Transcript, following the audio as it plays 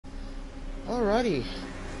Alrighty.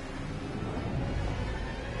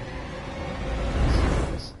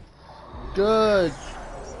 Good,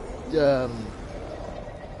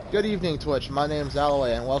 good evening, Twitch. My name's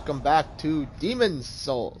Alloway, and welcome back to Demon's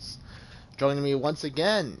Souls. Joining me once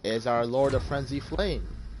again is our Lord of Frenzy Flame,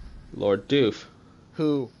 Lord Doof,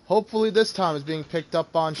 who hopefully this time is being picked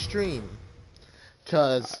up on stream,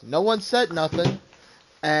 cause no one said nothing,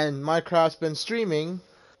 and Minecraft's been streaming.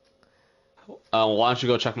 why don't you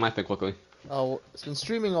go check my thing quickly? Oh, it's been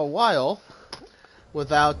streaming a while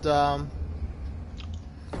without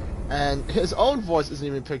and his own voice isn't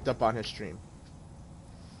even picked up on his stream.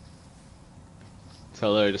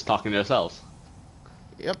 So they're just talking to themselves.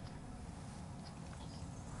 Yep.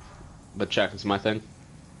 But check, it's my thing.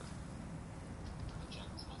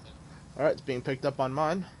 Alright, it's being picked up on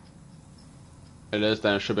mine. It is,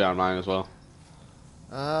 then it should be on mine as well.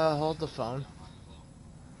 Hold the phone.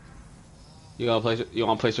 You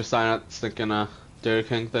wanna place your sign at stinking Dairy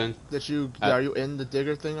King thing? Are you in the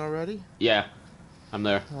digger thing already? Yeah, I'm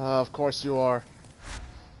there. Of course you are.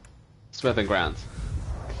 Smith and Grant.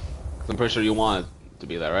 'Cause I'm pretty sure you wanted to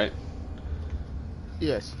be there, right?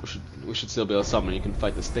 Yes. We should still be able to summon. You can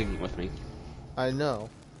fight the stinging with me. I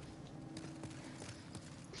know.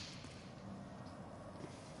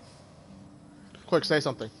 Quick, say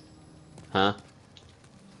something. Huh?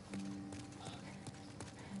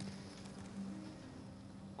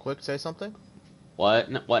 Quick, say something. What?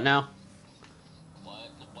 What now?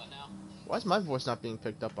 Why is my voice not being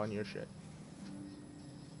picked up on your shit?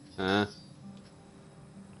 My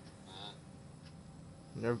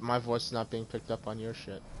voice is not being picked up on your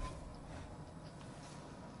shit.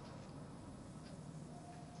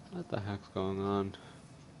 What the heck's going on?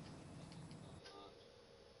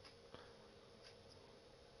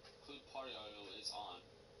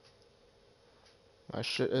 My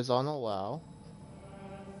shit is on allow.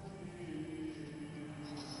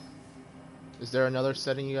 Is there another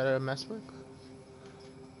setting you gotta mess with?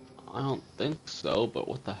 I don't think so, but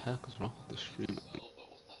what the heck is wrong with the stream?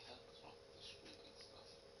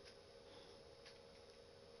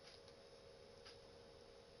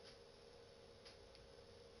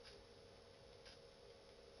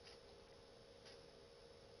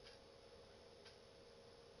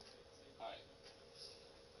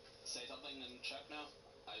 Say something and check now.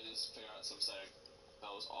 I just figured out some setting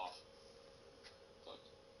that was off. Look.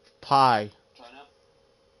 Pie. Try now.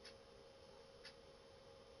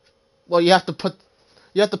 Well, you have to put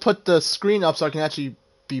the screen up so I can actually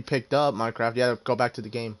be picked up. Minecraft. You have to go back to the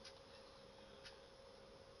game.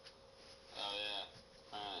 Oh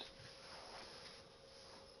yeah. Alright.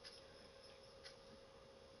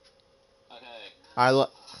 Okay.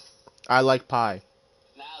 I like pie.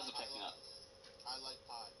 Now's the picking up. I like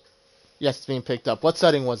pie. Yes, it's being picked up. What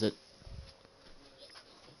setting was it?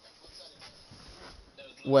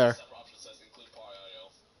 Where? Separate option says include party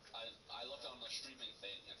audio. I looked on the streaming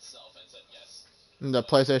thing itself and it said yes. The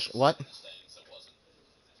PlayStation. What? In the settings it wasn't.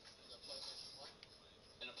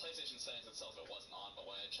 In the PlayStation settings itself it wasn't on, but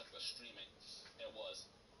when I checked the streaming, it was.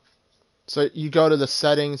 So you go to the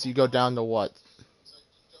settings. You go down to what?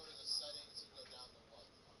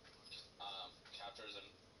 Captures and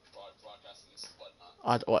broadcasting and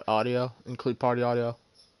whatnot. What audio? Include party audio.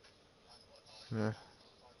 Yeah.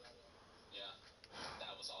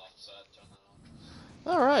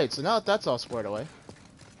 Alright, so now that that's all squared away.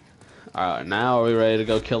 Alright, now are we ready to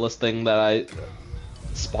go kill this thing that I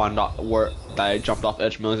spawned off, that I jumped off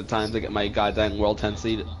edge millions of times to get my goddamn world 10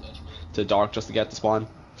 seed to dark just to get to spawn?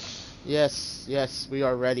 Yes, yes, we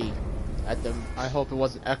are ready. I hope it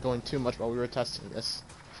wasn't echoing too much while we were testing this.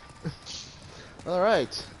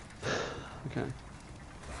 Alright. Okay.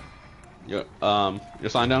 Your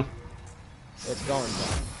sign down? It's going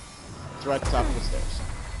down. It's right at the top of the stairs.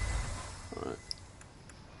 Alright.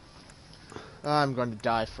 I'm going to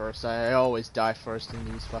die first. I always die first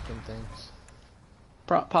in these fucking things.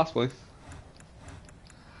 Possibly.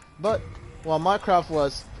 But while Minecraft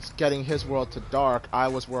was getting his world to dark, I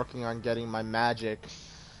was working on getting my magic.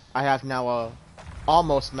 I have now a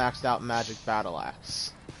almost maxed out magic battle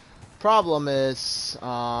axe. Problem is,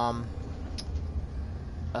 I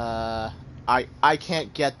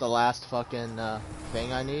can't get the last fucking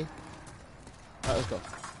thing I need. Alright, let's go.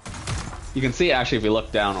 You can see it actually if you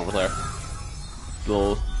look down over there. The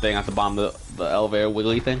little thing at the bottom of the elevator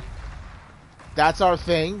wiggly thing. That's our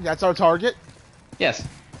thing? That's our target? Yes.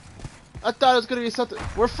 I thought it was gonna be something.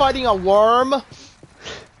 We're fighting a worm? Something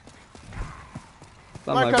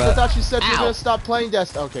Minecraft, like that. I thought you said you were Ow. gonna stop playing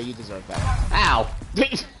Destiny. Okay, you deserve that. Ow!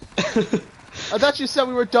 I thought you said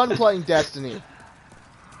we were done playing Destiny.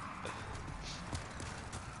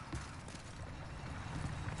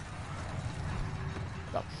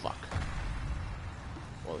 Oh, fuck.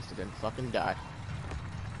 Well, at least it didn't fucking die.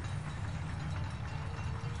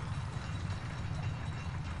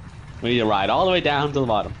 We need to ride all the way down to the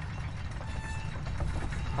bottom.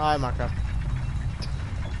 Hi, Minecraft.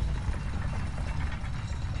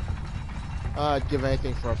 I'd give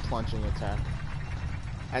anything for a plunging attack.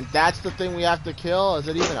 And that's the thing we have to kill? Is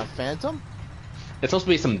it even a phantom? It's supposed to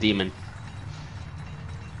be some demon.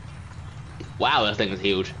 Wow, this thing is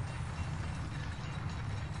huge.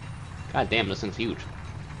 God damn, this thing's huge.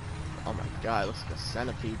 Oh my god, it looks like a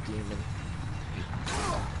centipede demon.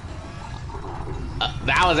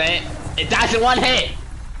 That was it. It dies in one hit.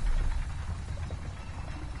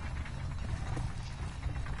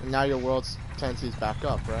 And now your world's tendency's back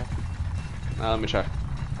up, right? Let me try.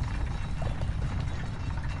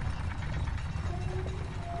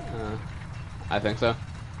 I think so.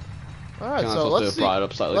 Alright, so let's see.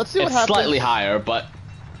 Up slightly. Let's see what it's happens. slightly higher, but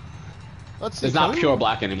let's see. it's not pure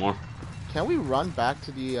black anymore. Can we run back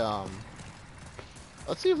to the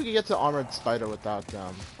let's see if we can get to Armored Spider without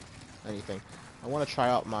anything. I want to try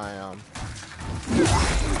out my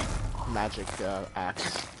magic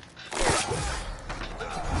axe.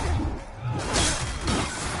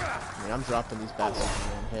 I mean, I'm dropping these bastards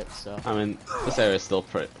in one hit, so. I mean, this area is still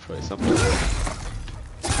pretty simple.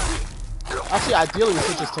 Actually, ideally, we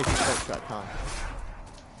should just take the shortcut, huh?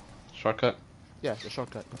 Shortcut? Yeah, the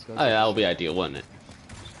shortcut. Let's go. Oh yeah, that would be ideal, wouldn't it?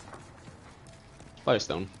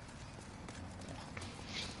 Firestone.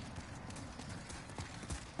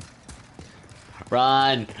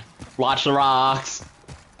 Run! Watch the rocks!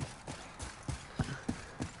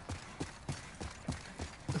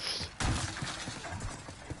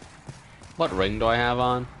 What ring do I have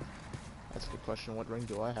on? That's a good question. What ring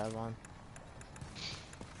do I have on?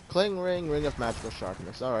 Cling ring, ring of magical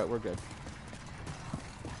sharpness. Alright, we're good.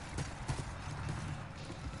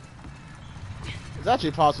 It's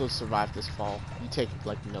actually possible to survive this fall. You take,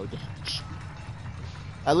 like, no damage.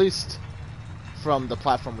 At least from the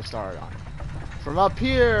platform we started on. From up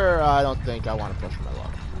here, I don't think I want to push my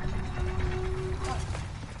luck.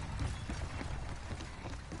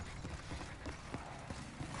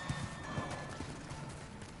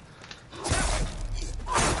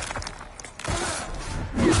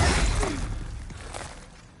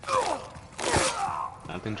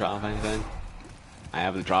 Nothing drop anything. I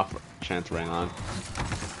have the drop chance ring on.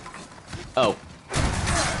 Oh.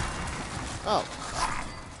 Oh.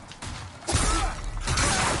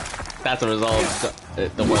 That's a result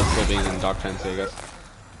of the world still being in Dark Fantasy, I guess.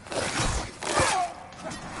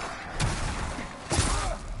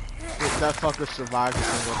 If that fucker survived the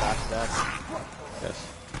single backstab. Yes.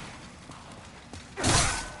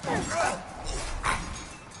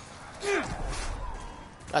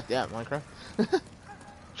 God damn, Minecraft.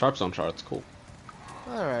 Sharp zone charts, cool.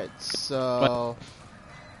 Alright, so...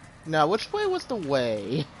 Now, which way was the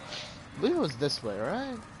way? I believe it was this way,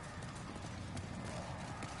 right?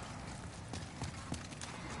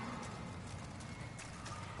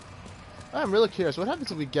 I'm really curious, what happens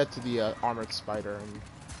if we get to the Armored Spider and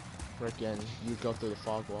frickin' you go through the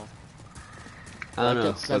fog wall? I don't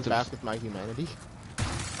know. Get sent back with my humanity?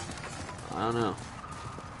 I don't know.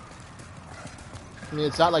 I mean,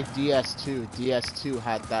 it's not like DS2. DS2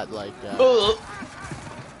 had that, like,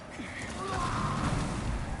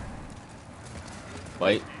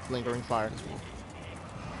 Wait. lingering fire.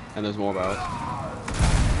 And there's more barrels.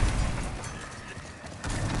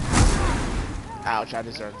 Ouch, I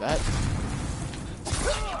deserve that.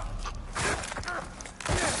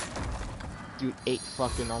 Dude ate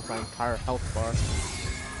fucking off my entire health bar.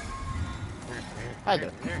 Hi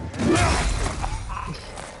there.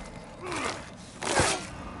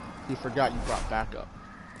 You forgot you brought backup.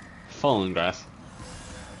 Fallen grass.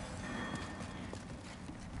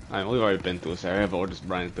 Alright, we've already been through this area, but we're just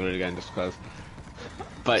running through it again just because.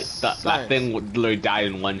 But that thing would literally die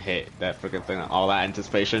in one hit. That freaking thing, all that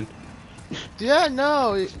anticipation. Yeah,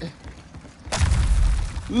 no.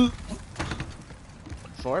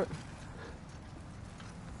 For it.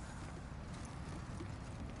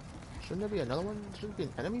 Shouldn't there be another one? Shouldn't be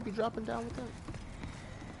an enemy be dropping down with that?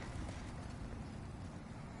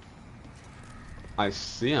 I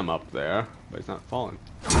see him up there, but he's not falling.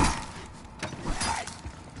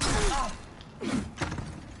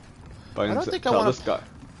 But I don't think I want this guy.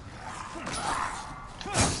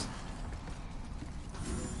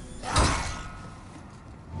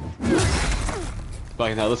 But I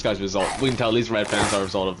can tell this guy's result. We can tell these red fans are a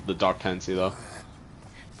result of the dark tendency, though.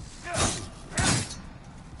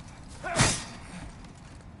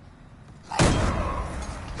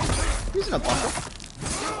 Using a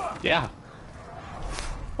buffer. Yeah.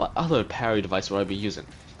 What other parry device would I be using?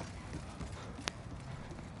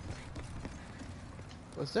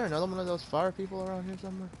 Was there another one of those fire people around here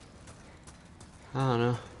somewhere? I don't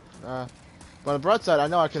know. But on the bright side, I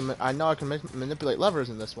know I can manipulate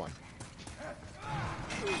levers in this one.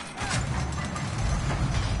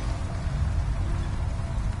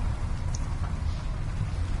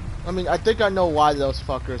 I mean, I think I know why those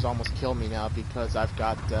fuckers almost kill me now, because I've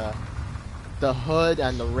got the hood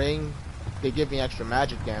and the ring. They give me extra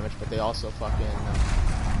magic damage, but they also fucking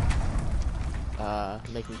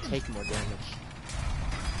make me take more damage.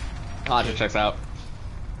 Logic checks out.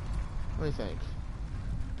 What do you think?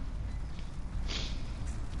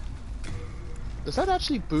 Does that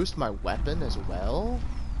actually boost my weapon as well?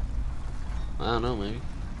 I don't know, maybe.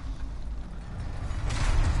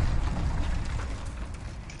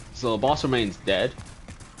 So the boss remains dead,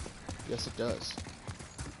 Yes, it does.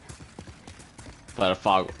 but a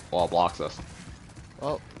fog wall blocks us.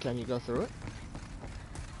 Oh, can you go through it?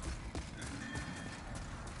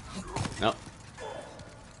 Nope.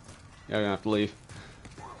 Yeah, we're gonna have to leave.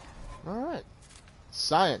 Alright.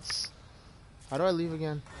 Science. How do I leave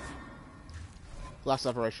again? Last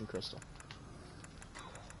operation crystal.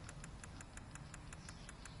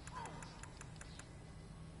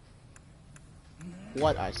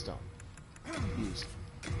 What ice stone? Used.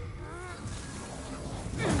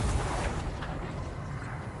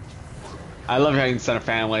 I love how you can send a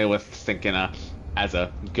family with thinking as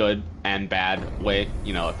a good and bad way,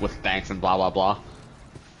 you know, with thanks and blah blah blah.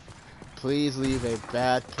 Please leave a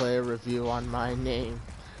bad player review on my name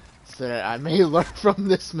so that I may learn from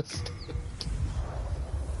this mistake.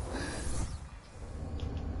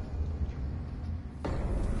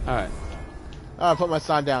 Alright. Alright, put my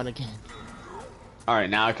sign down again.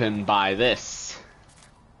 Alright, now I can buy this.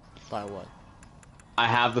 By what? I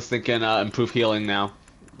have the stinking improved healing now.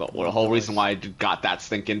 But the whole reason why I got that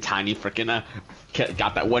stinking tiny freaking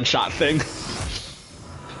got that one shot thing.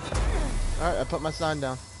 Alright, I put my sign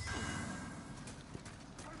down.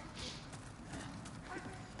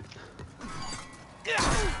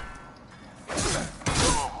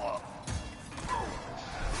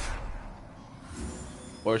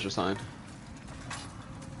 Where's your sign?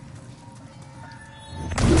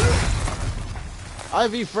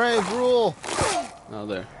 IV frame rule! Oh,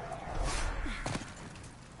 there.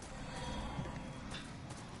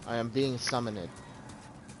 I am being summoned.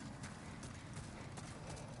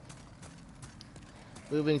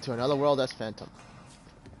 Moving to another world as Phantom.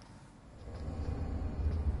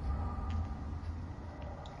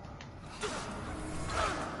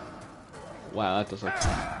 Wow, that does look.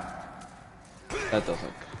 That does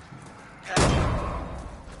look.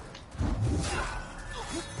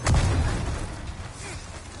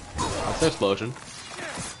 That's the explosion.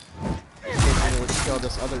 I would kill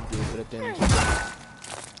this other dude, but it didn't.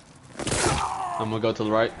 I'm gonna go to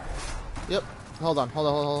the right. Yep. Hold on,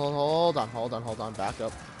 hold on, back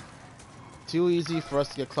up. Too easy for us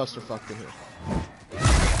to get clusterfucked in here.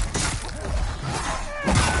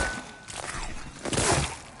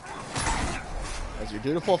 As your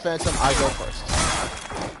dutiful Phantom, I go first.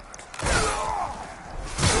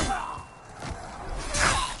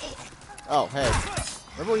 Oh, hey.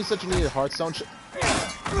 Remember when you said you needed Hearthstone shit?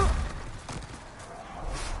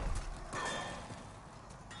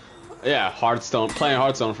 Yeah, Hearthstone. Playing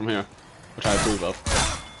Hearthstone from here, which I approve of.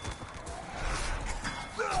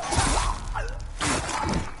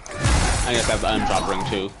 I guess I have the undrop ring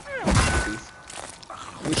too.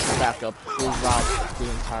 We should back up. We robbed the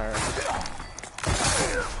entire...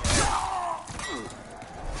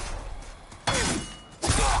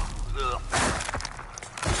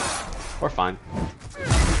 We're fine. All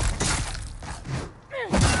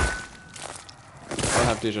I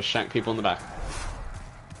have to do is just shank people in the back.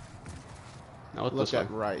 Now what Look this way?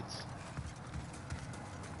 at right.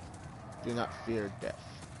 Do not fear death.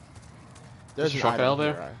 There's a an truck item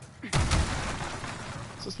elevator? here.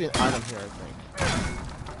 It's supposed to be an item here, I think.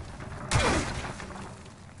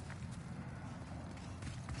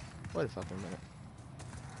 Wait a fucking minute.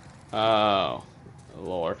 Oh,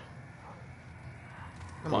 Lord.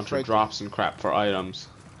 I'm Bunch afraid of drops and crap for items.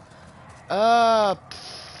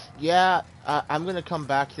 Yeah, I'm gonna come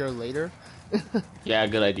back here later. Yeah,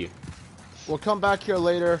 good idea. We'll come back here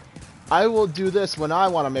later. I will do this when I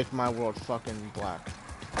want to make my world fucking black.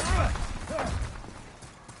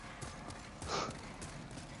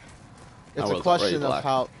 It's a question of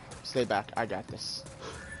how... Stay back. I got this.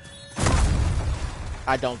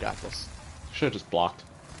 I don't got this. Should've just blocked.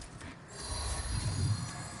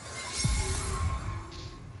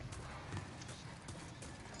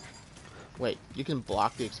 Wait, you can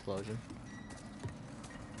block the explosion.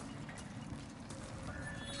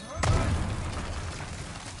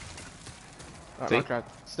 See? Okay,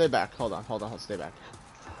 stay back. Hold on, stay back.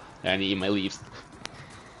 And I need my leaves.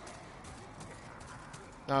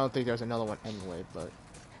 I don't think there's another one anyway, but...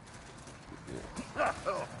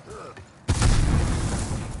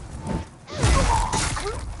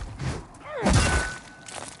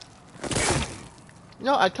 You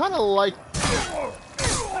know, I kind of like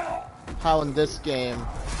how in this game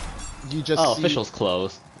you just see, officials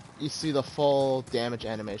closed. you see the full damage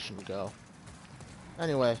animation go.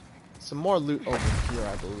 Anyway, some more loot over here,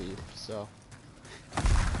 I believe. So.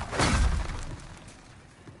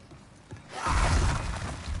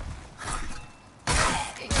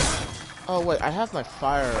 Oh wait, I have my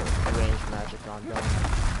fire range magic on, don't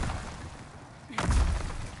I?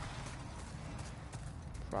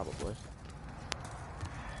 Probably.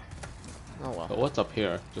 Oh well. But what's up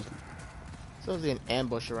here? Just So there's an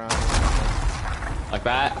ambush around here. like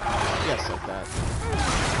that? Yes, like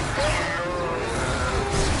that.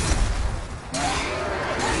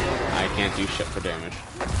 I can't do shit for damage.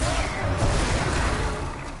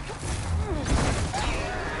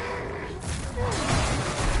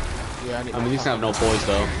 Yeah, I need. I mean, these have no boys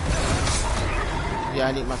though. Yeah,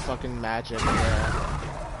 I need my fucking magic.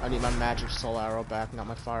 I need my magic soul arrow back, not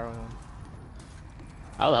my fire one.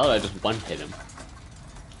 How the hell did I just one hit him?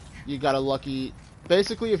 You got a lucky.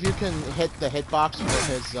 Basically, if you can hit the hitbox with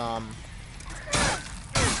his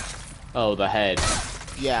Oh, the head.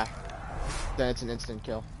 yeah, then it's an instant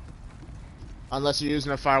kill. Unless you're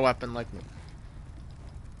using a fire weapon like me.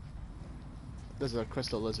 There's a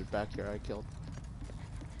crystal lizard back here I killed.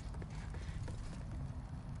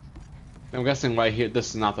 I'm guessing right here. This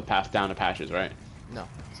is not the path down to patches, right? No,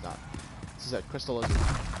 it's not. This is a crystal lizard.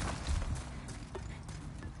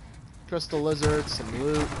 Crystal lizard, some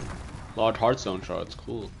loot. Large heartstone shards,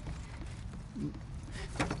 cool.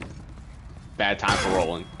 Bad time for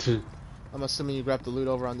rolling. I'm assuming you grabbed the loot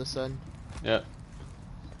over on this side. Yeah.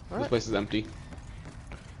 All This right. place is empty.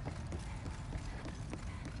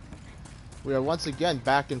 We are once again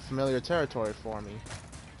back in familiar territory for me.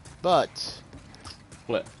 But,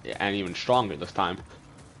 What? Yeah, and even stronger this time.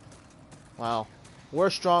 wow. We're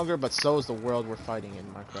stronger, but so is the world we're fighting in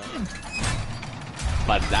Minecraft.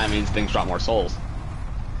 But that means things drop more souls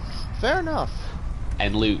Fair enough.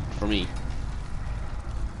 and loot for me.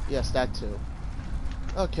 Yes, that too.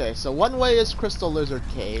 Okay, so one way is Crystal Lizard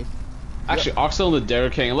Cave. Actually, Oxel the Dare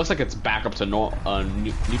King. It looks like it's back up to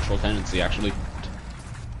neutral tendency actually.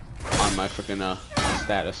 On my freaking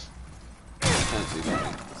status. Tendency.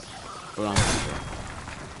 But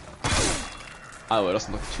oh, it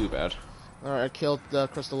doesn't look too bad. Alright, I killed the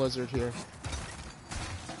Crystal Lizard here.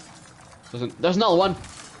 There's another one.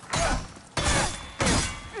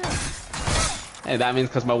 Hey, that means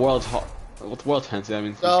because my world's with world tendency, that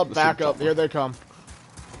means. Oh, this back should up. drop Here they come.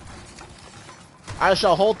 I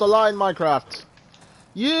shall hold the line, Minecraft.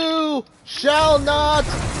 You shall not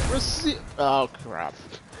receive. Oh, crap.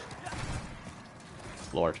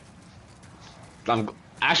 Lord. I'm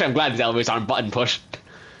glad these elevators aren't button push.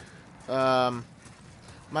 My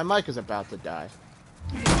mic is about to die.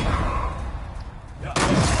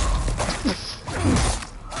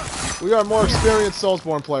 We are more experienced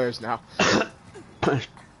Soulsborne players now.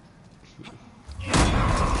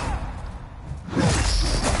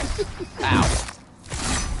 Ow.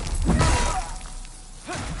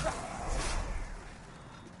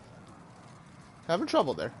 Having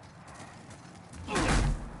trouble there.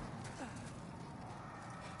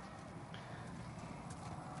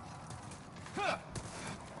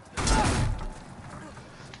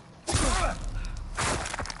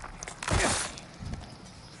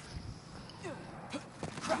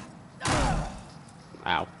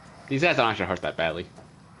 Ow. These guys don't actually hurt that badly.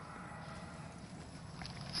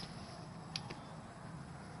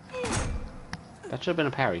 That should have been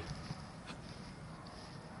a parry.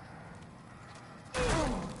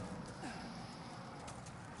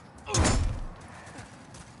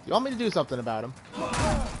 You want me to do something about him?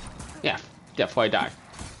 Yeah, before I die.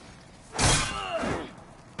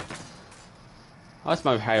 That's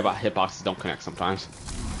my parry about hitboxes don't connect sometimes.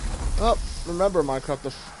 Oh, remember,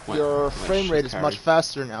 Minecraft, your frame rate is much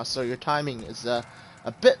faster now, so your timing is a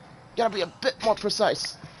bit, gotta be a bit more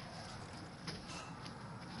precise.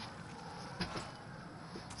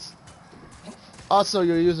 Also,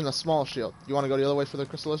 you're using a small shield. You want to go the other way for the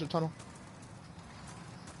Crystal Lizard Tunnel?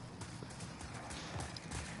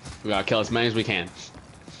 We gotta kill as many as we can.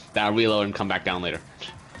 Then I'll reload and come back down later.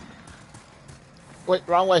 Wait,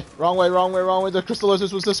 wrong way, wrong way, wrong way, wrong way. The Crystal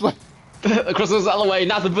Lizards was this way. The crystal's the other way,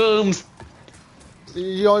 not the booms!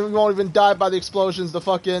 You won't even die by the explosions. The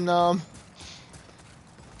fucking Be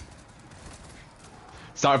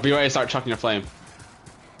ready to start chucking your flame.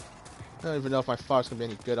 I don't even know if my fire's gonna be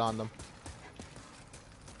any good on them.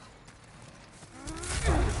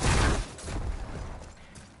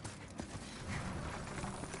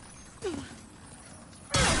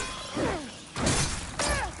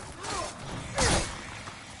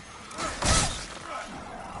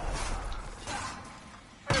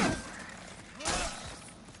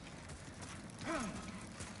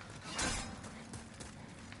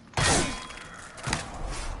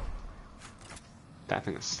 That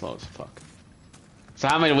thing is slow as fuck. So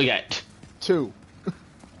how many do we get? 2.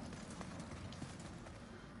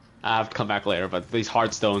 I have to come back later, but these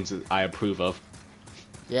hard stones I approve of.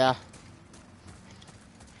 Yeah.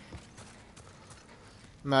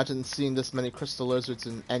 Imagine seeing this many crystal lizards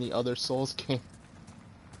in any other Souls game.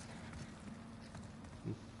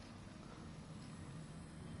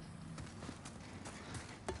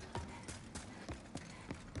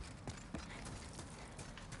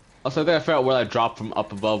 Also, I gotta figure out where that drop from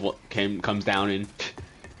up above what comes down in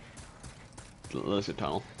the lizard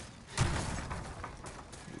tunnel.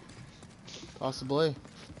 Possibly.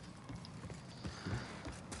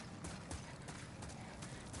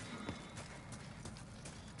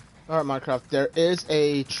 Alright, Minecraft, there is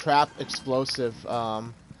a trap explosive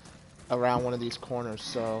around one of these corners,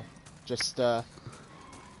 so just Let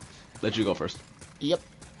you go first. Yep.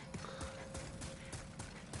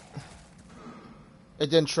 It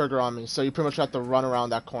didn't trigger on me, so you pretty much have to run around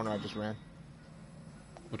that corner I just ran.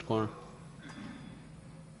 Which corner?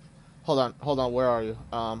 Hold on, where are you?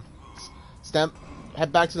 Stamp,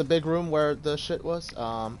 head back to the big room where the shit was.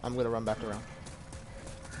 I'm gonna run back around.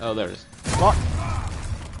 Oh, there it is. What?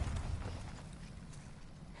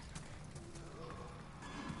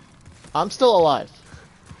 I'm still alive.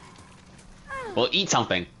 Well, eat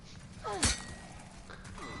something.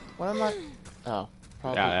 What am I? Oh,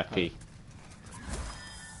 probably. Yeah, FP.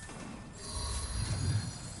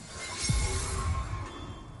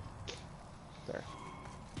 There.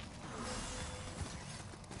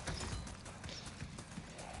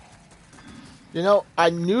 You know, I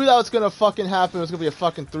knew that was gonna fucking happen. It was gonna be a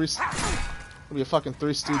fucking Three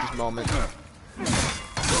Stooges moment.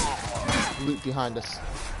 Loot behind us.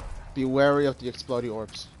 Be wary of the exploding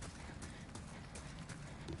orbs.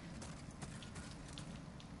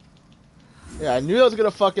 Yeah, I knew that was gonna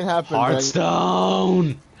fucking happen.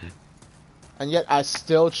 Hearthstone! And yet I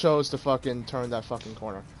still chose to fucking turn that fucking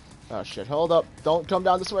corner. Oh shit, hold up. Don't come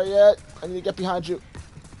down this way yet. I need to get behind you.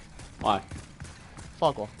 Why?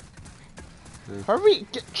 Fogwall. Hurry!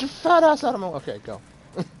 Get your fat ass out of my way. Okay, go.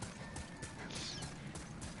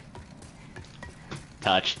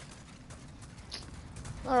 Touch.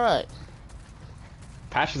 Alright.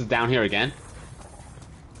 Patch is down here again.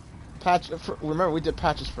 Remember, we did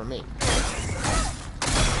patches for me.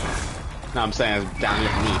 No, I'm saying it's down here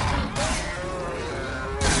for me.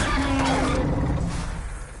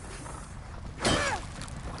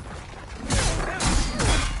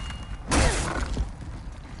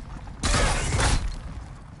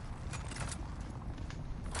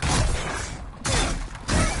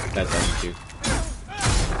 That doesn't do.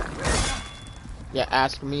 Yeah,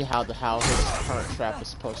 ask me how his current trap is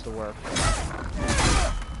supposed to work.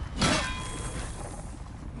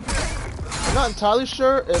 I'm not entirely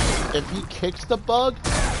sure if he kicks the bug.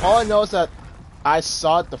 All I know is that I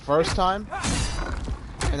saw it the first time,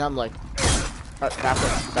 and I'm like, alright, back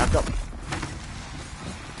up, back up.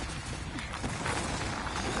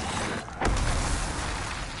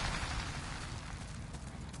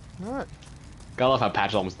 Alright. Gotta love how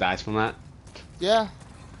Patch almost dies from that. Yeah.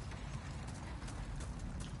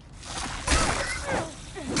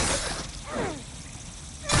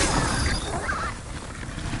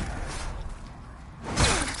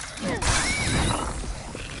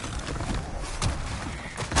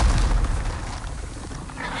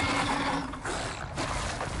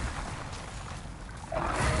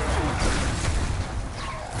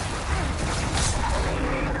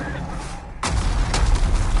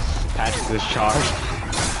 This charge.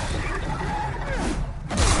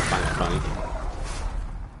 I find it funny.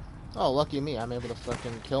 Oh, lucky me, I'm able to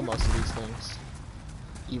fucking kill most of these things.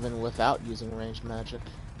 Even without using ranged magic.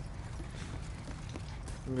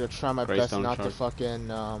 I'm gonna try my best not to fucking,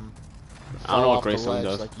 I don't fall know what off the Greystone ledge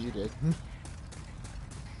does. like you did.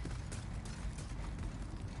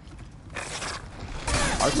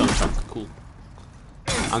 Hearthstone sounds cool.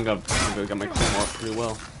 I'm gonna get my claymore up pretty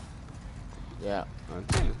well. Yeah.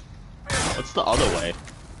 Okay. What's the other way?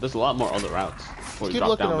 There's a lot more other routes. Before Just you keep drop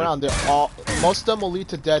looking down around. They're all, most of them will lead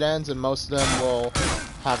to dead ends, and most of them will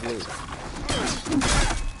have loot.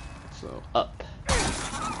 So up.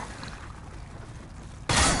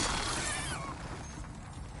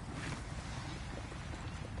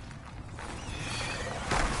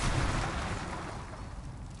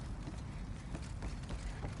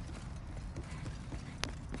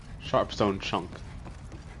 Sharpstone chunk.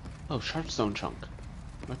 Oh, sharpstone chunk.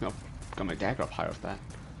 I'm gonna got my dagger up higher with that.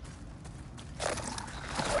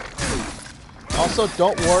 Also,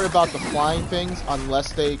 don't worry about the flying things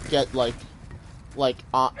unless they get like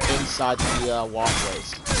inside the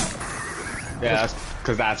walkways. Yeah,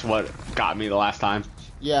 because that's what got me the last time.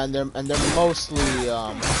 Yeah, and they're mostly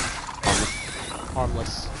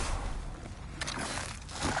harmless.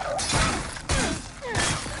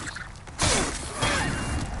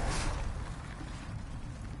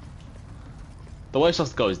 The way it's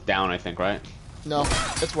supposed to go is down, I think, right? No,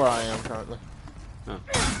 it's where I am currently. Oh.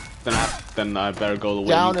 Then I better go the way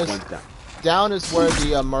Down you is went down. down is where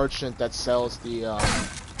the merchant that sells the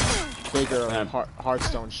bigger Yeah.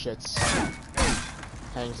 hardstone shits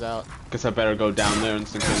hangs out. Guess I better go down there and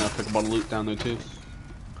think I'll pick up all the loot down there too.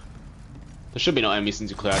 There should be no enemies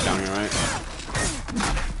since you clear out down here, right?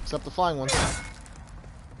 Except the flying ones.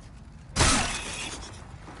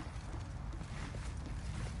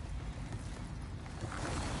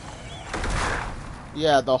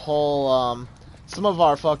 Yeah, the whole some of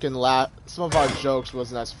our jokes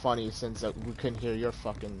wasn't as funny since we couldn't hear your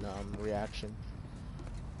fucking reaction.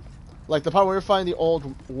 Like the part where you're fighting the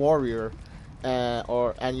old warrior, I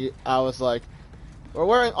was like, "We're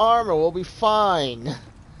wearing armor, we'll be fine,"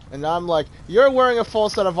 and I'm like, "You're wearing a full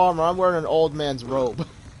set of armor, I'm wearing an old man's robe."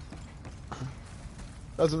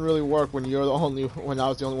 Doesn't really work when I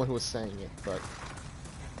was the only one who was saying it, but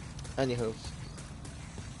anywho.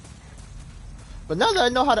 But now that I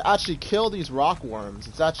know how to actually kill these rock worms,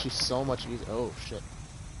 it's actually so much easier. Oh shit.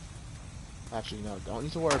 Actually, no, don't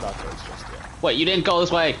need to worry about those just yet. Wait, you didn't go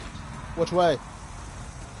this way. Which way?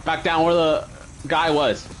 Back down where the guy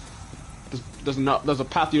was. There's a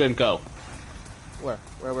path you didn't go. Where?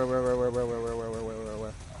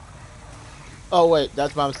 Oh wait,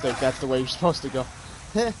 that's my mistake. That's the way you're supposed to go.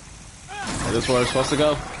 Is this where we're supposed to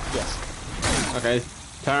go? Yes. Okay,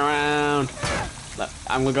 turn around.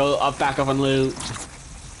 I'm gonna go back up and loot.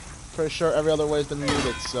 Pretty sure every other way's been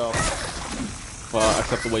looted, so. Well,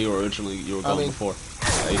 except the way you were going before.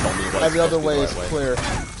 You told me every other way is clear.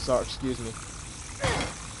 Sorry, excuse me.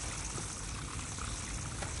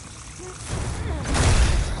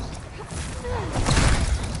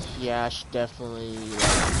 Yeah, I should definitely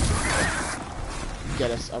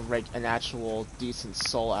get us an actual decent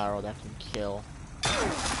soul arrow that can kill.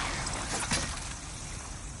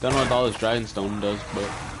 Don't know what all this dragonstone does, but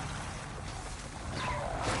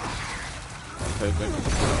okay, good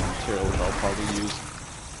material which I'll probably use.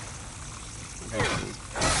 Okay.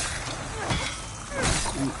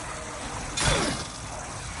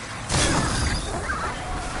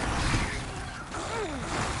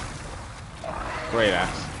 Great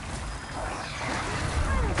axe.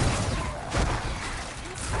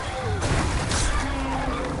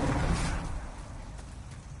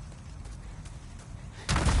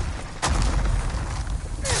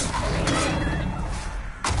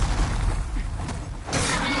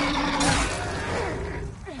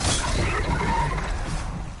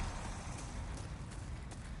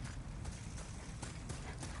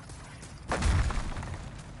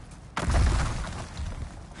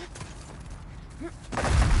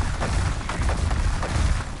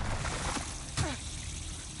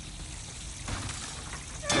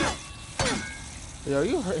 Are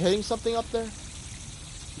you hitting something up there?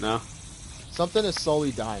 No. Something is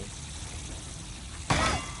slowly dying.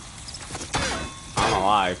 I'm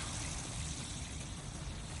alive.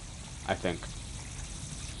 I think.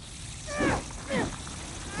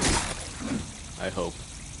 I hope.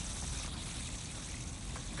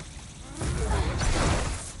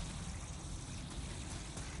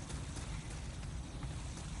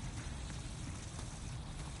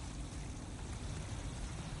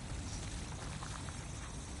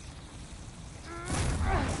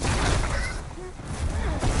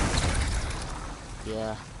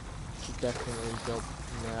 Yeah, should definitely go.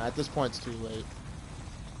 Nah, at this point it's too late.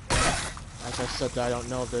 As I said, I don't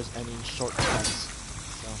know if there's any shortcuts.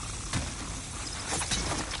 So.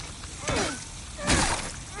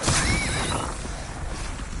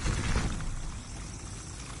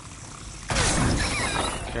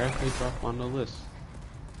 Carefully drop on the list.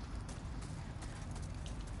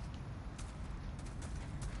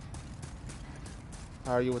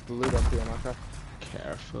 How are you with the loot up here, Minecraft?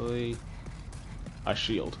 Carefully. A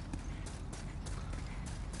shield.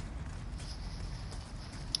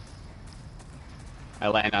 I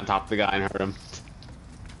land on top of the guy and hurt him.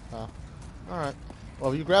 Oh. Alright.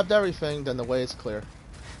 Well, if you grabbed everything, then the way is clear.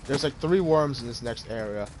 There's like 3 worms in this next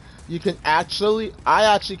area. You can I actually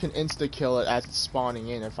can insta-kill it as it's spawning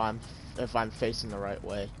in if I'm facing the right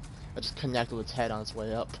way. I just connect with its head on its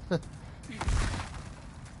way up.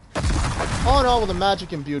 All in all, with a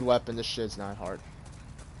magic imbued weapon, this shit's not hard.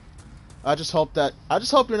 I just hope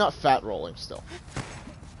you're not fat rolling still.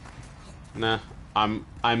 Nah, I'm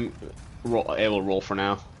able to roll for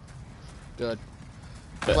now. Good.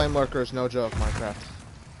 But Flame Lurker is no joke, Minecraft.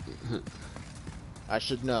 I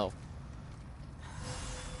should know.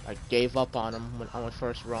 I gave up on him when on my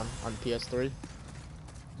first run on the PS3.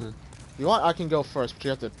 Hmm. You want? I can go first, but you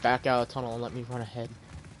have to back out of the tunnel and let me run ahead.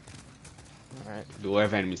 All right. Beware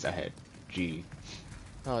of enemies ahead. G.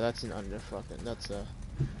 Oh, that's an under fucking. That's a.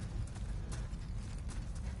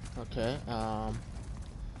 Okay.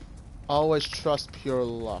 Always trust pure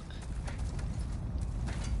luck.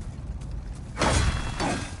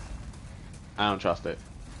 I don't trust it.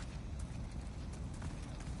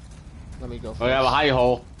 Let me go first. Oh, we have a high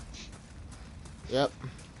hole. Yep.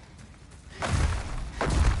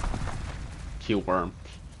 Kill worm.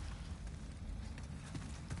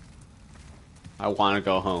 I want to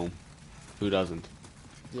go home. Who doesn't?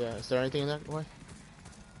 Yeah. Is there anything in that way?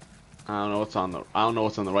 I don't know what's on the. I don't know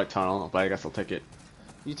what's on the right tunnel, but I guess I'll take it.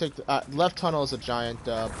 You take the left tunnel is a giant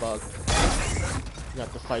bug. You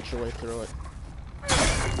have to fight your way through it.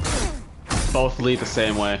 Both lead the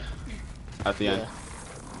same way. At the end. Yeah.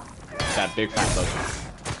 That big fat bug.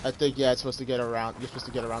 I think yeah, it's supposed to get around. You're supposed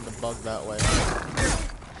to get around the bug that way.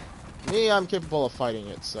 Me, I'm capable of fighting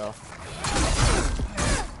it, so.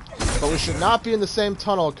 But we should not be in the same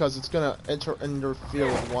tunnel because it's gonna interfere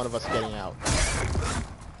with one of us getting out.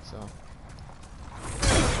 So.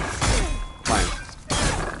 Fine.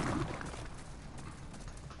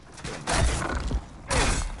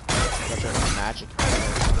 Gotta try to magic.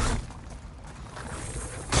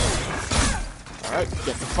 All right,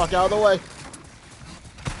 get the fuck out of the way.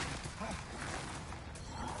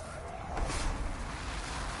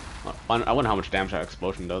 I wonder how much damage that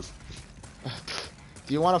explosion does.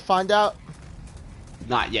 Do you want to find out?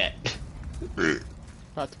 Not yet.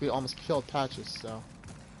 Practically almost killed Patches, so.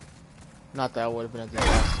 Not that would have been a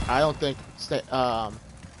disaster. I don't think.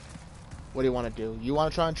 What do you want to do? You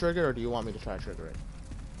want to try and trigger, or do you want me to try and trigger it?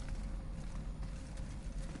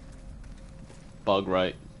 Bug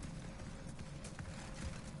right.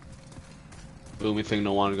 Boomy thing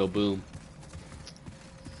don't want to go boom.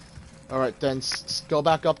 Alright, then go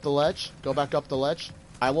back up the ledge. Go back up the ledge.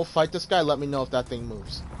 I will fight this guy. Let me know if that thing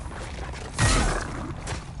moves.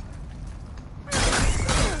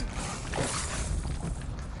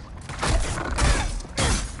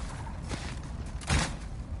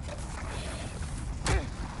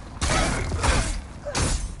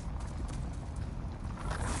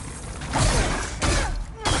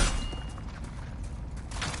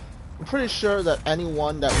 I'm pretty sure that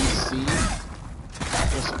anyone that we see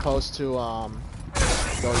we're supposed to go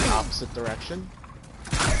the opposite direction.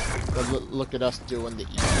 But look at us doing the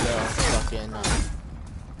fucking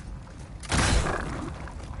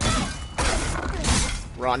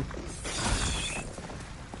run.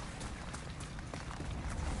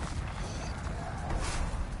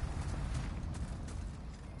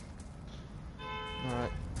 All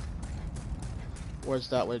right, where's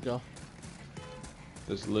that way go?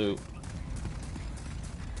 There's loot.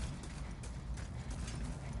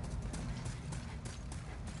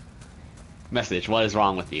 Message, what is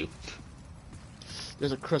wrong with you?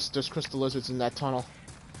 There's crystal lizards in that tunnel.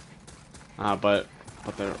 But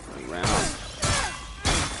they ran off.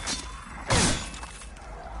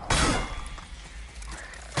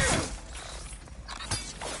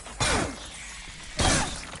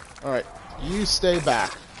 Alright, you stay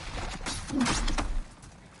back.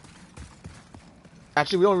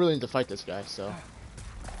 Actually, we don't really need to fight this guy, so.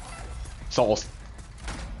 Souls.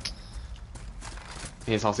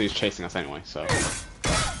 He's also chasing us anyway, so.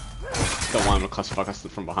 Don't want him to clusterfuck us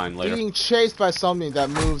from behind later. Being chased by something that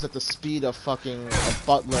moves at the speed of fucking a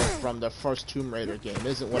butler from the first Tomb Raider game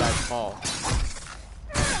isn't what I call.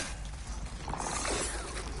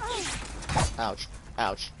 Ouch.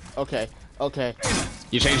 Ouch. Okay. Okay.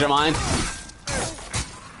 You changed your mind?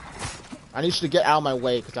 I need you to get out of my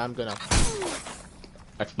way, because I'm gonna...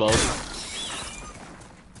 Explode.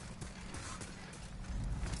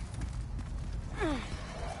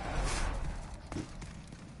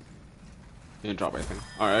 Didn't drop anything.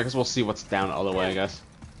 Alright, I guess we'll see what's down the other way, I guess.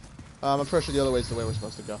 I'm pretty sure the other way is the way we're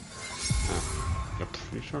supposed to go. You're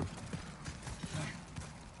pretty sure?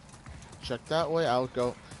 Check that way, I'll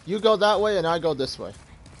go... You go that way, and I go this way.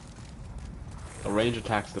 The range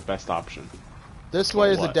attack's the best option. This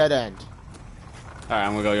way is a what? dead end. Alright,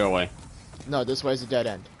 I'm gonna go your way. No, this way is a dead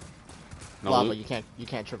end. No Lava, loot? you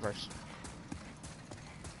can't traverse.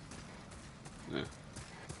 Yeah.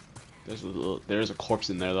 There's a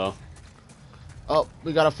corpse in there, though. Oh,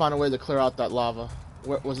 we gotta find a way to clear out that lava.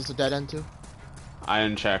 Was this a dead end too? I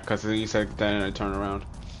didn't check, because then you said then I turned around.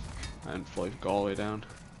 I didn't fully go all the way down.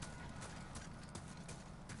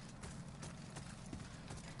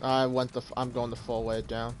 I'm going the full way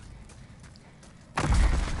down.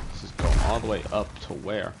 This is going all the way up to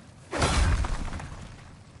where?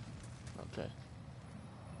 Okay.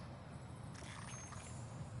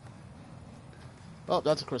 Oh,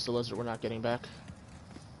 that's a crystal lizard we're not getting back.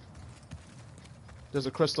 There's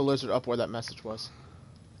a crystal lizard up where that message was.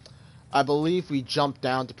 I believe we jumped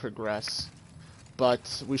down to progress,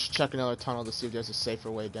 but we should check another tunnel to see if there's a safer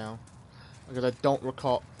way down. Because I don't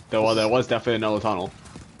recall... There was definitely another tunnel.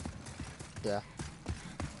 Yeah.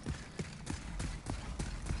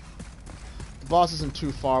 The boss isn't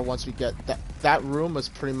too far once we get... That room was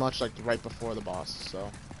pretty much like right before the boss, so...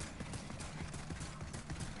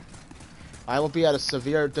 I will be at a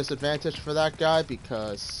severe disadvantage for that guy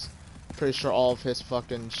because... pretty sure all of his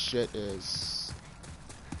fucking shit is...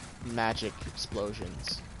 magic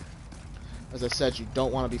explosions. As I said, you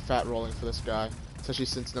don't want to be fat rolling for this guy, especially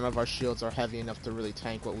since none of our shields are heavy enough to really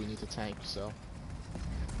tank what we need to tank, so...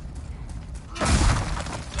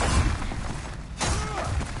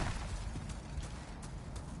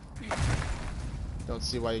 Don't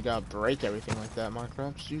see why you gotta break everything like that,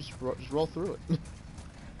 Minecraft. Just roll through it.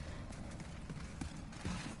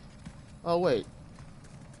 Oh, wait.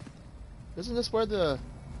 Isn't this where the...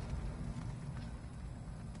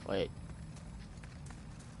 Wait.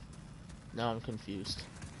 Now I'm confused.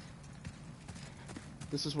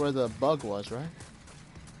 This is where the bug was, right?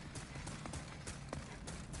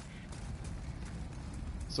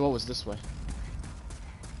 So what was this way?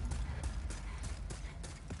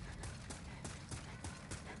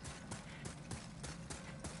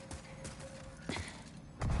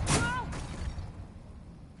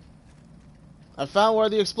 I found where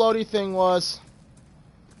the explodey thing was.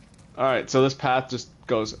 Alright, so this path just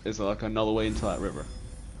is like another way into that river.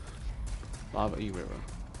 Lava E river.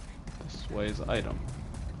 This way is the item.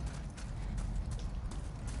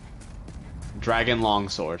 Dragon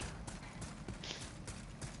longsword.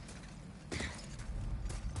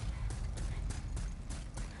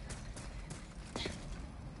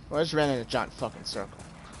 Well, I just ran in a giant fucking circle.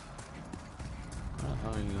 Where the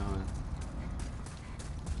hell are you going?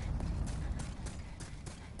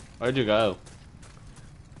 Where'd you go?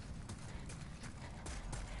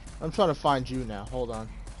 I'm trying to find you now. Hold on.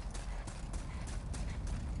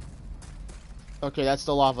 Okay, that's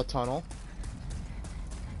the lava tunnel.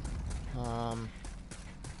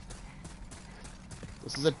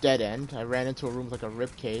 This is a dead end. I ran into a room with like a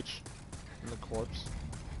rib cage and the corpse.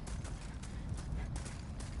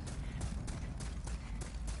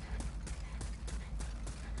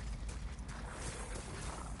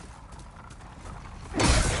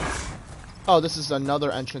 Oh, this is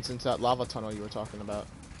another entrance into that lava tunnel you were talking about.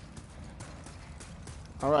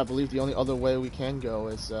 Alright, I believe the only other way we can go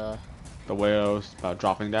is, The way I was about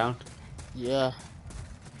dropping down? yeah.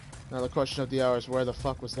 Now the question of the hour is where the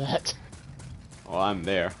fuck was that? Well, I'm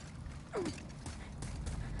there.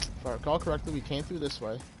 If I recall correctly, we came through this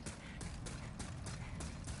way.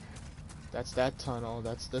 That's that tunnel,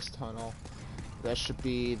 that's this tunnel. That should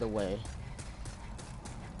be the way.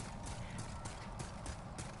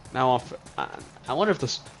 Now, I wonder if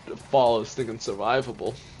this fall is thinking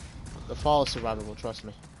survivable. The fall is survivable, trust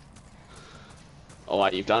me. Oh,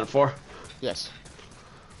 what, you've done it for? Yes.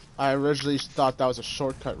 I originally thought that was a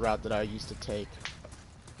shortcut route that I used to take.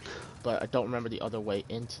 But I don't remember the other way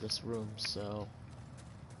into this room, so...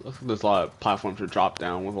 Looks like there's a lot of platforms to drop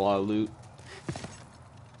down with a lot of loot.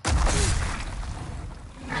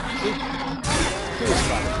 See this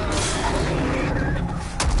spot.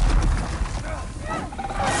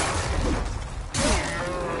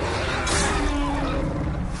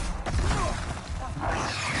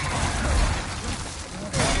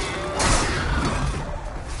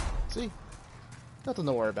 See? Nothing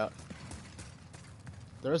to worry about.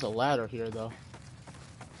 There is a ladder here, though.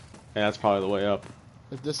 Yeah, that's probably the way up.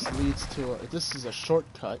 If this leads to if this is a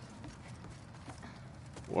shortcut.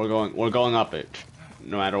 We're going up it,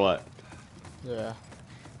 no matter what. Yeah.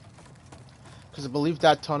 Because I believe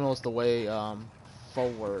that tunnel is the way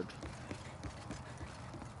forward.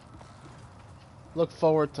 Look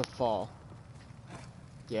forward to fall.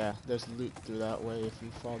 Yeah, there's loot through that way if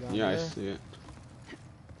you fall down Yeah, there. I see it.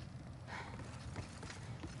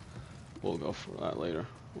 We'll go for that later.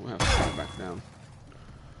 We'll have to come back down.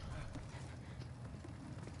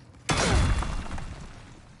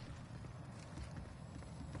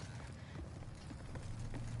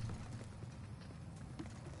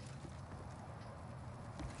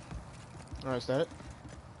 Alright, is that it?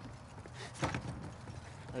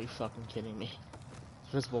 Are you fucking kidding me?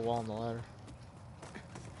 Visible wall on the ladder.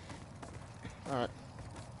 Alright.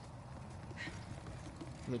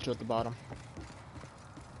 Meet you at the bottom.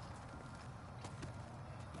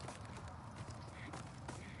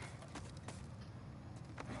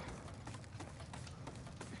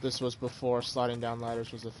 This was before sliding down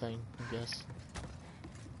ladders was a thing, I guess.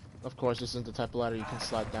 Of course, this isn't the type of ladder you can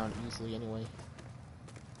slide down easily anyway.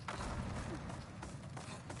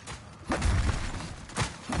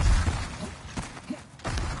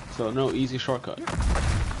 So no easy shortcut.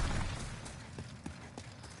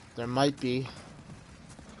 There might be.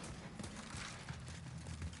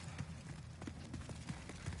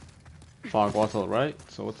 Fog wall to the right.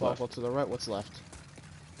 So what's Fog wall left? to the right. What's left?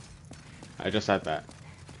 I just had that.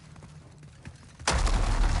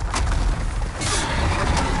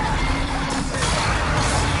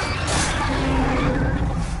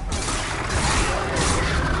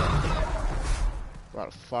 Brought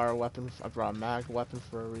a fire weapon. I brought a mag weapon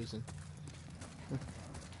for a reason.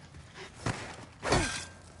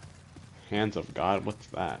 Hands of God. What's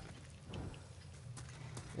that?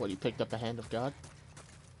 What, you picked up a hand of God?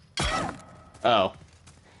 Oh.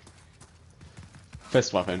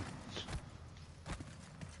 Fist weapon.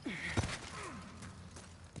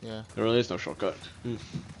 Yeah. There really is no shortcut.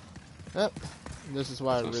 Yep. This is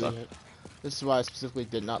why I That's really no hate. This is why I specifically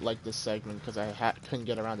did not like this segment, because I couldn't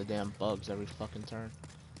get around the damn bugs every fucking turn.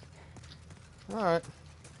 Alright.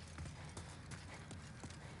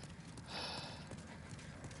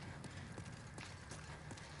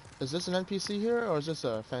 Is this an NPC here, or is this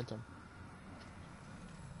a phantom?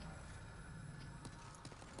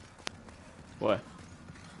 What?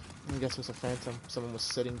 I guess it's a phantom. Someone was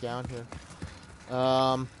sitting down here.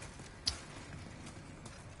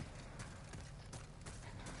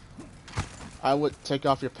 I would take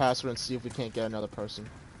off your password and see if we can't get another person.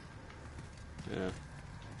 Yeah.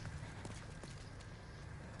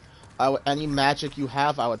 Any magic you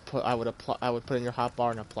have, I would put in your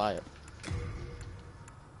hotbar and apply it.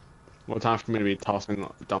 What time for me to be tossing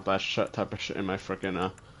dump that shit type of shit in my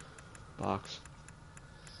frickin' box?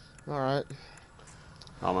 Alright.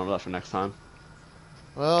 I'll remember that for next time.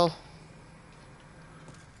 Well.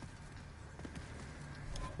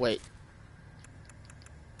 Wait.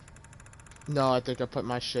 No, I think I put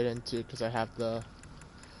my shit in too, because I have the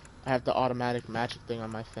automatic magic thing on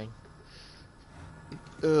my thing.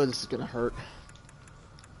 Ugh, this is gonna hurt.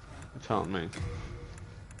 You're telling me.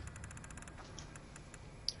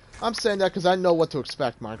 I'm saying that because I know what to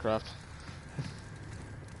expect, Minecraft.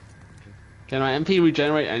 Can my MP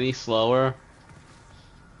regenerate any slower?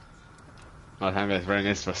 Oh, I'm gonna bring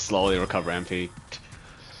this to slowly recover MP.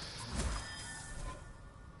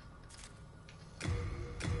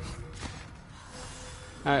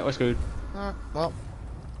 Alright, we're screwed. Alright, well.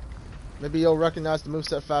 Maybe you'll recognize the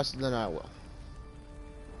moveset faster than I will.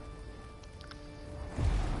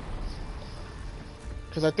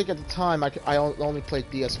 Because I think at the time I only played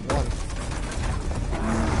DS1.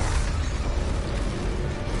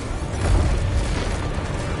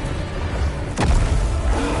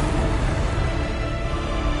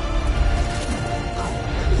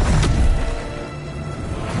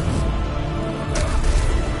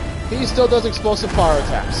 He still does explosive fire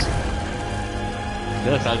attacks.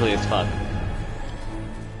 It looks ugly as fuck.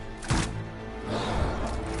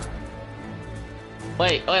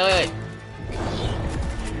 Wait.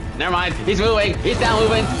 Never mind, he's moving! He's now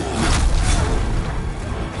moving!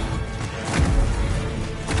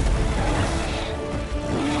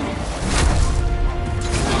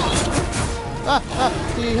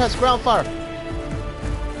 He has ground fire.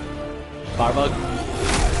 Firebug.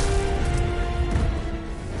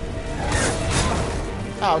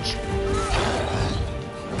 Ouch.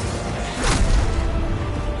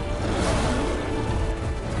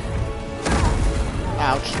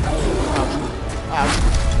 Ouch. Ouch.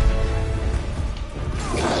 Ouch.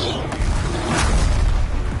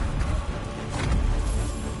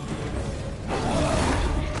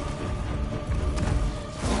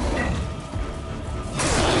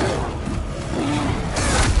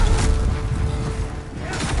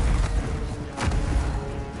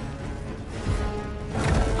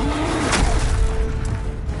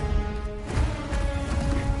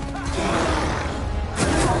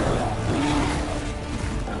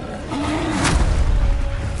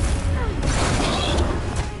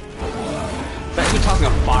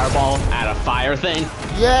 Fire thing?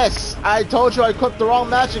 Yes, I told you I equipped the wrong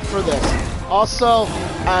magic for this. Also,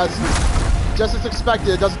 just as expected,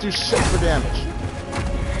 it doesn't do shit for damage.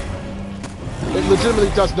 It legitimately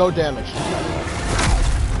does no damage.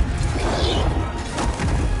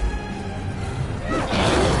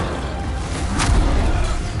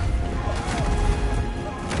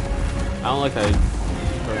 I don't like that.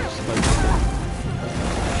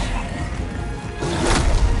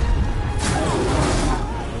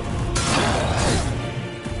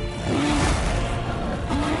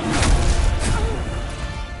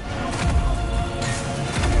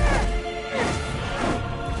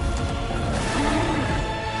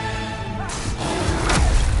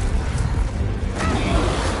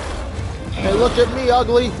 Hey, look at me,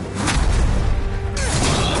 ugly.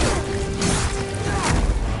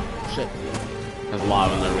 There's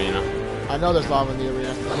lava in the arena. I know there's lava in the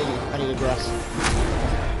arena. I need grass.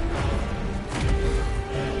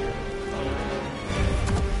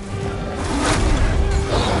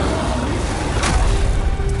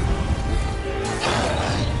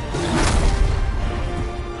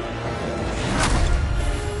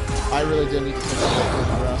 I really did need to take a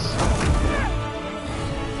grass.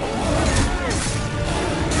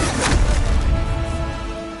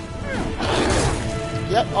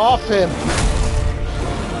 Get off him!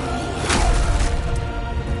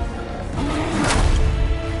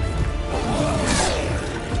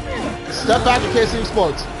 Step back in case he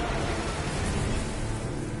explodes.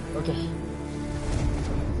 Okay.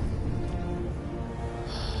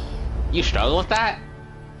 You struggle with that?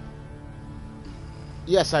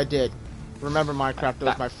 Yes, I did. Remember Minecraft, it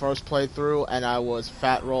was my first playthrough, and I was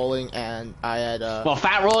fat rolling, and I had, Well,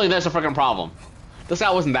 fat rolling, that's a freaking problem. This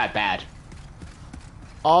guy wasn't that bad.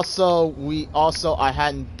 Also, I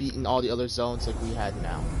hadn't beaten all the other zones like we had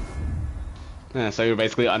now. Yeah, so you're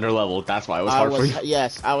basically underleveled. That's why it was hard for you.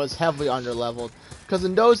 Yes, I was heavily underleveled. Because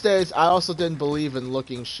in those days, I also didn't believe in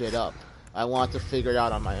looking shit up. I wanted to figure it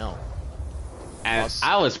out on my own. And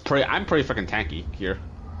I'm pretty freaking tanky here.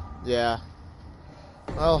 Yeah.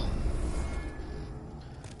 Well.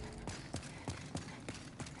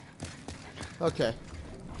 Okay.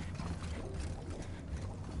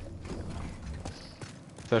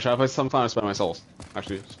 So should I play some time to spend my souls?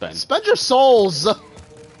 Actually, spend. Spend your souls!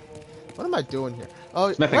 What am I doing here?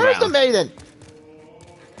 Oh, Smithing where's the grounds. maiden?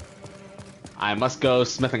 I must go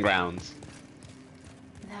smithing grounds.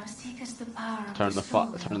 Thou seekest the power of Turn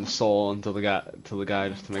the soul into the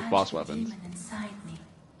guide to make boss weapons. Soul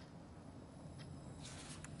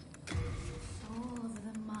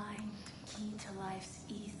of the mind, key to life's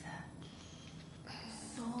ether.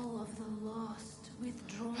 Soul of the lost,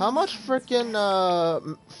 withdrawn. How much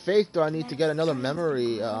freaking faith do I need to get another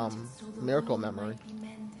memory, miracle memory?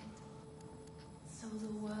 So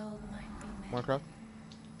the world might be mended. Minecraft?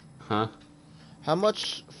 Huh? How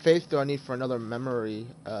much faith do I need for another memory,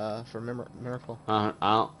 for miracle? I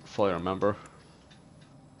don't fully remember.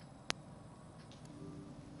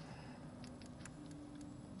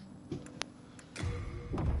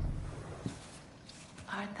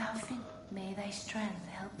 Art thou fit? May thy strength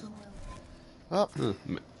help the world. Oh.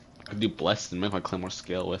 I could do blessed and make my claymore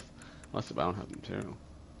scale with. Unless if I don't have the material.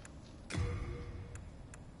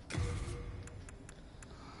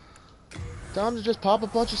 Time to just pop a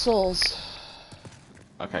bunch of souls.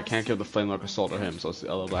 Okay, I can't give the flame lurker soul to him, so it's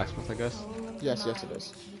the other blacksmith, I guess. Yes, yes it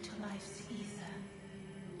is. Key to life's ether.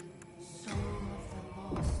 Soul of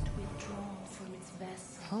the lost, withdrawn from its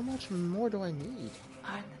vessel. How much more do I need?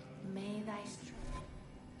 Art, may thy strength.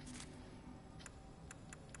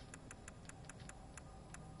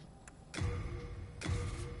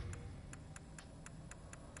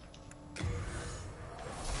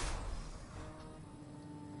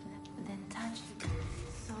 Then touch the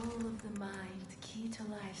soul of the mind, key to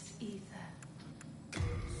life's ether.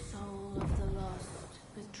 Soul of the lost,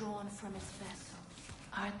 withdrawn from its vessel.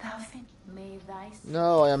 Art thou fit? May thy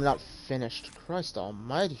No, I am not finished. Christ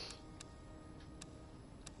almighty.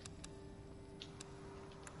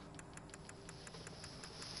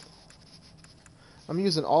 I'm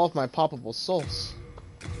using all of my poppable souls.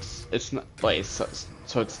 It's not. Wait, so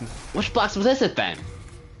it's. Which blacksmith is it then?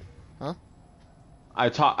 Huh? I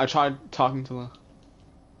tried talking to the.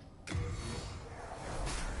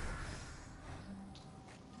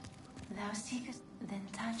 Thou seekest, then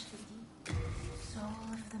touch the deep soul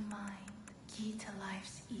of the mind, key to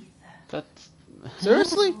life's ether. That's.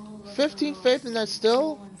 Seriously? 15 faith and I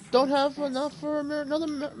still don't have enough for another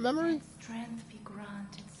memory? Strength be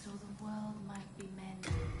granted so the world might be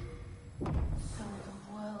mended. So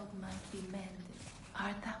the world might be mended.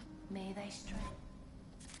 Art thou, may thy strength.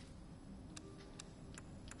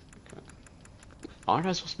 Okay. Aren't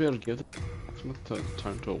I supposed to be able to give the blacksmith to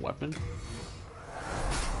turn to a weapon?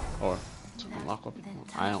 Or to unlock weapon?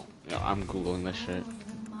 I don't. You know, I'm googling this shit.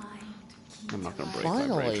 I'm not gonna break my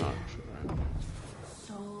Finally. brain.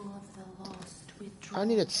 Soul of the lost, I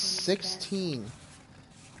needed 16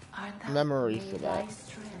 memory for that. Are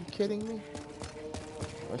you kidding me?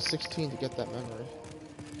 Or 16 to get that memory.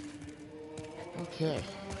 Okay.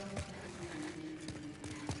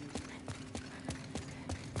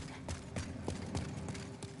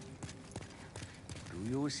 Do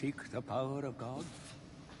you seek the power of God?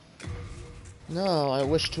 No, I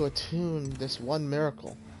wish to attune this one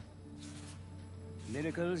miracle.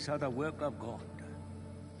 Miracles are the work of God.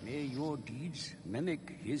 May your deeds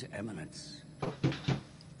mimic His eminence.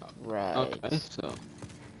 Right. Okay, so.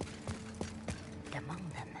 Among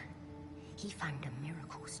them, he found a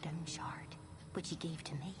miracle stone shard. which he gave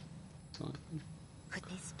to me. So, Could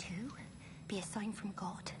this too be a sign from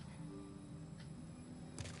God?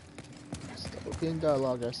 Still being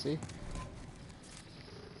dialogue, I see.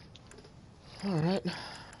 Alright.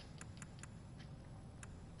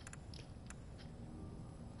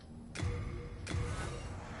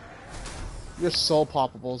 Your soul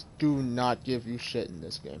poppables do not give you shit in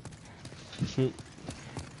this game.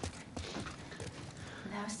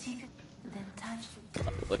 Thou seek, then touch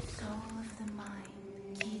like, soul of the mind,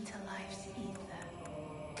 key to life's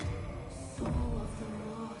ether. Soul of the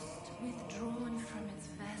lost, withdrawn from its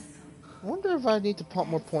vessel. I wonder if I need to pump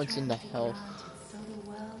more points into health. So the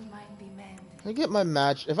world might be mended. I get my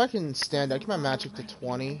magic. If I can stand, I get my magic to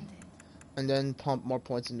 20, and then pump more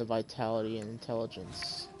points into vitality and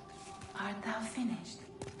intelligence. Art thou finished?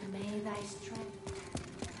 May thy strength.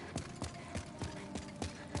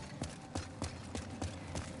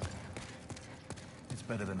 It's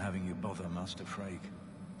better than having you bother Master Frake.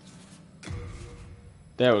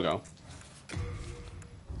 there we go.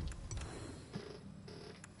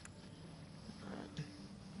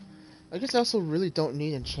 I guess I also really don't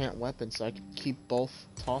need enchant weapons, so I can keep both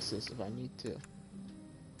tosses if I need to.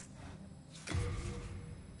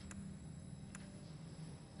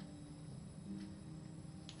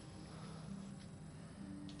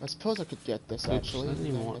 I suppose I could get this actually, not and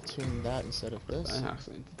anymore. attune that instead of this. I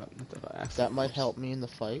actually, That might help me in the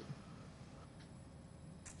fight.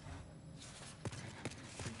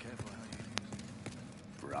 Be careful how you use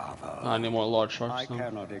it. Bravo. I need more large I sharks now.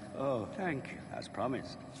 cannot. Oh, thank you, as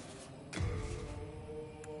promised.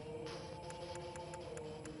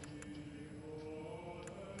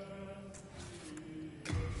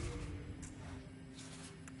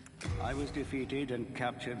 I was defeated and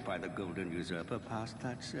captured by the Golden Usurper past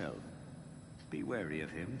that cell. Be wary of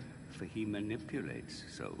him, for he manipulates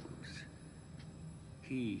souls.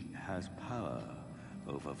 He has power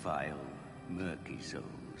over vile, murky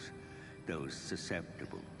souls, those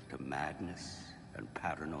susceptible to madness and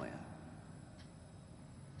paranoia.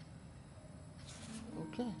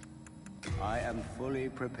 Okay. I am fully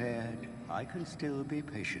prepared. I can still be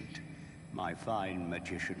patient, my fine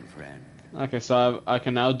magician friend. Okay, so I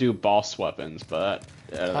can now do boss weapons, but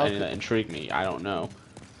How any could- that intrigue me, I don't know.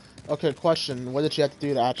 Okay, question. What did you have to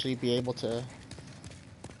do to actually be able to...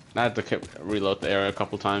 I had to reload the area a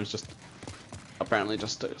couple times, just apparently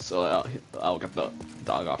just so I'll get the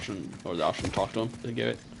dog option, or the option to talk to him to get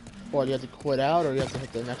it. What, you have to quit out, or you have to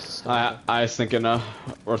hit the Nexus? I was thinking,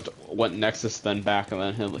 went Nexus, then back, and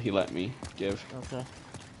then he let me give. Okay.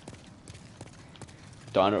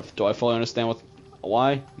 Do I fully understand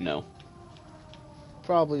why? No.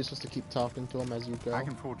 Probably you're supposed to keep talking to him as you go. I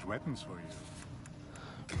can forge weapons for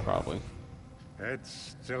you. Probably.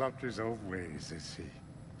 Ed's still up to his old ways, is he?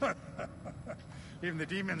 Even the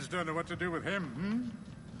demons don't know what to do with him,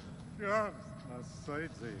 hmm? Yeah, a sight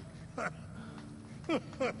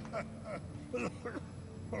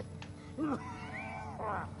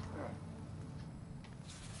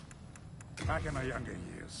Back in my younger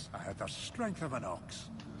years, I had the strength of an ox.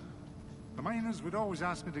 The miners would always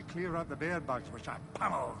ask me to clear out the bear bugs, which I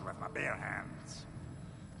pummeled with my bare hands.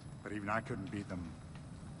 But even I couldn't beat them.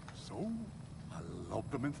 So, I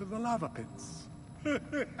lobbed them into the lava pits.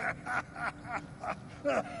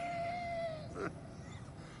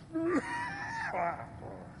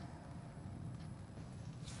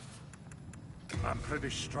 I'm pretty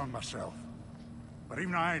strong myself, but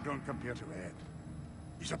even I don't compare to Ed.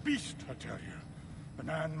 He's a beast, I tell you. The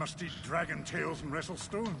man must eat dragon tails and wrestle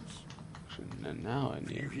stones. And now I If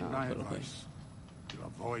need you heed now my a little bit. advice, you'll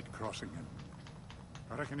avoid crossing him.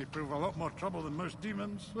 I reckon he'd prove a lot more trouble than most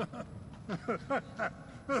demons.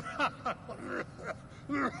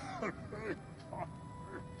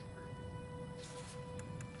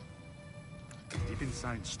 Deep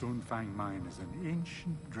inside Stonefang Mine is an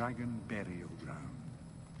ancient dragon burial ground.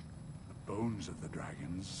 The bones of the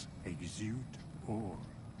dragons exude ore.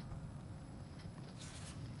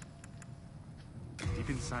 Deep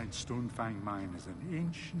inside Stonefang Mine is an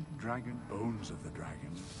ancient dragon. Bones of the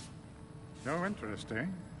dragons. No interest, eh?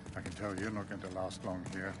 I can tell you're not going to last long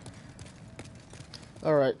here.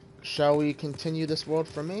 Alright, shall we continue this world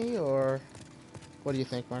for me, or what do you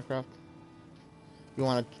think, Minecraft? You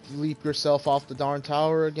want to leap yourself off the darn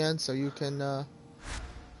tower again so you can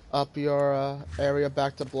up your area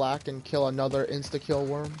back to black and kill another insta-kill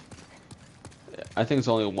worm? I think it's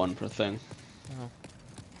only one per thing. Oh.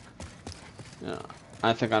 Yeah,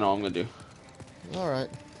 I think I know what I'm gonna do. Alright.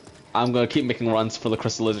 I'm gonna keep making runs for the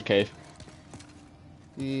Crystal Lizard Cave.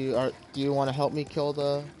 Do you want to help me kill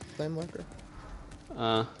the Flame Lurker?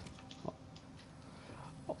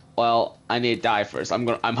 Well, I need to die first. I'm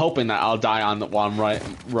hoping that I'll die on the while I'm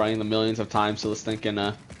running the millions of times to the stinking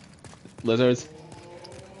lizards.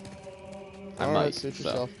 I Alright, might. suit So.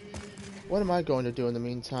 yourself. What am I going to do in the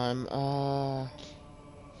meantime?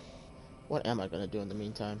 What am I going to do in the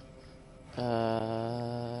meantime?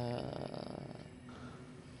 I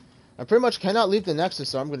pretty much cannot leave the Nexus,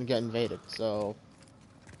 so I'm going to get invaded, so...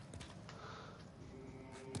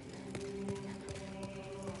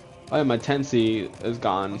 Oh yeah, my Tensi is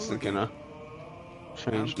gone. It's thinking I'm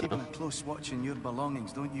changed keeping now. a close watch on your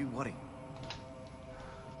belongings, don't you worry.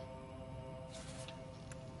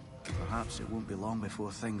 Perhaps it won't be long before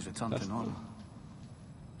things return to normal.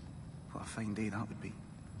 What a fine day that would be.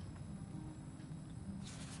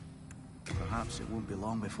 Perhaps it won't be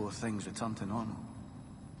long before things return to normal.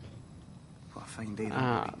 What a fine day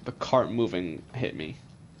that would be. The cart moving hit me.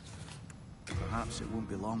 Perhaps it won't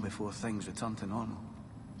be long before things return to normal.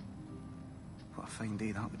 What a fine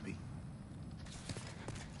day that would be.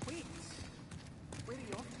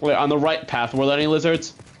 Wait, on the right path, were there any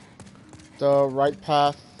lizards? The right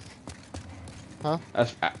path... Huh?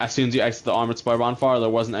 As soon as you exit the armored spire bonfire, there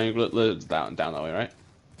wasn't any lizards down that way, right?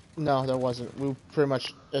 No, there wasn't. We pretty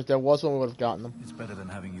much... If there was one, we would have gotten them. It's better than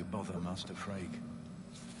having you bother Master Freyg.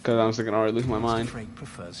 Because I was thinking, already losing my mind. Master Freyg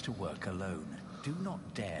prefers to work alone. Do not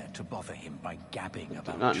dare to bother him by gabbing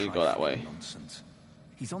about not need to go that way. nonsense.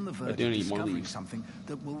 He's on the verge do of need more discovering leaves. something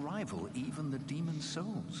that will rival even the demon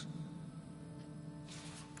souls.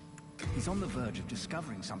 He's on the verge of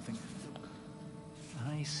discovering something that...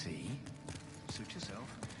 I see. Suit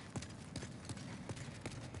yourself.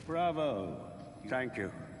 Bravo. Thank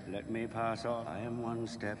you. Let me pass on. I am one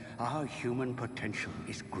step. Our human potential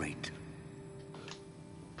is great.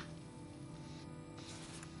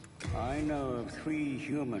 I know of 3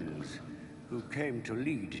 humans who came to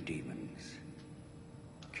lead demons.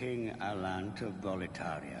 King Alant of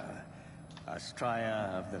Boletaria, Astraea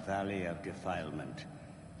of the Valley of Defilement,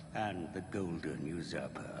 and the Golden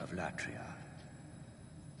Usurper of Latria.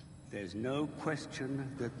 There's no question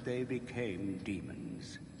that they became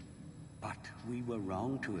demons, but we were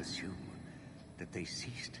wrong to assume that they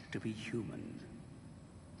ceased to be human.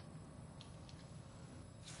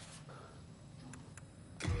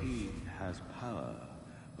 He has power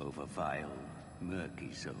over vile,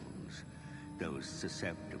 murky souls, those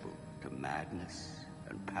susceptible to madness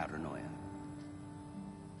and paranoia.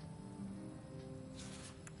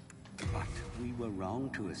 But we were wrong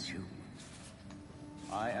to assume.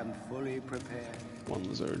 I am fully prepared. One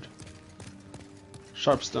lizard.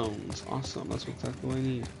 Sharp stones. Awesome. That's exactly what I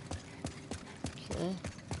need. Okay.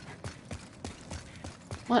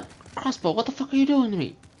 What? Crossbow, what the fuck are you doing to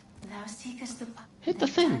me? Thou seekest the... Hit the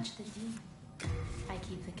then thing. touch the demon. I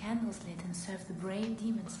keep the candles lit and serve the brave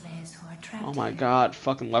demon slayers who are trapped Oh my here. god,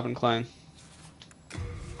 fucking weapon clang.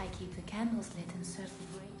 I keep the candles lit and serve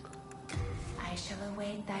the brave... I shall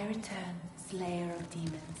await thy return, slayer of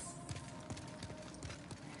demons.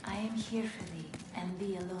 I am here for thee, and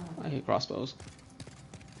thee alone. I hate crossbows.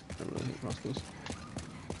 I really hate crossbows.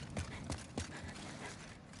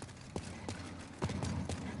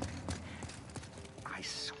 I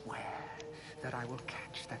swear that I will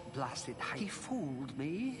catch that blasted... He fooled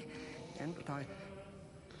me, and I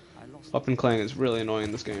lost... Weapon clang is really annoying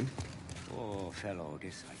in this game. Oh, fellow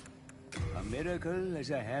disciple. A miracle is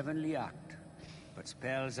a heavenly act, but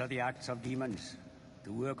spells are the acts of demons,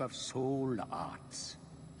 the work of soul arts.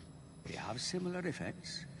 They have similar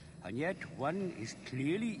effects, and yet one is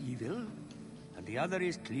clearly evil, and the other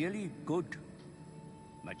is clearly good.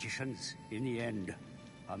 Magicians, in the end,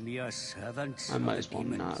 are mere servants I might of as the well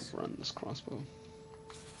demons. not run this crossbow.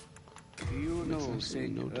 Do you Makes know absolutely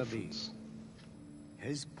Saint no Urbain? difference.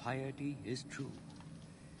 His piety is true.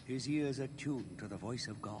 His ears are tuned to the voice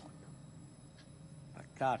of God. But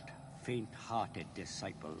that faint-hearted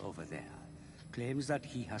disciple over there claims that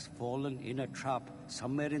he has fallen in a trap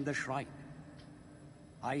somewhere in the shrine.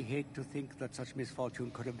 I hate to think that such misfortune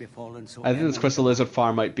could have befallen so I think this eminent crystal lizard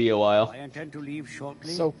farm might be a while. I intend to leave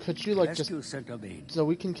shortly. So could you like just... Rescue Saint Urbain. So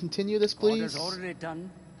we can continue this, God please? has ordered it done,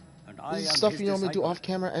 and I This is am stuff his you normally do disciple. off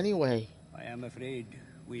camera anyway. I am afraid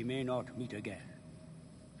we may not meet again.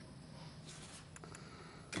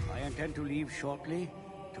 I intend to leave shortly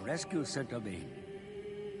to rescue Saint Urbain.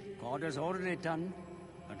 God has ordered it done,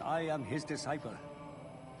 and I am his disciple.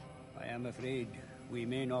 I am afraid we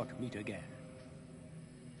may not meet again.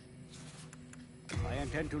 I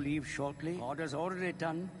intend to leave shortly. God has ordered it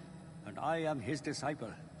done, and I am his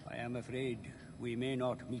disciple. I am afraid we may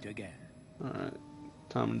not meet again. Alright.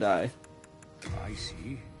 Time to die. I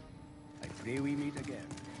see. I pray we meet again.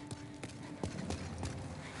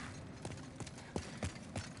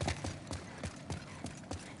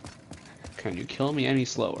 Can you kill me any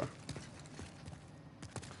slower?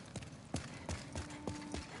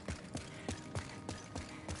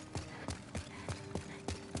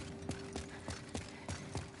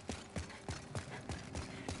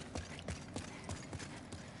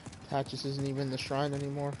 Patches isn't even in the shrine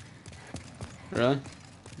anymore. Really?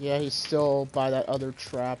 Yeah, he's still by that other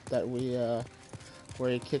trap that we, where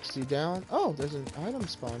he kicks you down. Oh, there's an item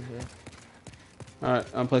spawn here. Alright,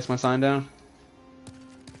 I'm place my sign down.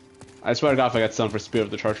 I swear to God if I got sent for Spirit of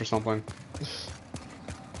the Church or something.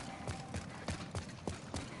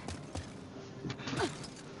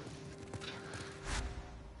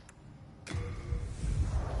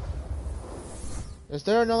 Is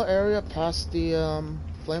there another area past the,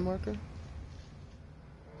 flame lurker?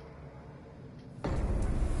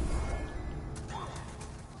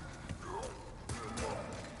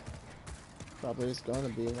 Probably is gonna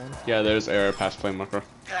be one. Yeah, there's area past Flame Marker.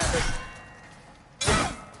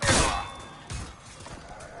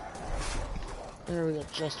 There we go,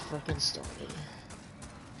 just freaking started.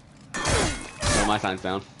 Oh, my sign's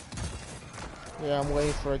down. Yeah, I'm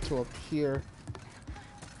waiting for it to appear.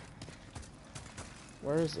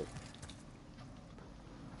 Where is it?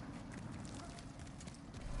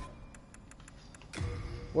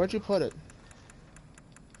 Where'd you put it?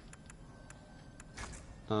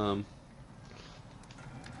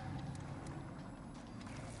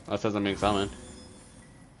 That says I'm being summoned.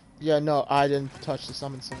 Yeah, no, I didn't touch the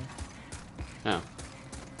summon sign. Yeah.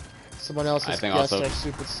 Someone else I has think guessed also our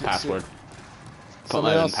super secret password.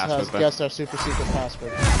 Someone else has guessed our super secret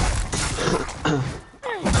password.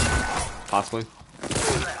 Possibly.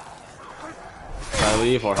 Should I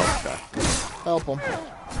leave or help this guy? Help him.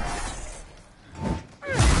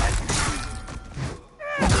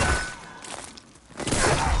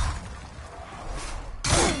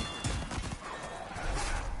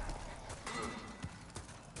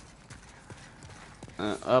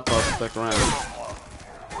 Up, stick around.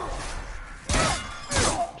 Try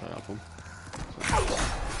to help him.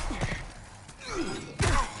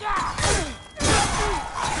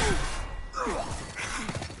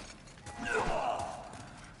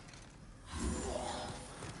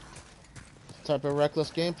 Type of reckless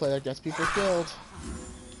gameplay that gets people killed.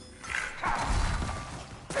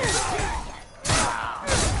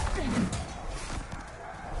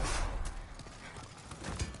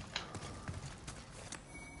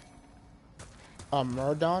 A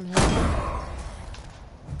Murdon head?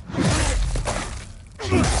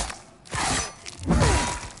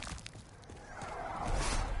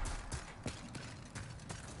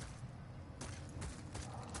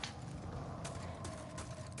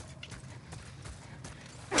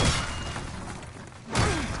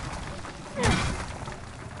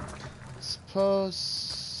 Suppose...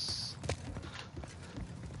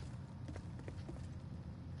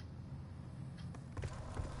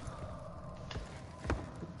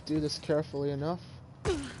 do this carefully enough.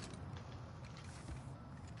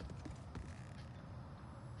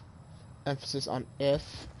 Emphasis on if.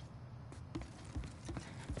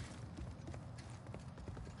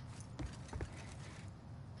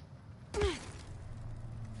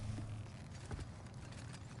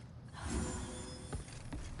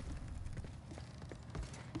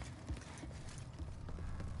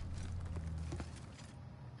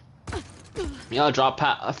 Yeah, drop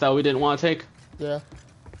path that we didn't want to take. Yeah.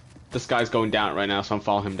 This guy's going down it right now, so I'm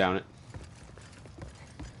following him down it.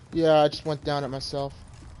 Yeah, I just went down it myself.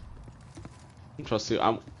 Trust you.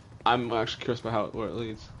 I'm actually curious about where it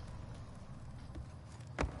leads.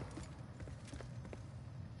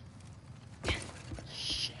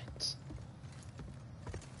 Shit.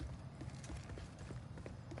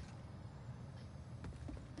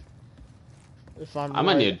 If I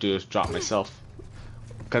might need to do this drop myself.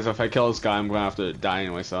 Because if I kill this guy, I'm gonna have to die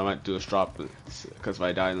anyway. So I might do this drop. Because if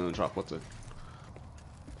I die, then the drop. What's it?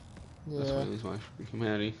 Yeah. That's why I lose my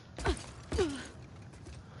humanity.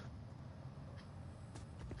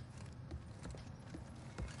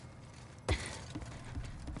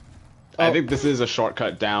 I think this is a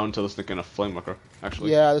shortcut down to the sneak in a flame lurker,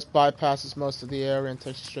 actually. Yeah, this bypasses most of the area and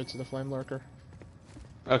takes you straight to the flame lurker.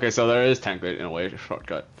 Okay, so there is technically in a way a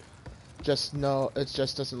shortcut. Just no, it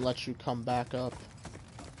just doesn't let you come back up.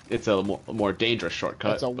 It's a more dangerous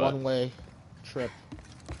shortcut. It's a one-way trip.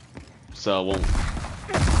 So it won't.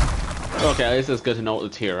 Okay, at least it's good to know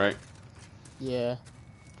it's here, right? Yeah.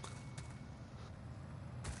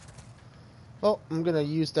 Well, I'm gonna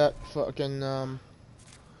use that fucking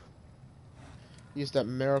use that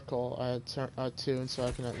miracle I had tuned so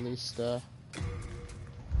I can at least I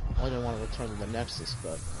didn't want to return to the Nexus,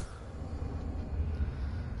 but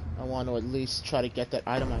I want to at least try to get that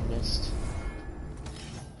item I missed.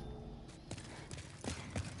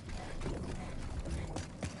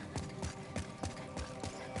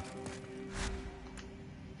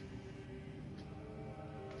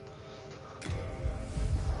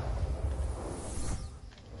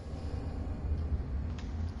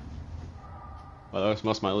 Well, that's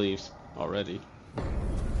most of my leaves already.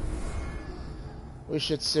 We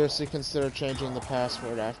should seriously consider changing the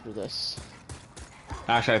password after this.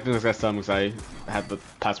 Actually, I think this guy's done because I had the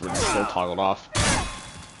password still toggled off.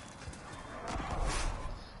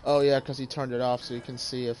 Oh yeah, because he turned it off so you can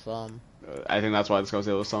see if I think that's why this guy's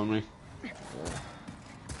able to summon me.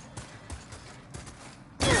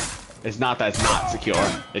 It's not that it's not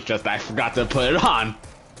secure. It's just I forgot to put it on.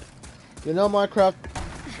 You know, Minecraft,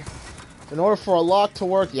 in order for a lock to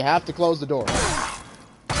work, you have to close the door.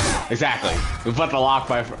 Exactly. We put the lock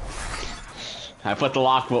by. I put the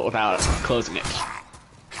lock without closing it.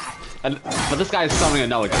 But this guy's summoning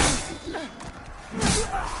another guy.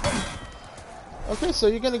 Okay, so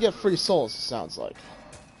you're gonna get free souls, it sounds like.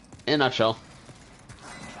 In a nutshell.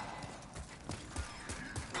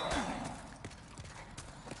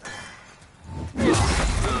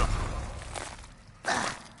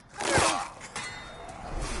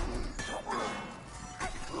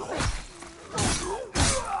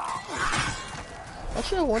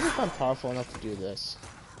 Actually, I wonder if I'm powerful enough to do this.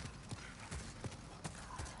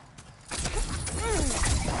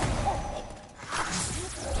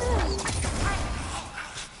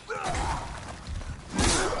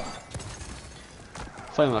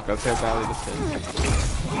 Flame Lock, that's how badly this is.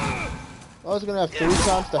 I was gonna have 3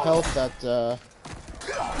 times the health that,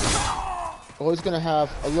 I was gonna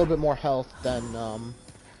have a little bit more health than,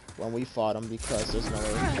 when we fought him because there's no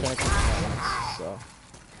way we can't balance, so.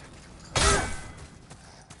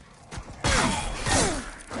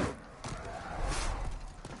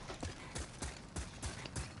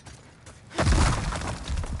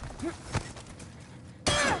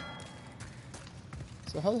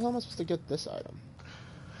 So how the hell am I supposed to get this item?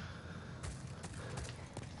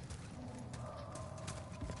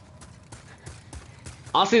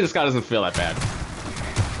 Honestly, this guy doesn't feel that bad.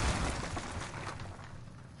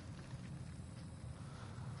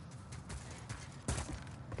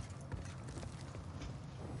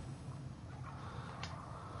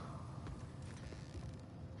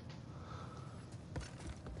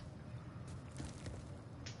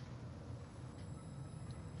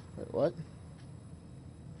 Wait, what?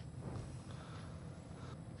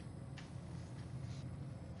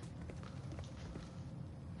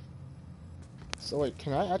 So wait,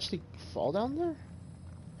 can I actually fall down there?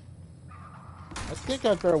 I think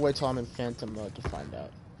I'd better wait till I'm in Phantom mode to find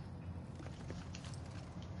out.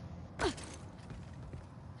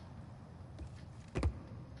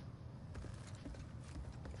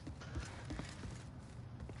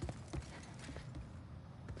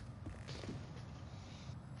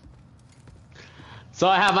 So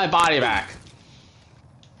I have my body back.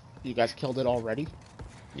 You guys killed it already?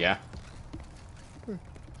 Yeah.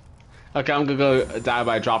 Okay, I'm gonna go die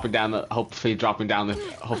by dropping down the. Hopefully,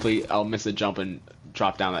 Hopefully, I'll miss a jump and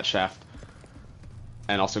drop down that shaft,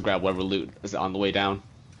 and also grab whatever loot is on the way down.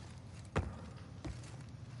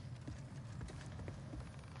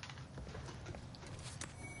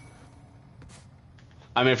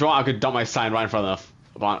 I mean, if you want, I could dump my sign right in front of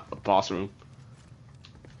the boss room.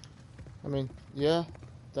 I mean, yeah,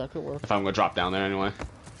 that could work. If I'm gonna drop down there anyway.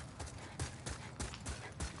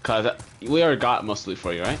 Cause we already got most loot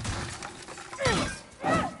for you, right?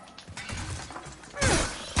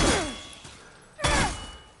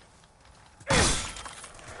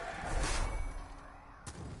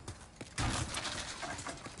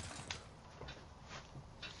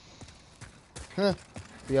 Huh.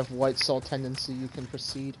 If you have white soul tendency, you can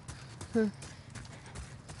proceed. Huh.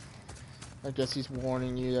 I guess he's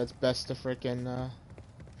warning you that it's best to frickin'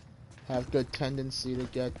 have good tendency to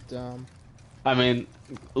get, I mean,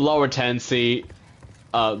 lower tendency,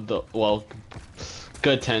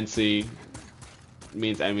 good tendency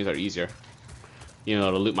means enemies are easier. You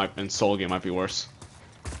know, the loot in Soul game might be worse.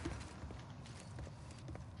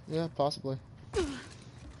 Yeah, possibly.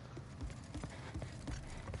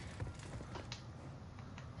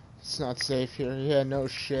 It's not safe here. Yeah, no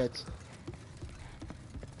shit.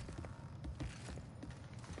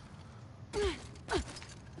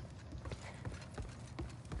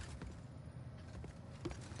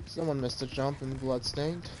 Someone missed a jump and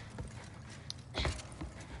bloodstained.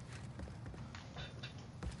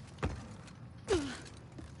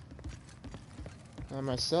 I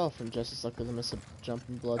myself am just as likely to miss a jump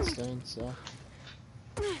and bloodstained, so.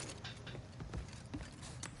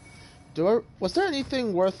 Was there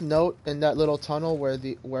anything worth note in that little tunnel where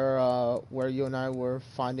where you and I were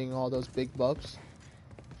finding all those big bugs?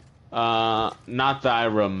 Not that I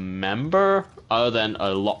remember, other than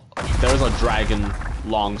there was a dragon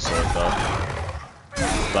longsword though,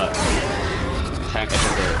 but can't get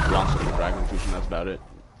the longsword and dragon fusion. That's about it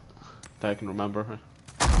that I can remember.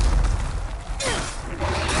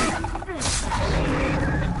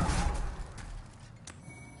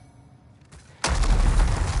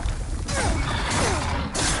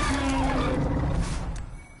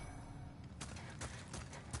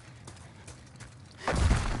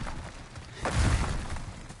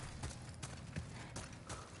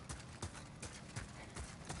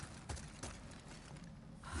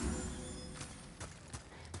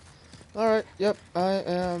 Alright, yep, I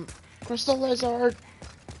am Crystal Lizard!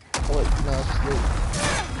 Oh wait, no, it's just loot.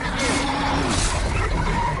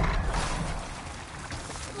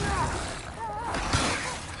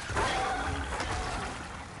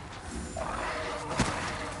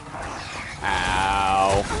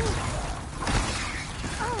 Ow.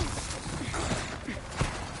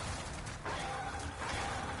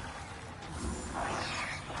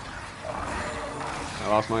 I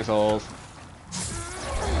lost my souls.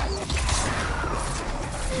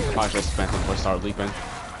 Probably should have spent them before I started leaping.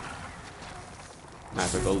 Now I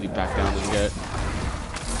have to go leap back down and get.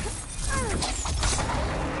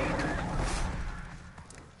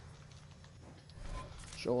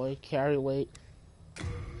 Joy, carry weight.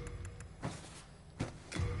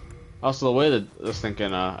 Also, the way that I was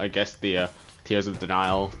thinking, I guess the Tears of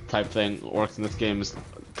Denial type thing works in this game is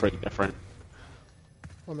pretty different.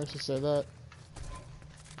 What makes you say that?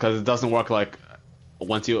 Because it doesn't work like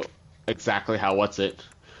once you exactly how what's it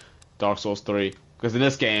Dark Souls 3. Because in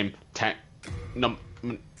this game, if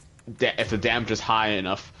the damage is high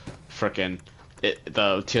enough, frickin'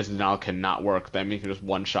 the Tears of Denial cannot work. That means it can just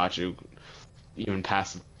one shot you even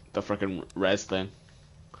past the frickin' res thing.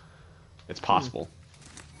 It's possible.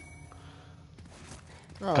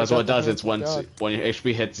 Because what it does is when your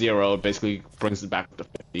HP hits 0, it basically brings it back to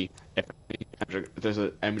 50. If there's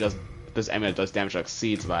an enemy that does damage that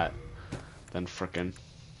exceeds that, then frickin'.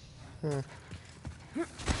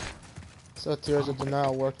 So Tears of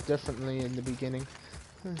Denial worked differently in the beginning.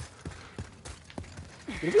 Did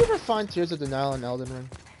we ever find Tears of Denial in Elden Ring?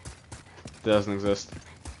 It doesn't exist.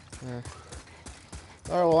 Yeah.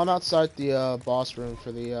 Alright, well I'm outside the boss room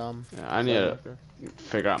for the Yeah, I need to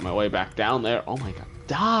figure out my way back down there. Oh my god.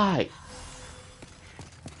 Die!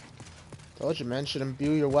 Told you, man, should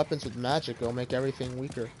imbue your weapons with magic. It'll make everything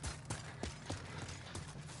weaker.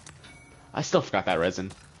 I still forgot that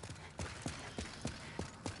resin.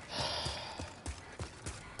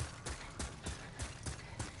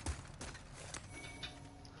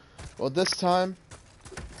 Well, this time,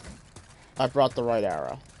 I brought the right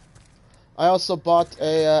arrow. I also bought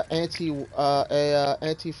a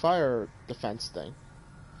anti-fire defense thing.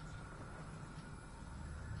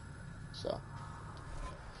 So,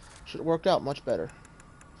 should work out much better.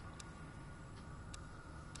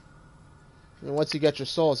 I mean, once you get your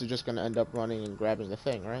souls, you're just gonna end up running and grabbing the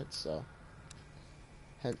thing, right? So,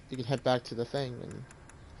 you can head back to the thing and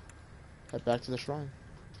head back to the shrine.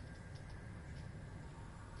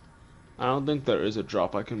 I don't think there is a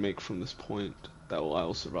drop I can make from this point that I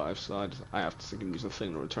will survive, so I have to use the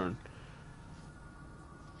thing to return.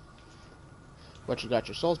 But you got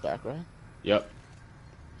your souls back, right? Yep.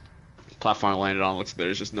 Platform I landed on looks like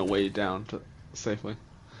there's just no way down to safely.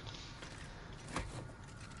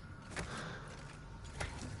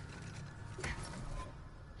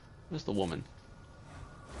 Where's the woman?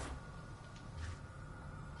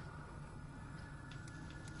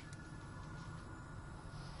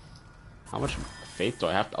 How much faith do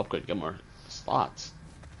I have to upgrade to get more slots?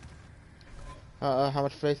 How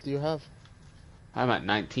much faith do you have? I'm at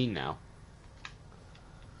 19 now.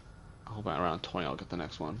 I hope at around 20 I'll get the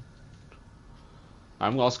next one.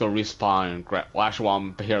 I'm also gonna respawn and grab. Well, actually, while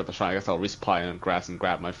I'm here at the shrine, I guess I'll respawn and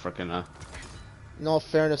grab my frickin' In all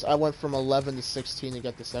fairness, I went from 11 to 16 to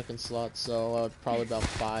get the second slot, so probably about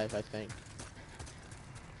 5, I think.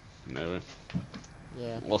 Maybe.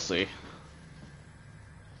 Yeah. We'll see.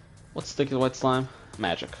 What's sticky white slime?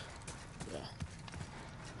 Magic. Yeah.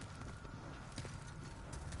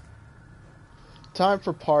 Time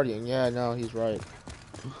for partying. Yeah, no, he's right.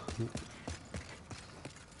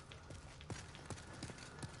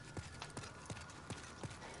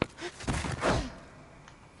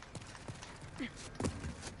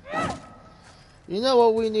 You know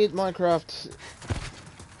what we need, Minecraft?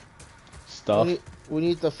 Stuff? We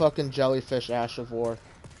need the fucking jellyfish Ash of War.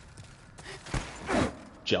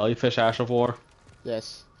 Jellyfish Ash of War?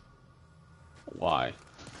 Yes. Why?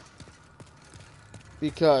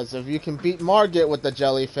 Because if you can beat Margit with the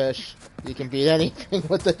jellyfish, you can beat anything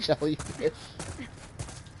with the jellyfish.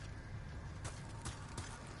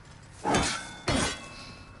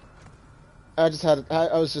 I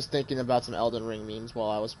was just thinking about some Elden Ring memes while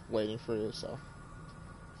I was waiting for you, so.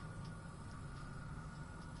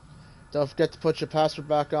 Don't forget to put your password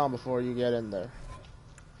back on before you get in there.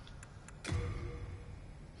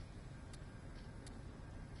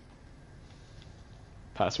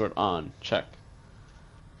 Password on. Check.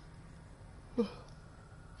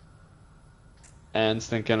 And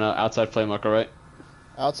thinking outside flame marker, right?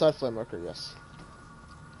 Outside flame marker, yes.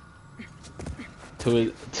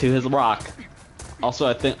 To his rock. Also,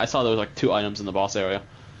 I think I saw there was like 2 items in the boss area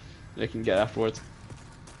they can get afterwards.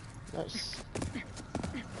 Nice.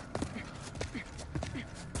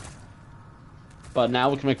 But now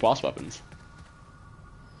we can make boss weapons.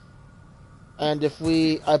 And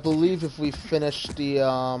I believe if we finish the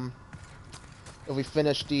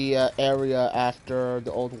area after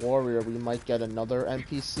the old warrior, we might get another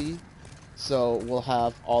NPC. So we'll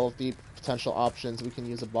have all of the potential options we can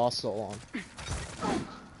use a boss soul on.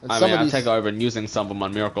 And I take over and using some of them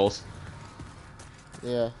on miracles.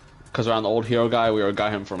 Yeah. Because around the old hero guy, we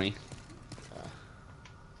got him for me. Yeah.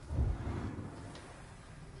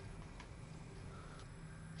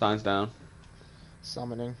 Signs down.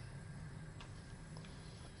 Summoning.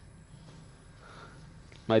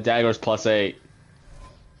 My dagger's +8.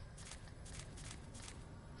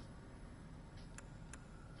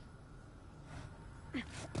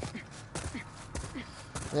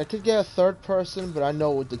 And I could get a third person, but I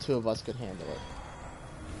know with the 2 of us could handle it.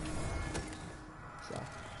 So.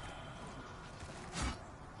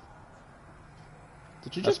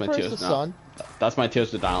 Did you just praise the sun? That's my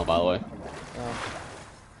Tears to Donald, by the way.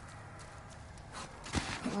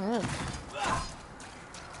 Alright.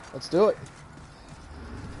 Let's do it.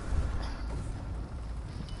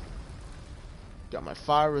 Got my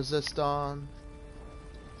fire resist on.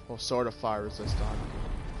 Or sort of fire resist on.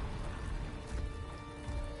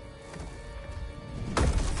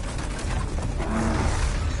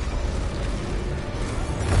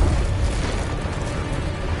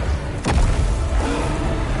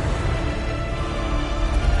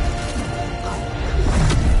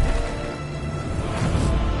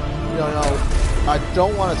 I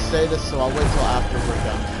don't want to say this, so I'll wait till after we're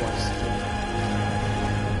done first.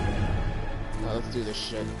 Now let's do this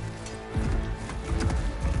shit.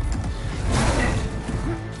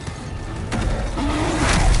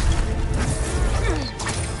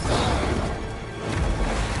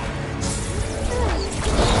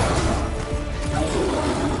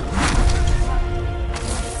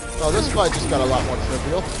 Oh, this fight just got a lot more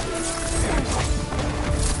trivial.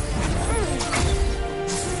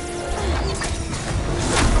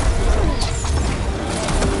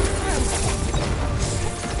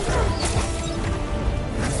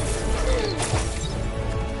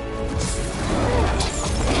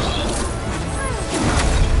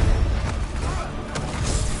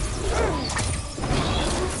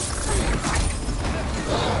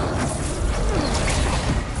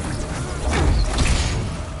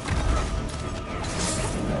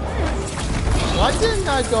 Why didn't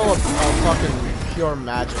I go a fucking pure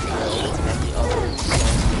magic build with any other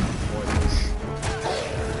souls before this?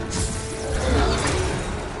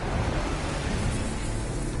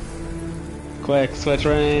 Quick, switch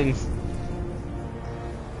rings.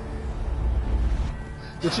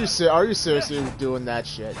 Did you say? Are you seriously doing that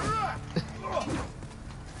shit?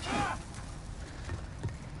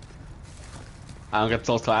 I don't get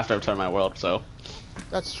souls till after I return my world, so.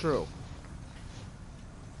 That's true.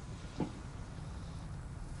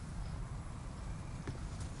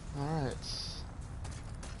 Alright.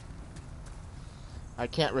 I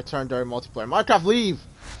can't return during multiplayer. Minecraft, leave!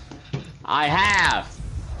 I have!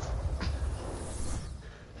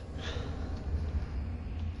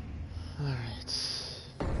 Alright.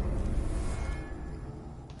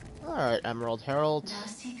 Alright, Emerald Herald. Thou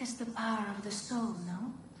seekest the power of the soul,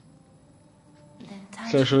 no? Then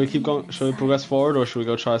touch So should we the keep going? demon Should we progress inside. forward, or should we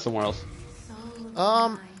go try somewhere else? Soul of the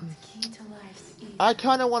mind, key to life's ether. I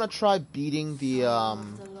kind of want to try beating the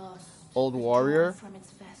old warrior, From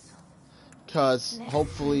its vessel. because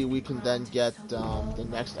hopefully we can then get the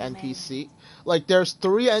next NPC. Like, there's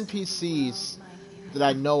 3 NPCs that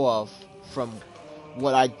I know of from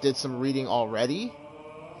what I did some reading already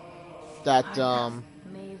that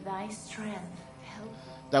May thy strength help.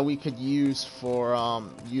 that we could use for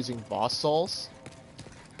using boss souls,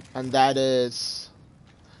 and that is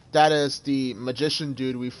the magician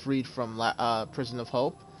dude we freed from Prison of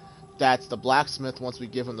Hope. That's the blacksmith once we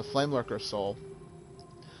give him the Flame Lurker soul.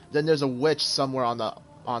 Then there's a witch somewhere on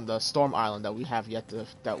the Storm Island that we have yet to,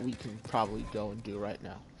 that we can probably go and do right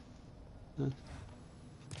now.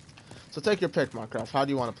 So take your pick, Minecraft. How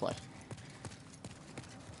do you want to play?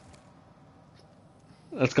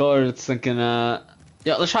 Let's go. It's thinking. Yeah,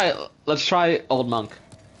 let's try Old Monk.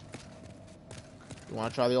 You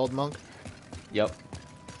want to try the old monk? Yep.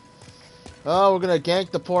 Oh, we're gonna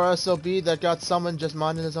gank the poor SOB that got summoned just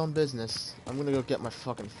minding his own business. I'm gonna go get my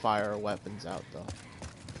fucking fire weapons out, though.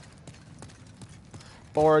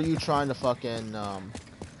 Or are you trying to fucking,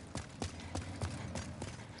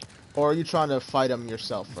 or are you trying to fight him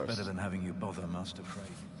yourself first? Better than having you bother Master Frey.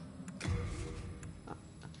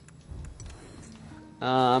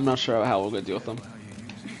 I'm not sure how we're gonna deal with them.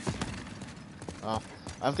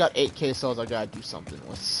 I've got 8k souls I gotta do something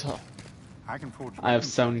with, so. I can forge I have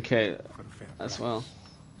weapons 7k for a fair as price. well.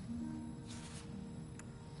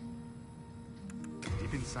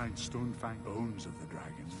 Deep inside Stonefang bones of the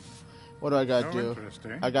dragons. What do I gotta No do? interest,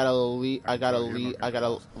 eh? I gotta leave. I gotta tell you're leave. not I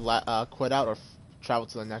gonna gotta quit out or travel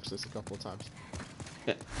to the Nexus a couple of times.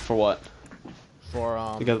 Yeah, for what? For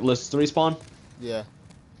You got lists to respawn? yeah.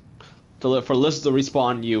 For lists to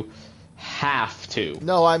respawn, you have to.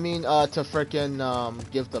 No, I mean to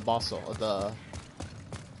frickin' give the boss soul the.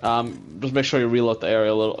 Just make sure you reload the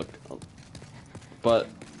area a little. But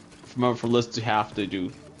remember, for lists, you have to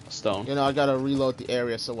do stone. You know, I gotta reload the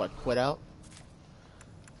area. So what? Quit out?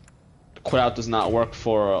 Quit out does not work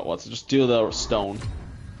for what's just do the stone.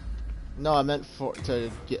 No, I meant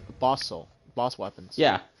to get boss soul, boss weapons.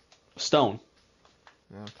 Yeah, stone.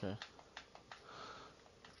 Okay.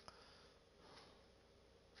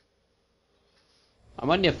 I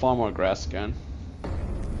might need to farm more grass again.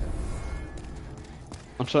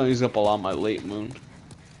 I'm trying to use up a lot of my late moon.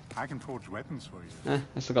 I can forge weapons for you.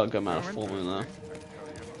 I still got a good amount of No full moon though. interest, eh? I can tell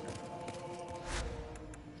you're not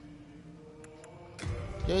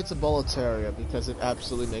gonna- Gates of Boletaria, because it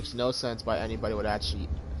absolutely makes no sense why anybody would actually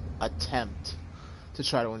attempt to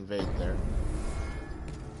try to invade there. Wait,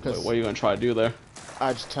 Because what are you gonna try to do there?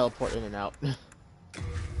 I just teleport in and out.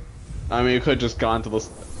 I mean, you could just gone to the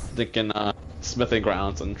stinking smithing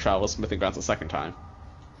grounds and travel to smithing grounds a second time.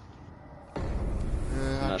 I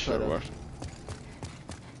Not sure it could've. worked.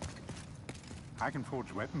 I can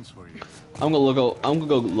forge weapons for you. I'm gonna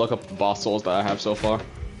go look up the boss souls that I have so far.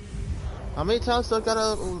 How many times do I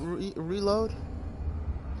gotta reload?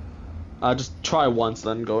 Just try once,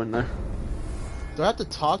 then go in there. Do I have to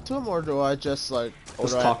talk to him, or do I just like, or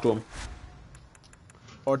Just do talk to him.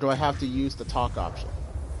 or do I have to use the talk option?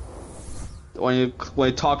 When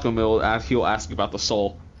you talk to him, he'll ask you about the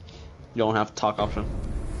soul. You don't have the talk option.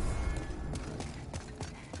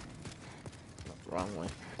 Wrong way.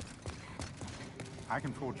 I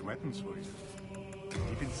can forge weapons for you.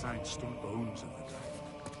 Deep inside stone bones of the dragon.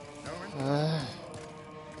 No interest.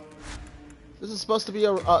 This is supposed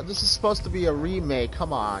to be a remake.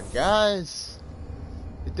 Come on, guys.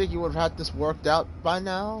 You think you would have had this worked out by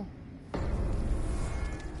now?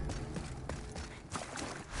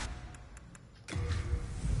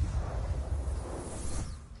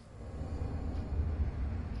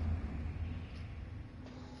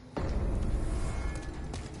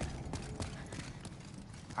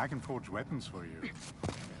 I can forge weapons for you.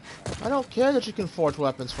 I don't care that you can forge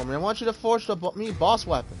weapons for me. I want you to forge me boss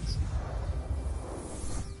weapons.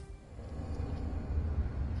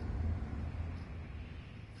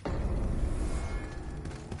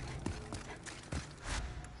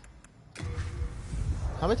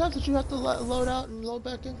 How many times did you have to load out and load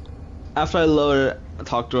back in? After I loaded and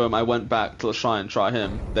talked to him, I went back to the shrine and try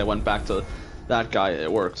him. Then went back to that guy.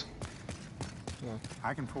 It worked.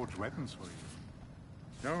 I can forge weapons for you.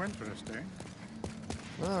 No interest,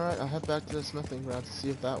 eh? Alright, I'll head back to the smithing ground to see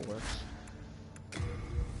if that works.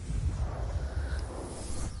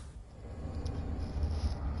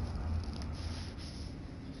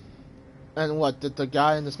 And what, did the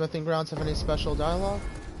guy in the smithing grounds have any special dialogue?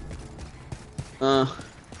 Well,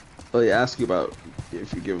 he asked you about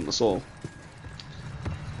if you give him the soul.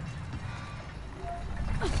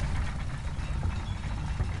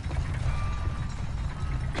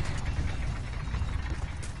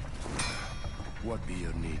 What be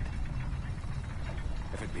your need?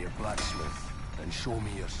 If it be a blacksmith, then show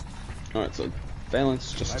me your... Alright, so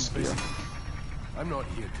Valence just a I'm spear. busy. I'm not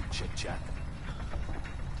here to chit-chat.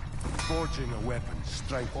 Forging a weapon,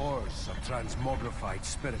 strike ores of transmogrified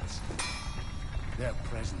spirits. Their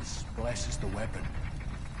presence blesses the weapon.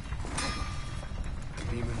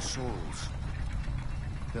 Demon souls.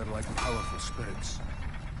 They're like powerful spirits.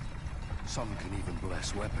 Some can even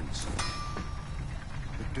bless weapons.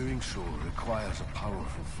 But doing so requires a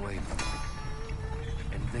powerful flame.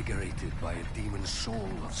 Invigorated by a demon soul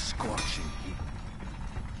of scorching heat.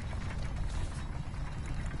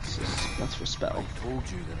 That's for spell. I told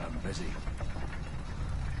you that I'm busy.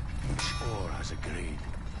 Each ore has a grade.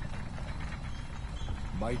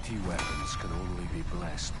 Mighty weapons can only be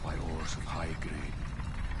blessed by ores of high grade.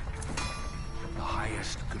 The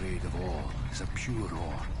highest grade of all is a pure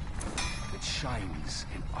ore that shines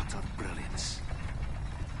in utter brilliance.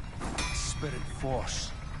 A spirit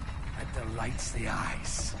force that delights the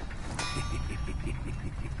eyes.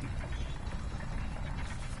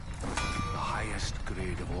 highest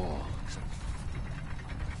grade of all.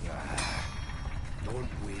 Don't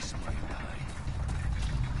waste my time.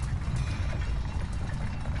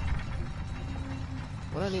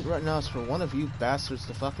 What I need right now is for one of you bastards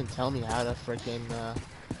to fucking tell me how to freaking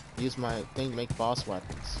use my thing to make boss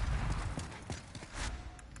weapons.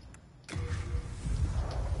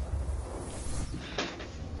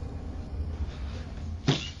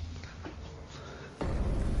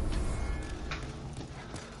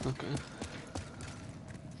 Okay.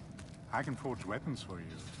 I can forge weapons for you.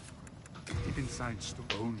 Deep inside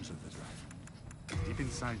bones of the dragon. Deep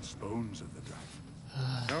inside bones of the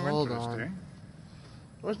dragon. So Hold interesting. on.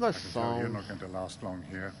 Where's my I can tell you're phone? not going to last long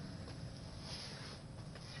here.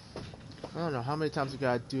 I don't know how many times I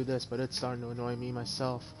gotta do this, but it's starting to annoy me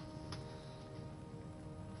myself.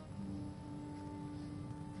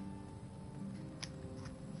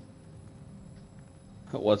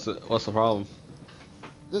 What's the problem?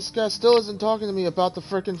 This guy still isn't talking to me about the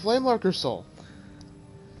frickin' Flame Lurker Soul.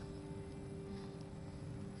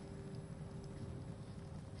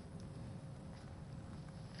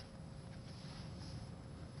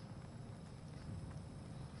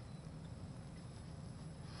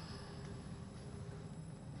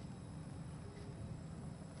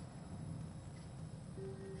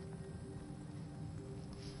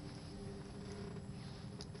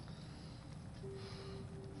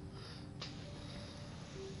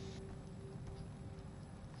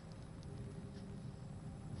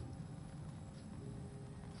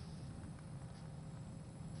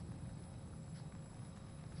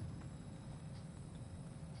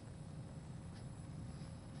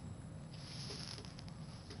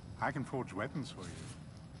 I can forge weapons for you.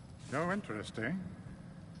 So interesting.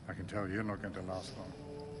 I can tell you're not going to last long.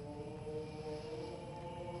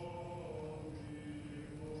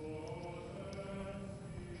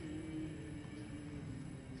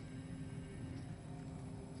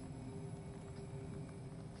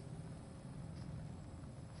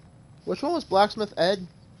 Which one was Blacksmith Ed?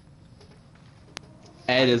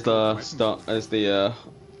 Ed is the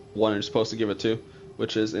one you're supposed to give it to,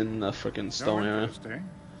 which is in the frickin' stone area. Interesting.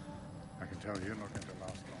 I can tell you're not going to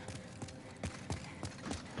last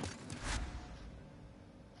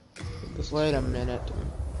long. Wait a minute.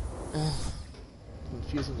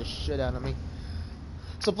 Confusing the shit out of me.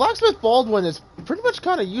 So Blacksmith Baldwin is pretty much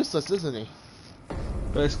kind of useless, isn't he?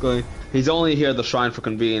 Basically, he's only here at the shrine for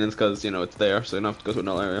convenience because, you know, it's there, so you don't have to go to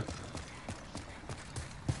another area.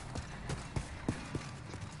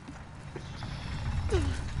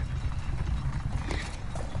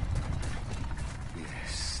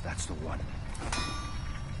 Yes, that's the one.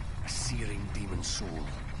 A searing demon soul.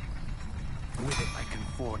 With it I can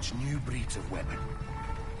forge new breeds of weapon.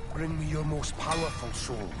 Bring me your most powerful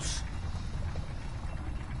souls.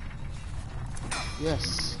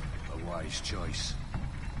 Yes. A wise choice.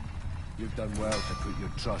 You've done well to put your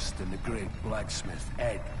trust in the great blacksmith,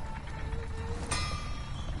 Ed.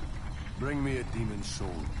 Bring me a demon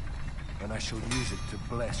soul, and I shall use it to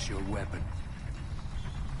bless your weapon.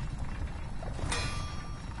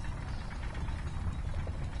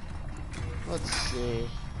 Let's see.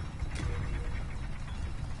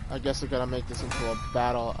 I guess we gotta make this into a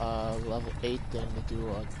battle, level 8 thing to do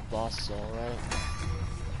a boss soul, right?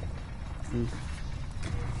 Hmm.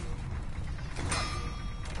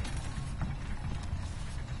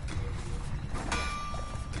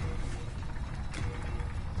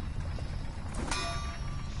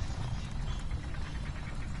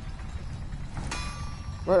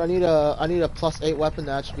 Right, I need a +8 weapon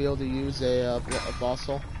to actually be able to use a boss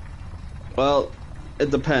soul. Well, it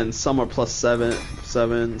depends. Some are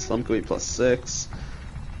 +7, some could be +6.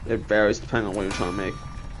 It varies depending on what you're trying to make.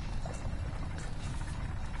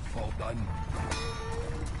 All done.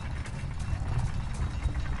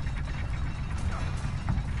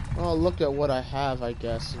 Well, look at what I have, I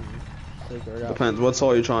guess, and figure it out. Depends. What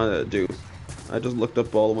soul you're trying to do? I just looked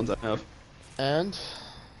up all the ones I have. And?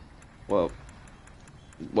 Well,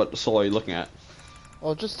 what soul are you looking at?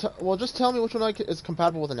 Well, just tell me which one is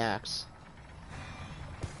compatible with an axe.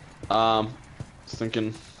 Was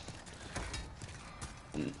thinking.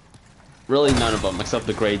 Really, none of them except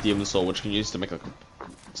the Grey Demon Soul, which you can use to make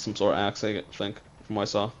some sort of axe. I think, from what I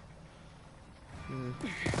saw.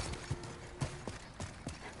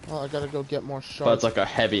 Well, I gotta go get more shards. But it's like a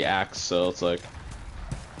heavy axe, so it's like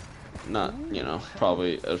not, you know,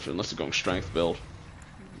 probably unless you're going strength build.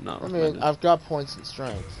 Not I mean, recommended. I've got points in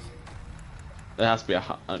strength. It has to be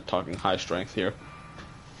talking high strength here.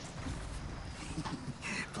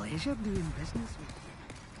 Pleasure doing business with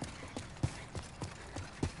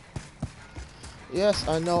Yes,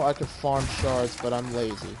 I know I could farm shards, but I'm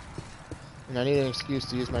lazy. And I need an excuse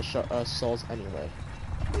to use my souls anyway.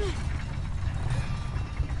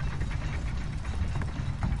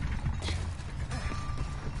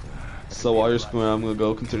 So while you're screwing, I'm gonna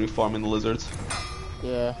go continue farming the lizards.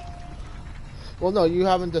 Yeah. Well, no, you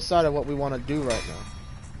haven't decided what we want to do right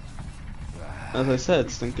now. As I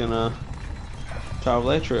said, stinking Tower of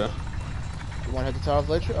Latria. You want to head to Tower of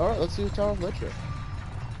Latria? Alright, let's do Tower of Latria.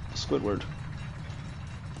 Squidward.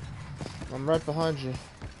 I'm right behind you.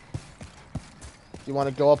 You want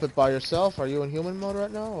to go up it by yourself? Are you in human mode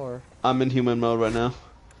right now, or? I'm in human mode right now.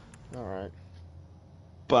 Alright.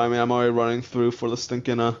 But I mean, I'm already running through for the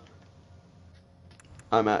stinking,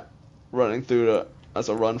 running through as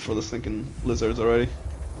a run for the stinking lizards already.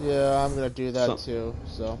 Yeah, I'm gonna do that too,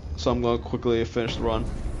 so. So I'm gonna quickly finish the run.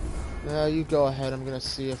 Yeah, you go ahead, I'm gonna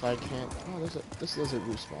see if I can't. Oh, this lizard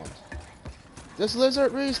respawned. This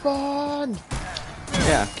lizard respawned!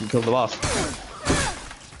 Yeah, you killed the boss.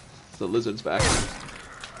 The lizard's back.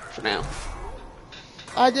 For now.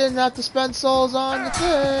 I didn't have to spend souls on the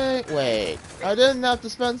thing! Wait, I didn't have to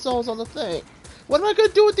spend souls on the thing. What am I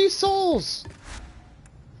gonna do with these souls?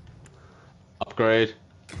 Upgrade.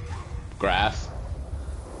 Grass.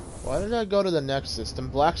 Why did I go to the next system?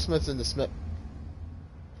 Blacksmith's in the smith.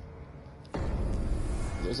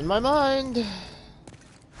 Losing my mind.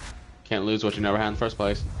 Can't lose what you never had in the first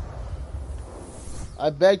place. I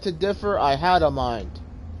beg to differ, I had a mind.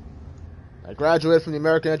 I graduated from the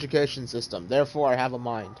American education system, therefore I have a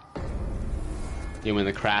mind. You mean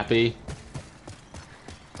the crappy?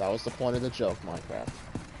 That was the point of the joke, Minecraft.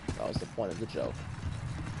 That was the point of the joke.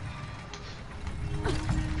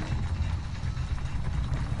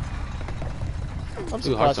 I'm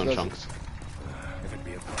Two heartstone chunks.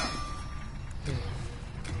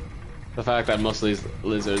 The fact that most of these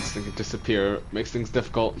lizards can disappear makes things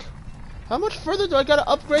difficult. How much further do I gotta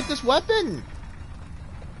upgrade this weapon?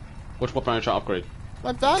 Which weapon are you trying to upgrade?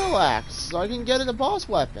 My battle axe, so I can get in a boss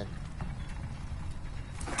weapon.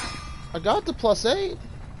 I got the +8.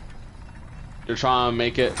 You're trying to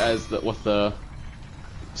make it as with the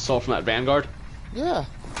soul from that Vanguard? Yeah.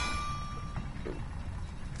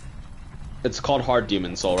 It's called Hard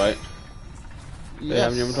Demon Soul, right? Yes. They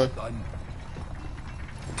have in your inventory?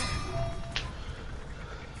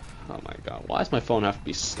 Oh my god, why does my phone have to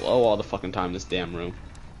be slow all the fucking time in this damn room?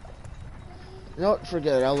 You know what,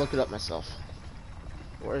 forget it, I'll look it up myself.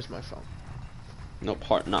 Where's my phone?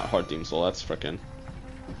 Nope, not Hard Demon Soul, that's frickin'.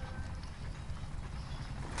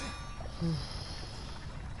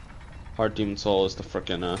 Hard Demon Soul is the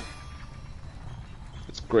frickin',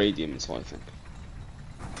 it's Grey Demon Soul, I think.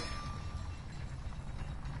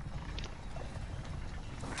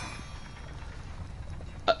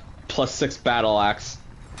 +6 battle axe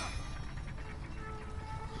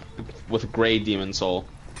with Grey Demon Soul.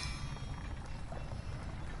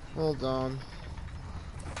 Hold on.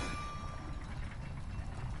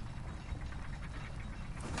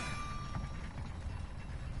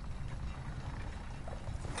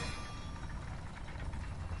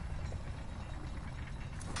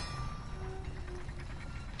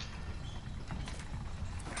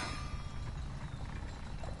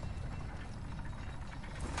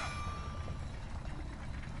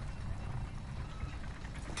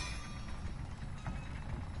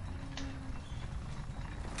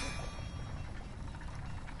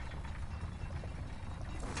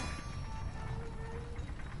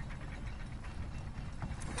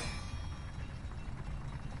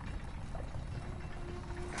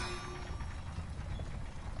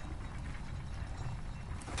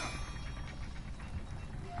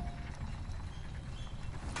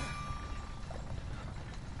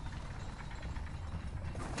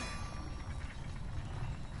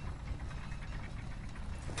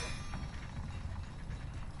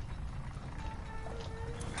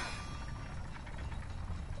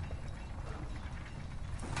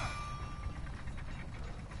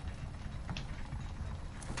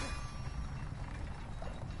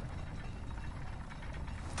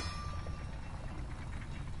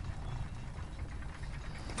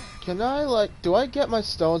 Can I, like, do I get my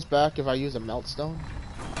stones back if I use a meltstone?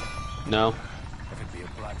 No.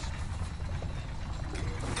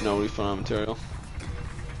 No refund on material.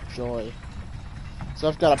 Joy. So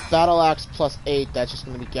I've got a battle axe +8 that's just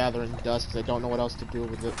going to be gathering dust because I don't know what else to do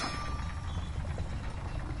with it.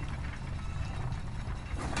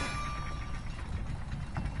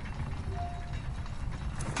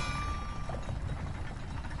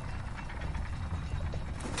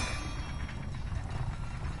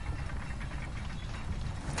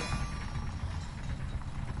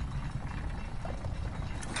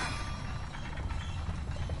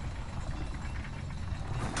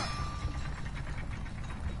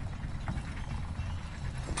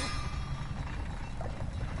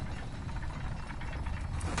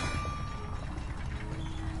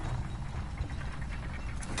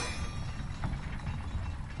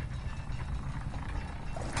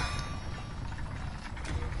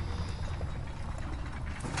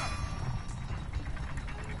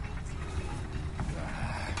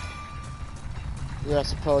 Yeah, I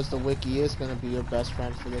suppose the wiki is gonna be your best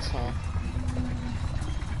friend for this, huh?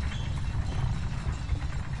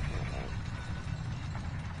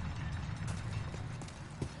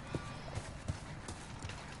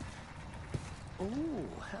 Oh,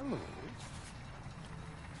 hello.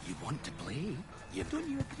 You want to play? Don't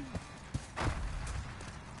you agree?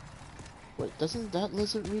 Wait, doesn't that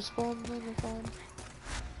lizard respawn then if I'm...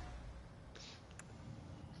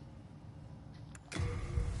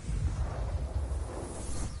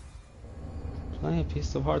 Playing a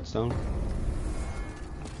piece of Hearthstone.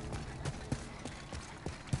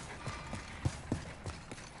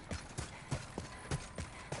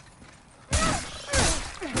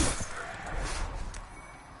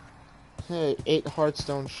 Hey, 8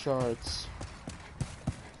 Hearthstone shards.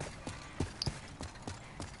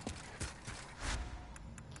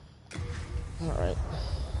 Alright.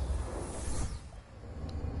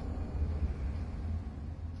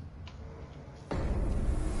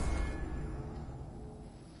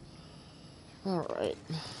 Alright.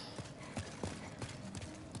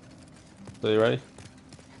 So you ready?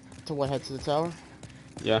 To what, head to the tower?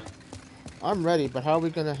 Yeah. I'm ready, but how are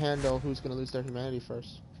we gonna handle who's gonna lose their humanity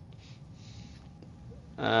first?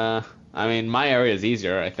 I mean, my area is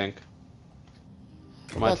easier, I think.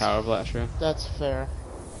 For my Tower of Latria. That's fair.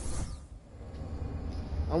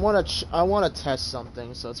 I wanna test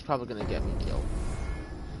something, so it's probably gonna get me killed.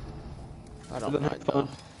 I don't mind though.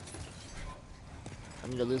 I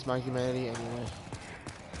need to lose my humanity anyway.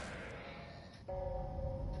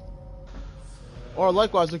 Or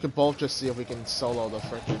likewise, we could both just see if we can solo the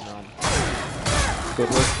freaking Good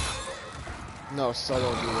work. no,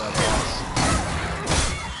 solo the boss.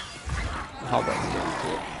 How about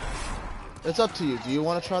it? It's up to you. Do you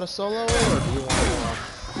want to try to solo it, or do you want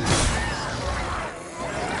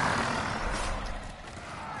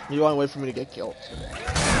to? You want to wait for me to get killed?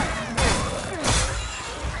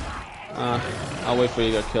 I'll wait for you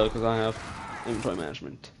to get killed because I have inventory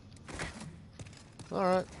management.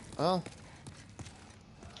 Alright, well.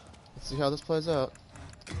 Let's see how this plays out.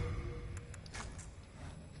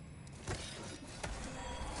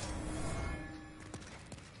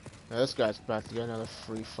 Yeah, this guy's about to get another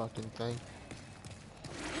free fucking thing.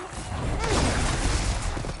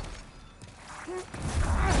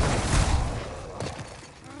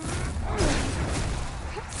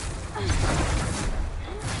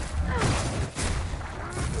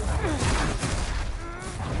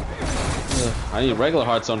 I need regular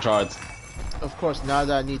Hearthstone shards. Of course, now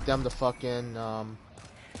that I need them to fucking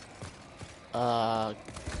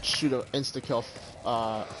shoot an insta-kill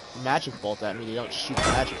magic bolt at me, they don't shoot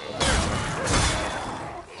magic bolt.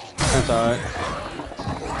 That's alright.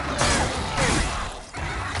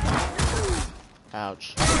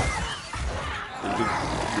 Ouch. Did you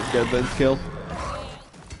get the insta-kill?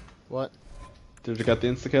 What? Did you get the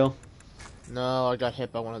insta-kill? No, I got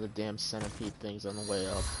hit by one of the damn centipede things on the way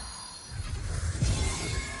up.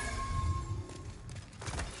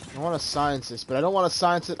 I want to science this, but I don't want to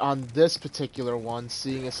science it on this particular one,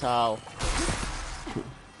 seeing as how...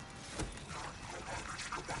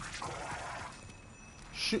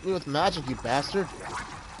 Shoot me with magic, you bastard!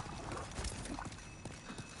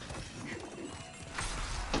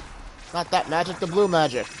 Not that magic, the blue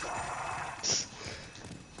magic.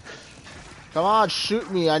 Come on,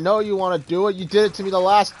 shoot me. I know you want to do it. You did it to me the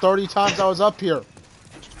last 30 times I was up here.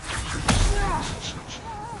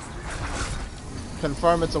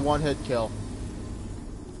 Confirm it's a one-hit kill.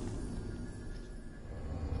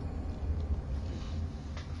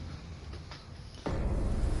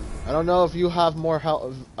 I don't know if you have more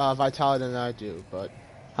health, vitality than I do, but...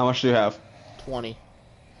 How much do you have? 20.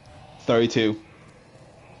 32.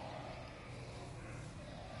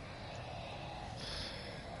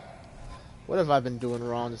 What have I been doing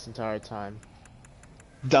wrong this entire time?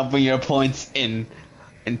 Dumping your points in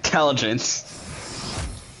intelligence.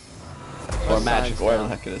 Or magic, or whatever the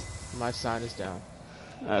heck it is. My sign is down.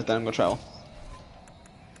 Alright, then I'm gonna travel.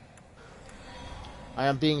 I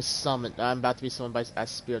am being summoned. I'm about to be summoned by as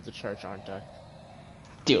Spirit of the Church, aren't I?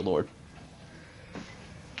 Dear Lord.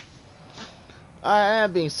 I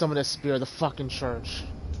am being summoned as Spirit of the fucking Church.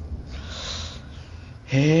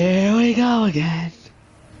 Here we go again.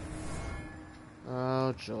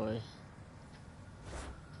 Oh, joy.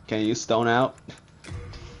 Can you stone out?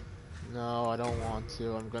 No, I don't want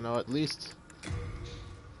to. I'm gonna at least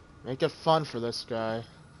make it fun for this guy.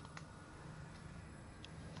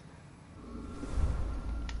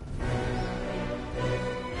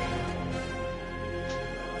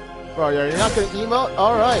 Bro, you're not gonna emote?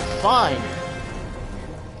 Alright, fine.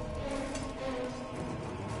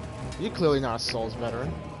 You're clearly not a Souls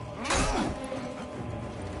veteran.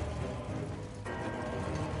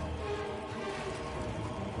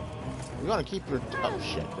 You gotta keep your... Oh,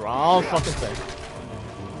 shit. Wrong fucking thing.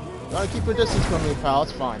 You gotta keep your distance from me, pal.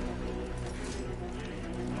 It's fine.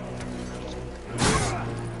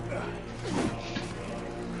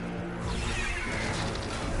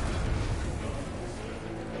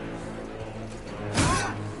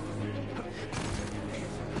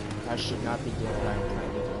 I should not be doing what I'm trying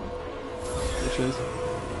to be doing. Which is?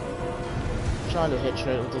 I'm trying to hit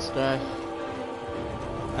trade with this guy.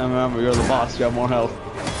 And remember, you're the boss. You have more health,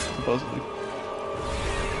 supposedly.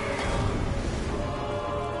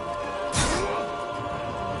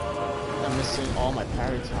 I'm missing all my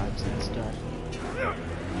parry times in this guy.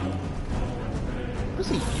 What is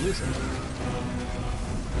he using?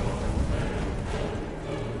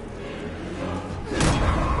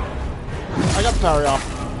 I got parry off.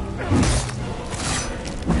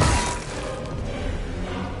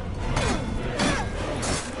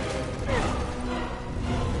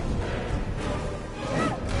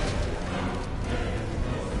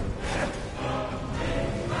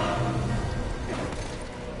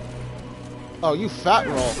 Oh, you fat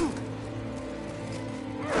roll.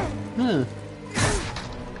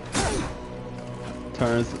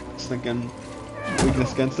 Turns stinking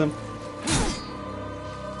weakness against him.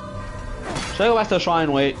 Should I go back to the shrine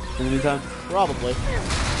and wait in the meantime? Probably.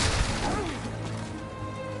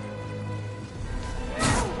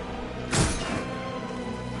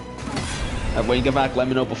 When you get back, let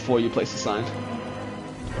me know before you place the sign.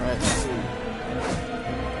 Right.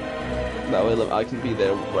 That way I can be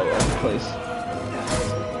there right at the place.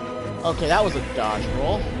 Okay, that was a dodge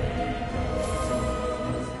roll.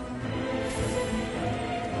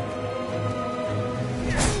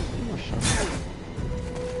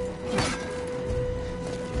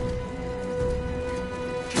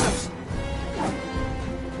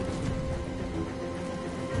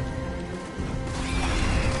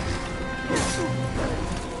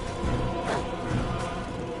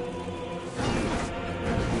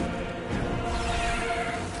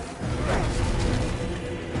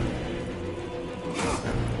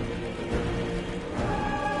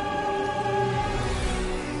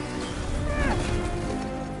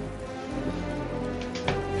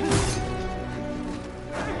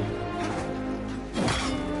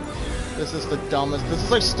 This is the dumbest. This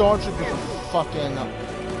is like Stormtrooper fucking...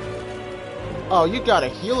 Oh, you got a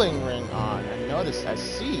healing ring on. I noticed. I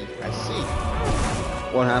see.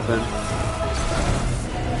 What happened?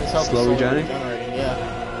 This helps Slow regenerating? Yeah.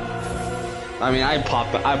 I mean, I pull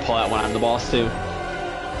that when I'm the boss too.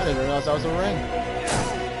 I didn't realize that was a ring.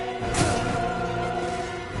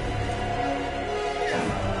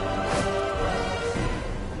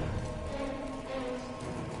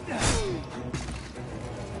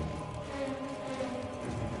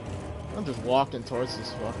 I'm just walking towards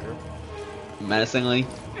this fucker. Menacingly.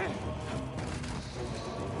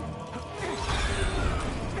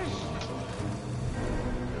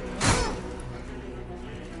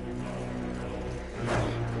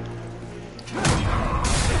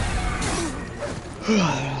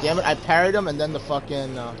 Damn it, I parried him and then the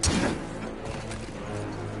fucking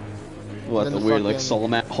what, the weird like soul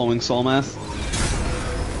homing soul math?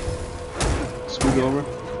 Squeak over.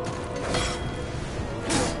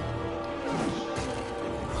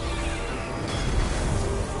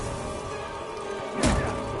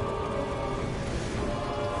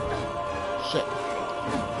 shit.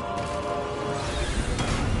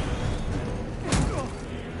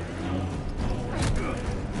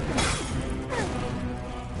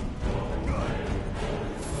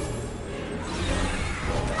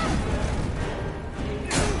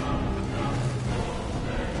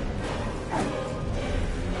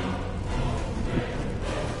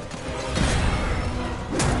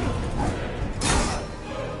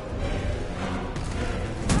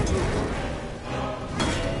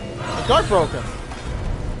 Guard broken.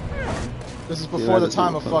 This is before the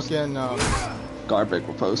time of fucking guard break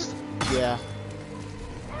will post. Yeah.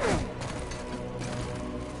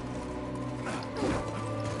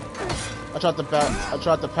 I tried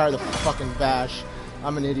to parry the fucking bash.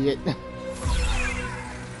 I'm an idiot. This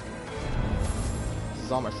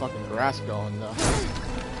is all my fucking grass going though.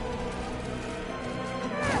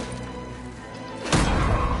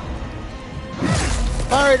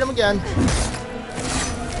 Alright, him again.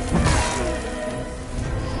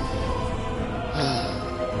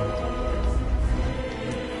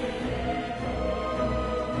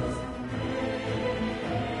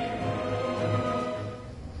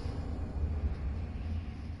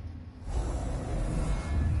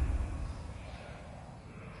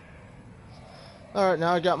 Alright,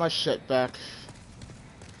 now I got my shit back.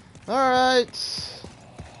 Alright.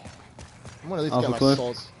 I'm gonna at least get my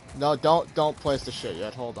souls. No, don't place the shit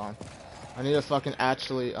yet. Hold on. I need to fucking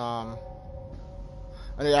actually, I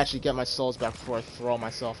need to actually get my souls back before I throw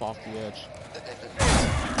myself off the edge.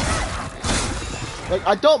 Like,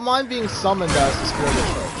 I don't mind being summoned as the Spirit of the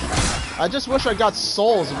Church. I just wish I got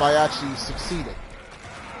souls if I actually succeeded.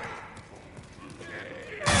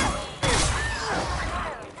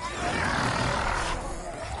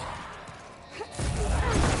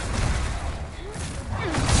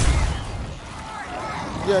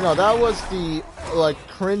 Yeah, no, that was the, like,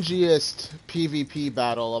 cringiest PvP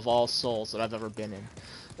battle of all souls that I've ever been in.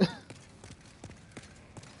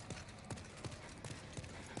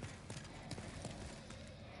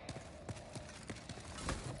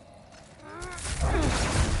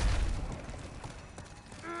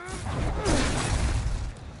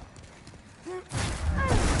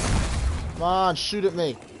 Come on, shoot at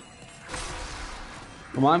me.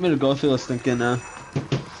 Remind me to go through this stinking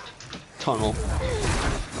tunnel.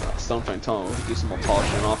 Stonefang tunnel. We can do some more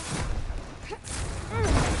polishing off.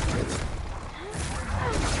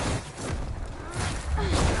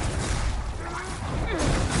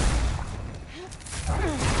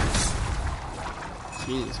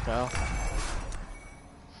 Jeez, pal.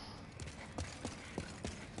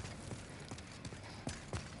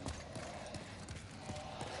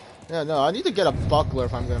 Yeah, no, I need to get a buckler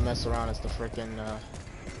if I'm gonna mess around as the frickin',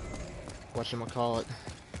 whatchamacallit.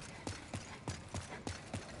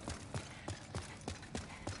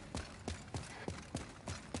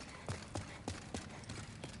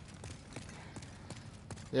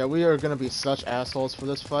 Yeah, we are gonna be such assholes for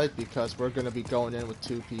this fight because we're gonna be going in with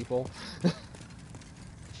 2 people.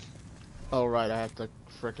 Oh right, I have to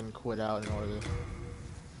frickin' quit out in order to...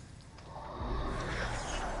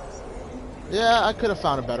 Yeah, I could have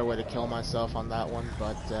found a better way to kill myself on that one,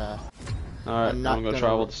 but alright, I'm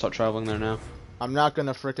gonna start traveling there now. I'm not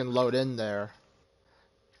gonna frickin' load in there.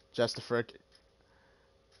 Just to frick...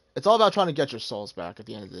 It's all about trying to get your souls back at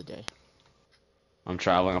the end of the day. I'm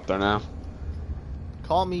traveling up there now.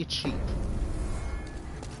 Call me cheap.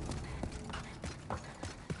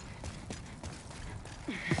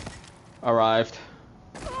 Arrived.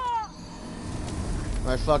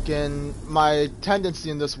 My tendency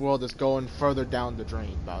in this world is going further down the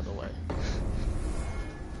drain, by the way.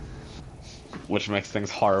 Which makes things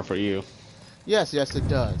harder for you. Yes, it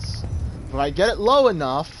does. If I get it low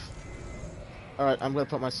enough... Alright, I'm gonna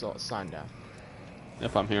put my sign down.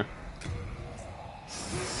 Yep, I'm here.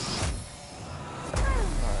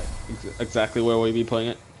 Alright. Exactly where will you be putting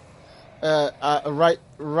it?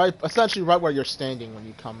 Essentially right where you're standing when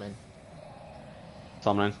you come in.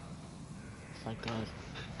 Summoning. Thank God.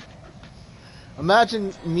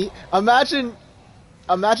 Imagine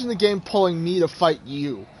the game pulling me to fight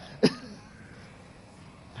you.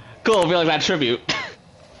 Cool, feel like that tribute.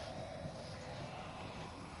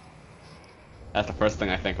 That's the first thing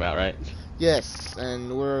I think about, right? Yes,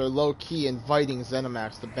 and we're low-key inviting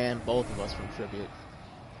Zenimax to ban both of us from tribute.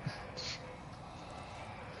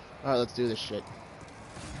 Alright, let's do this shit.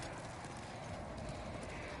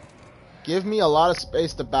 Give me a lot of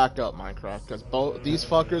space to back up, Minecraft, because both these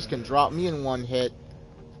fuckers can drop me in one hit,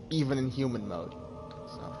 even in human mode.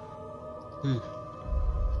 So.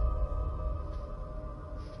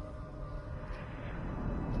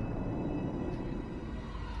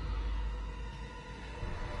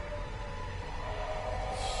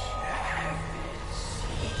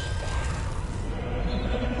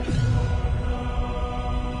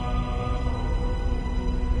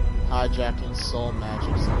 Hijacking soul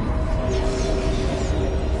magic.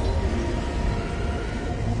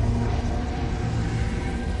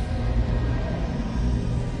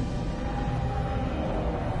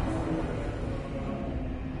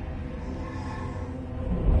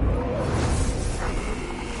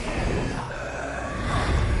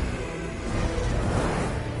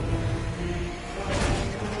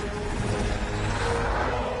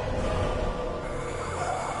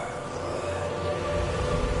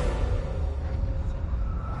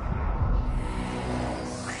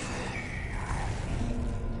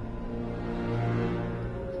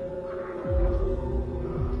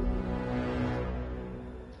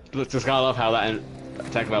 Just gotta love how that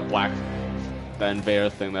attack that black, the invader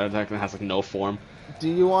thing, that attack has like no form. Do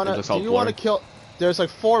you wanna kill? There's like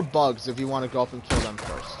 4 bugs if you wanna go up and kill them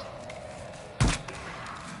first.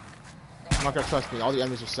 I'm not gonna trust me. All the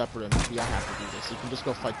enemies are separate, and you don't have to do this. You can just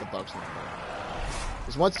go fight the bugs in the morning.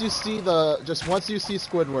 Just once you see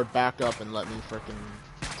Squidward, back up and let me frickin'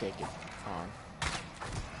 take it on.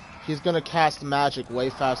 He's gonna cast magic way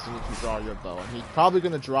faster than you can draw your bow, and he's probably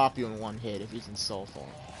gonna drop you in one hit if he's in soul form.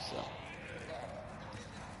 So.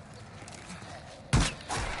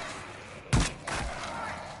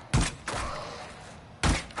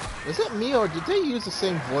 Is it me or did they use the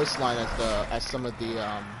same voice line as some of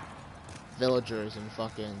the villagers in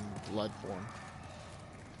fucking Bloodborne?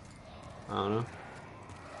 I don't know.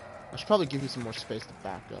 I should probably give you some more space to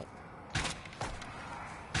back up.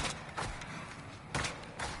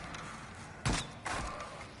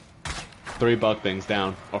 Three bug things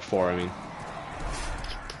down, or four, I mean.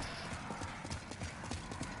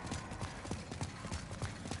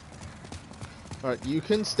 Alright, you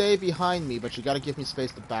can stay behind me, but you gotta give me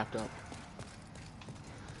space to back up.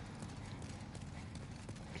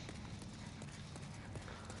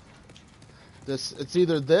 It's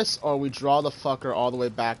either this or we draw the fucker all the way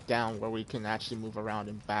back down where we can actually move around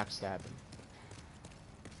and backstab him.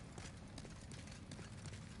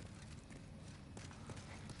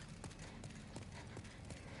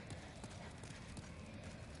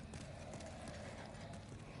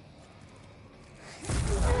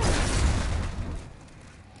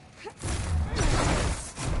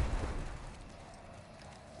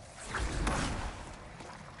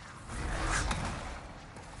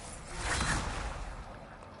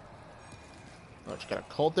 Oh, you got a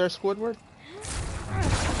cold there, Squidward?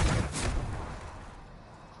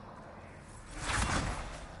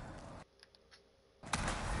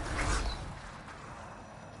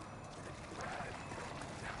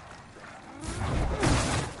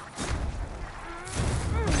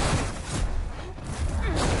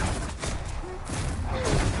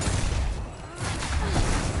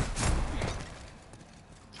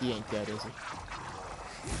 He ain't dead, is he?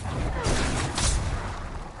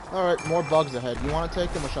 Alright, more bugs ahead. You want to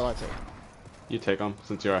take them or shall I take them? You take them,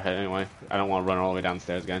 since you're ahead anyway. I don't want to run all the way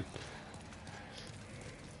downstairs again.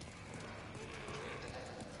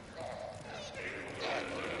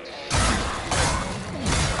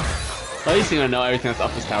 Well, you seem to know everything that's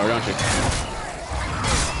up this tower, don't you?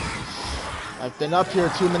 I've been up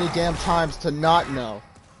here too many damn times to not know.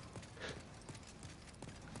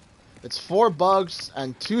 It's 4 bugs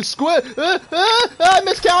and 2 squid. I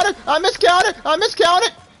miscounted! I miscounted! I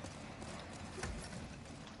miscounted!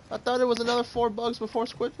 I thought it was another 4 bugs before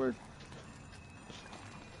Squidward.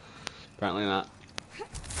 Apparently not.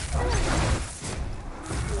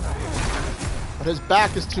 But his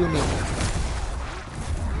back is too mean.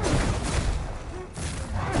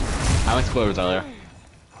 How many Squidwards are there?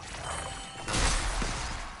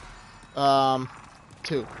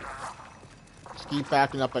 2. Just keep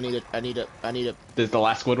backing up. I need it. I need it. I need it. This is the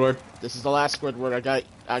last Squidward? This is the last Squidward.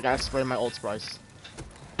 I gotta spray my Old Spice.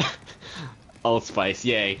 Old Spice,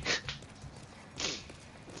 yay.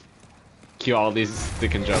 Cue all these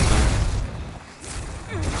sticking jokes now.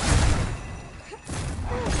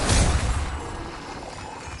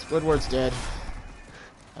 Squidward's dead.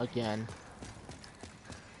 Again.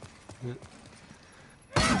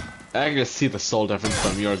 I can just see the soul difference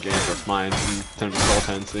from your game versus mine in terms of soul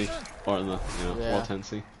tendency. Or in the, wall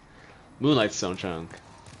tendency. Moonlight's so chunk.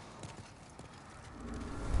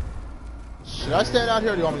 Should I stand out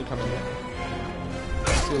here or do you want me to come in here?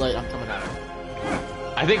 It's too late, I'm coming out.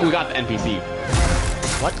 I think we got the NPC.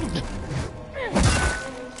 What?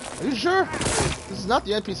 Are you sure? This is not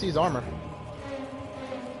the NPC's armor.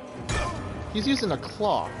 He's using a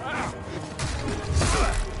claw.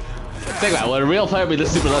 Think about it, would a real player be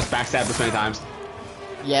this super less backstabbed this many times?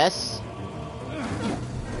 Yes.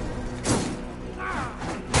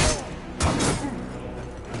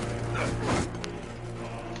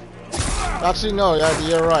 Actually, no,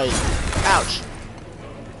 you're right. Ouch.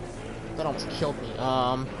 That almost killed me.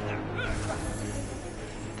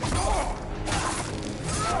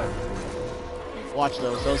 Watch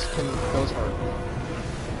those. Those hurt.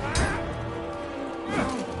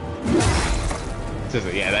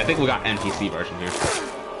 Seriously, yeah, I think we got NPC version here.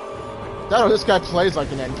 That or this guy plays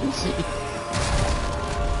like an NPC.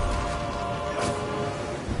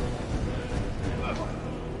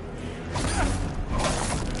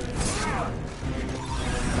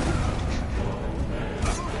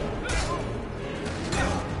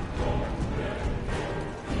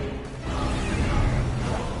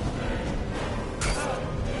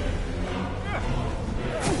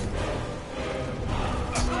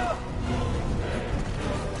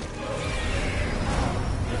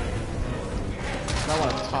 I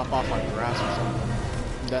want to top off on grass or something.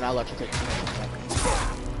 And then I'll let you take the next one.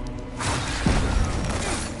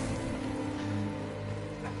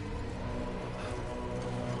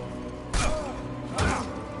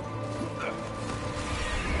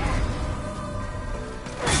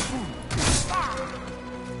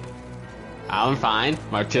 I'm fine.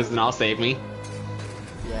 Martisanal saved me.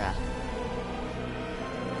 Yeah.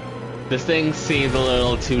 This thing seems a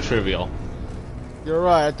little too trivial. You're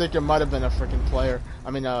right, I think it might have been a freaking player.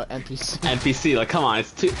 I mean, NPC. NPC, like, come on,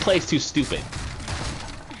 play's too stupid.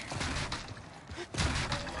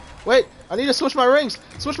 Wait, I need to switch my rings.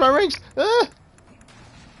 Switch my rings. Ah!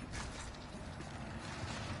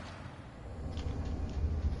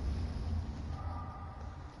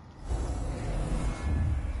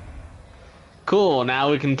 Cool.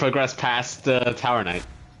 Now we can progress past Tower Knight.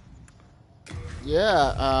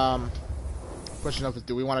 Yeah. Question of,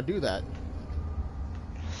 do we want to do that?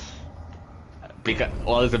 Because,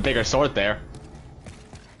 well, there's a bigger sword there.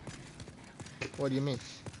 What do you mean?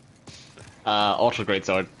 Ultra Great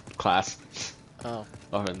Sword class. Oh.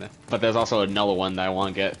 Over in there. But there's also another one that I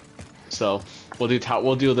want to get. So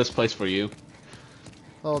we'll do this place for you.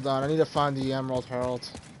 Hold on, I need to find the Emerald Herald.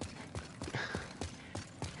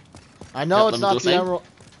 I know it's not the Emerald.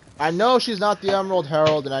 I know she's not the Emerald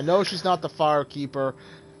Herald, and I know she's not the Firekeeper.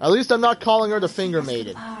 At least I'm not calling her the Finger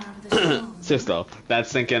Maiden. Sis though,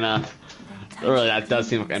 that's thinking. Really, that does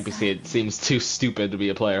seem like NPC. It seems too stupid to be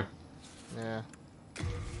a player. Yeah.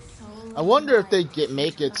 I wonder if they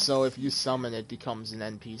make it so if you summon it becomes an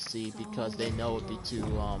NPC because they know it'd be too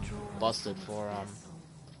busted for I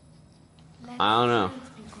don't know.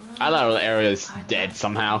 I thought the area is dead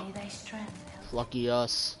somehow. Lucky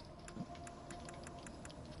us.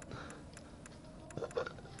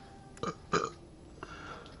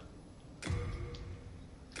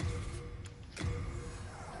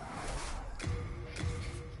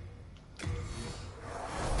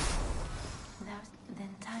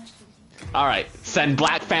 Alright, send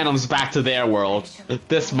Black Phantoms back to their world.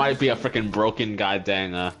 This might be a freaking broken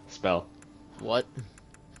goddamn spell. What?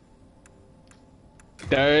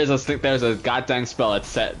 There's a goddamn spell that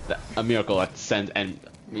set a miracle that sends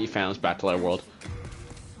enemy Phantoms back to their world.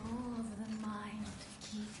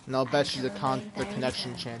 No, I'll bet you the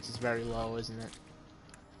connection chance is very low, isn't it?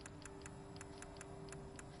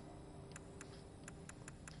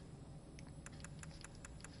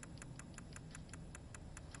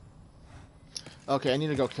 Okay, I need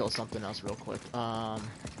to go kill something else real quick.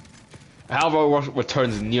 However, it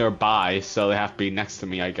returns nearby, so they have to be next to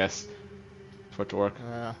me, I guess, for it to work.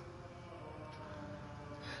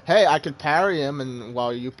 Hey, I could parry him, and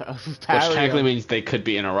while you parry Which technically him... means they could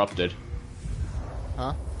be interrupted.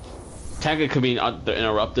 Huh? Technically could be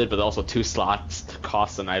interrupted, but also 2 slots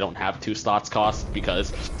cost, and I don't have 2 slots cost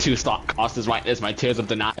because 2 slot cost is my Tears of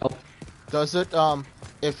Denial. Does it,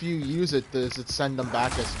 if you use it, does it send them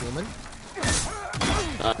back as human?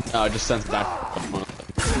 No, it just sends it back.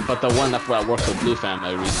 But the one that works with Blue Fam,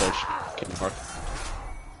 I researched, can work.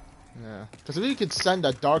 Yeah, because if you could send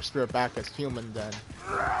a Dark Spirit back as human, then...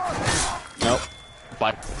 Nope.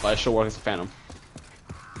 But it should work as a Phantom.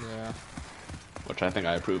 Yeah. Which I think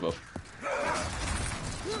I approve of.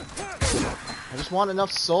 I just want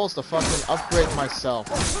enough souls to fucking upgrade myself.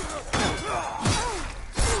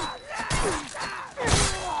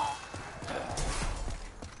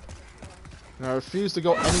 And I refuse to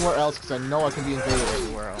go anywhere else because I know I can be invaded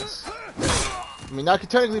everywhere else. I mean, I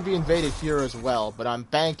could technically be invaded here as well, but I'm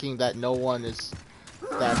banking that no one is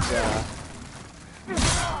going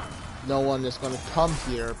to come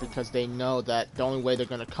here because they know that the only way they're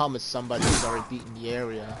going to come is somebody who's already beaten the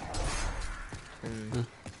area and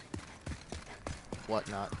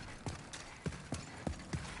whatnot.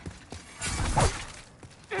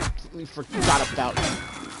 Completely forgot about it.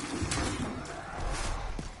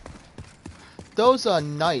 Those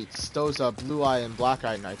knights, those blue eye and black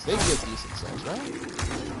eye knights, they give decent souls, right?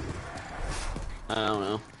 I don't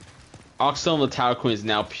know. Oxstone of the Tower Queen is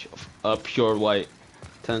now pure white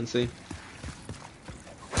tendency.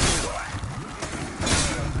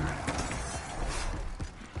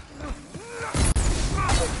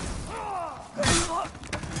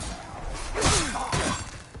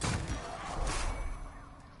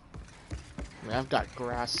 I mean, I've got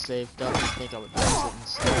grass saved up. I think I would use it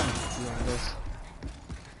instead of doing this.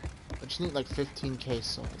 I just need like 15k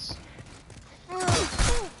souls.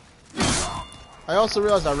 I also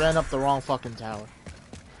realized I ran up the wrong fucking tower.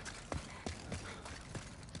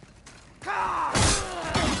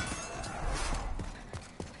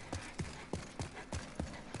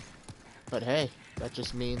 But hey, that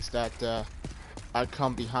just means that I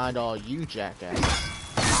come behind all you jackasses.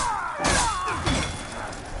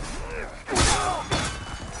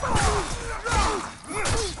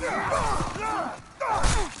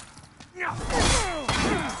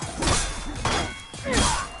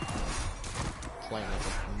 Playing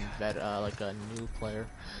like a new player.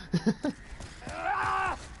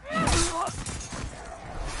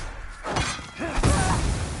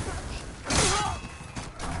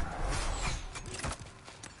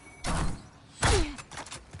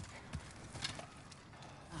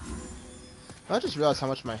 I just realized how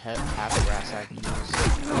much my happy grass I've used.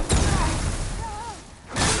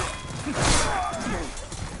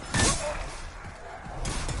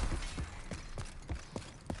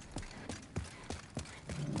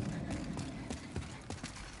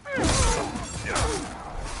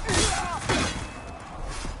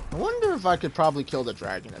 I wonder if I could probably kill the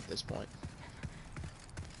dragon at this point.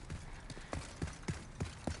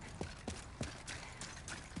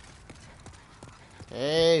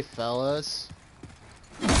 Hey, fellas.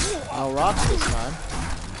 I'll rock this time.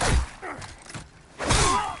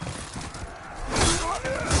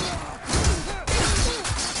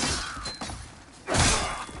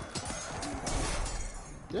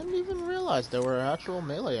 Didn't even realize there were actual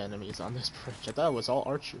melee enemies on this bridge. I thought it was all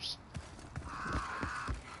archers.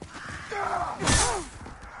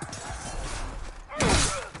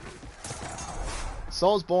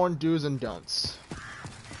 Soulsborne do's and don'ts.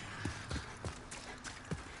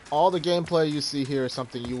 All the gameplay you see here is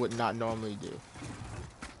something you would not normally do.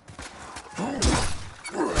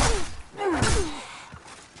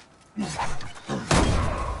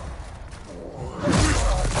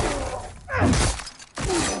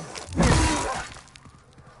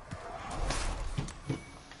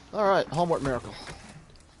 Alright, homework miracle.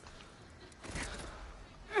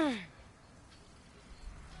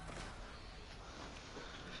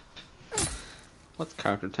 What's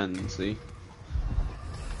character tendency?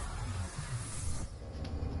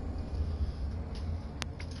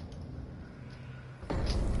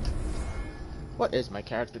 What is my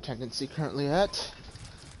character tendency currently at?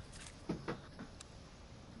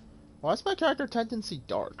 Why is my character tendency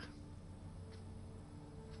dark?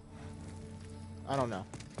 I don't know.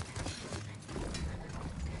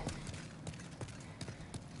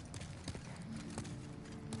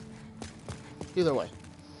 Either way.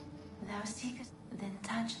 Thou seekest, then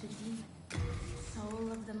touch the demon.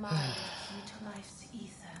 Soul of the mind, key to life's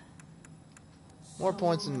ether. More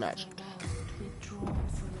points in Soul of magic. the lost, withdrawn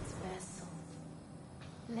from its vessel.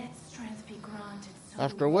 Let strength be granted. So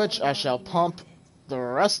After the which I world shall be pump mended. the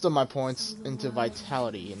rest of my points So the into world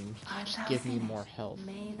vitality and art just thou give me finished? more health.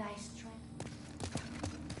 May thy strength.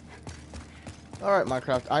 Alright,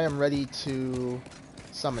 Minecraft, I am ready to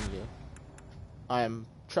summon you. I am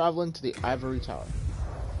traveling to the Ivory Tower.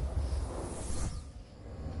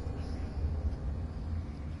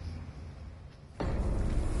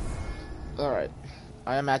 Alright,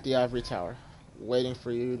 I am at the Ivory Tower, waiting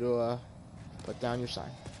for you to put down your sign.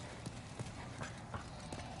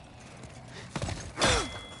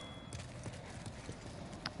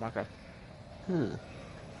 Minecraft.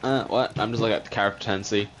 What? I'm just looking at the character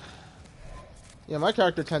tendency. Yeah, my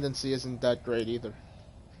character tendency isn't that great either.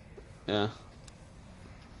 Yeah.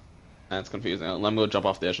 That's confusing. Let me go jump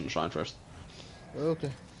off the edge of the shrine first.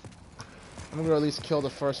 Okay. I'm gonna at least kill the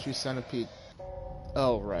first few centipede.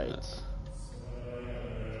 Oh, right. Yeah.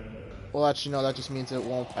 Well, actually, no, that just means it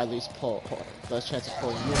won't at least pull. There's a chance of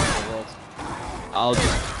pulling you into the world. I'll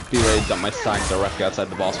just be ready to dump my sign directly outside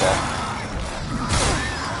the boss wall.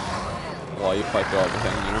 While you fight through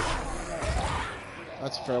everything, you know?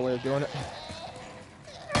 That's a fair way of doing it.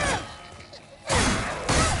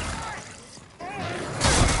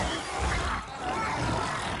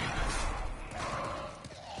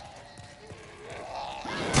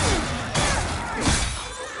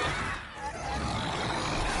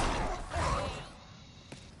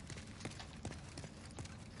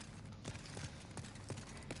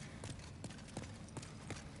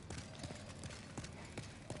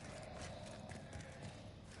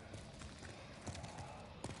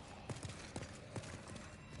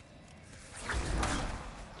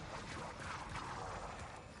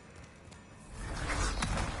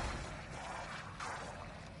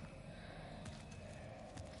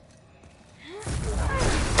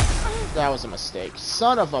 That was a mistake.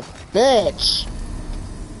 Son of a bitch!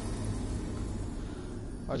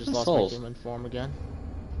 I just lost my human form again.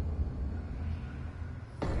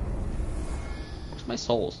 Where's my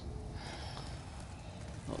souls?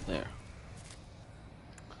 Oh, there.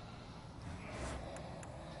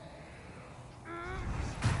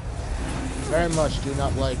 Very much do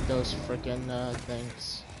not like those frickin'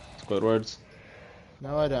 things. Squidwards.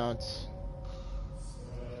 No, I don't.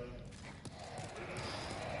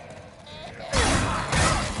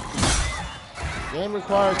 Game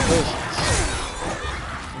requires patience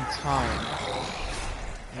and time,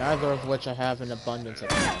 neither of which I have in abundance at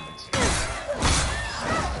the moment.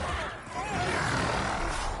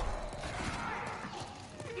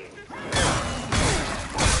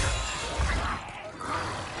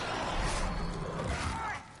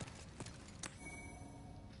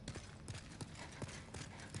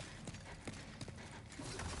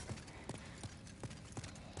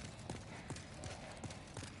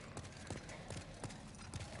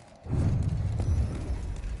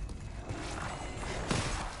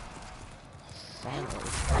 finally.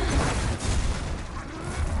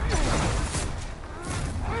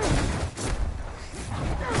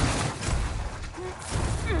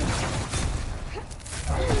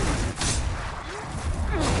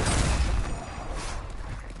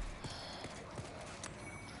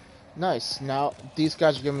 Nice. Now these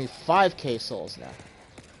guys are giving me 5k souls now.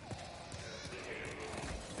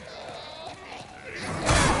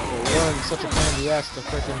 It wasn't such a pain in the ass to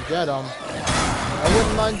freaking get them. I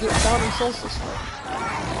wouldn't mind farming souls this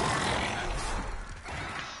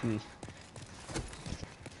way.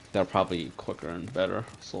 They're probably quicker and better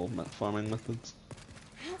soul farming methods.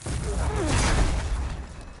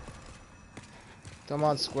 Come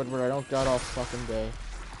on, Squidward, I don't got all fucking day.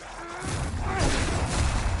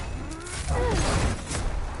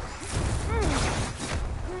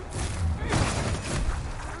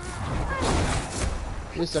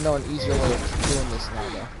 At least I know an easier way of doing this now,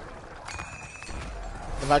 though.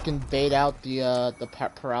 If I can bait out the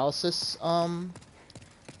paralysis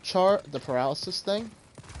chart, the paralysis thing.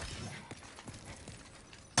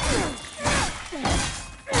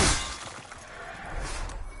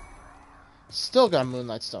 Still got a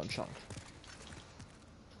Moonlight Stone chunk.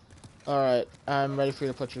 Alright, I'm ready for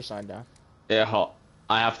you to put your sign down. Yeah,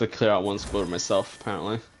 I have to clear out one squid myself,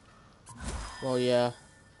 apparently. Well, yeah.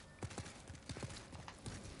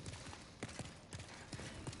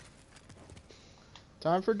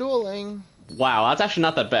 Time for dueling. Wow, that's actually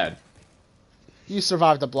not that bad. You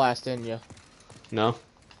survived the blast, didn't you? No.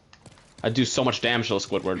 I do so much damage to the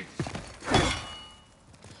Squidward.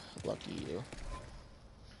 Lucky you.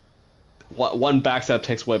 One backstab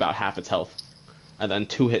takes away about half its health. And then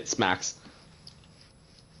 2 hit smacks.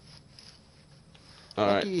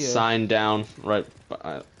 Alright, sign down right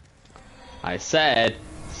by, I said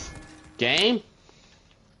game?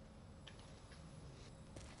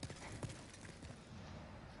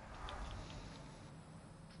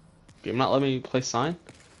 Game not letting me play sign?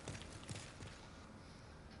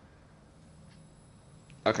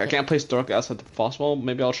 Okay, I can't place dark outside the boss wall.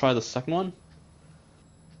 Maybe I'll try the second one?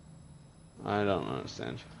 I don't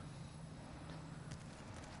understand.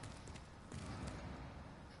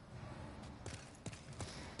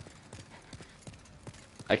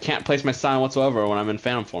 I can't place my sign whatsoever when I'm in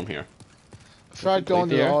phantom form here. Try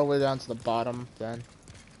going all the way down to the bottom, then.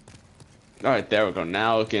 Alright, there we go.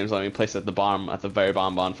 Now the game's letting me place it at the bottom, at the very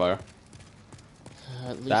bottom bonfire.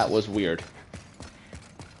 That was weird.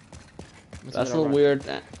 That's a little weird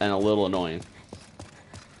and a little annoying.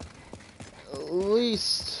 At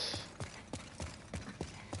least...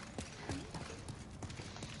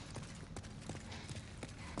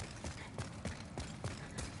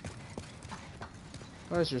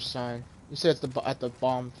 Where's your sign? You said it's at the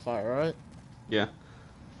bonfire, right? Yeah.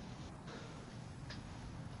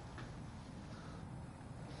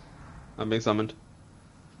 I'm being summoned.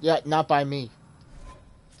 Yeah, not by me.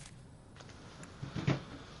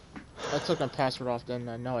 I took my password off, didn't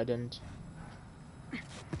I? No, I didn't.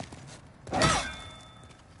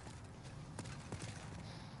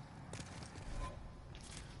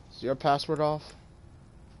 Is your password off?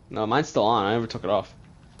 No, mine's still on. I never took it off.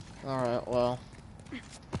 Alright, well.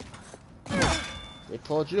 They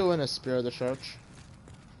pulled you in a Spear of the Church.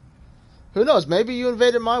 Who knows? Maybe you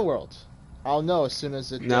invaded my world. I'll know as soon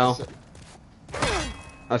as it No. does it.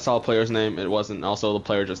 I saw a player's name. It wasn't. Also, the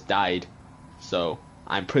player just died. So,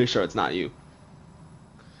 I'm pretty sure it's not you.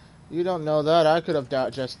 You don't know that. I could have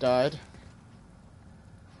just died.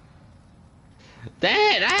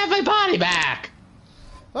 Dad, I have my body back!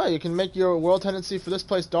 Oh, you can make your world tendency for this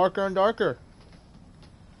place darker and darker.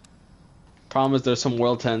 Problem is, there's some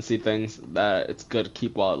world tendency things that it's good to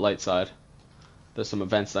keep while at light side. There's some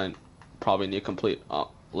events I probably need to complete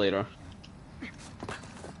later.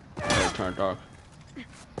 Turn dark.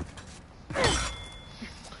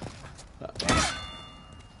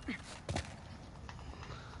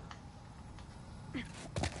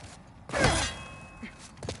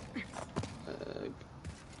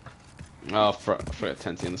 Forget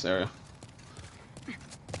tendency in this area.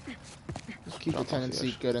 Just keep the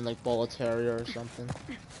tendency good in like Boletaria or something.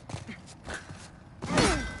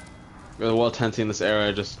 The world tendency in this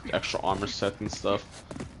area, just extra armor set and stuff.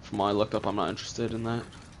 From what I looked up, I'm not interested in that.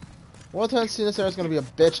 World tendency in this area is gonna be a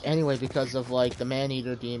bitch anyway because of like the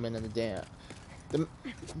Man-Eater demon and the damn.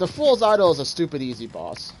 The Fool's Idol is a stupid easy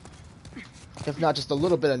boss. If not just a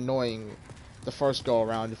little bit annoying the first go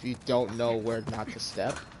around if you don't know where not to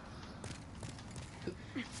step.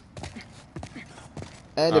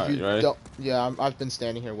 And if you don't, yeah, I've been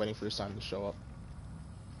standing here waiting for your sign to show up.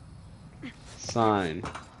 Sign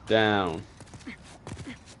down.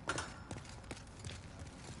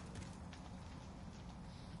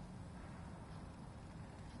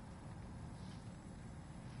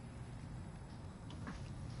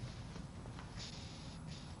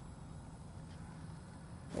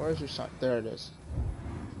 Where's your sign? There it is.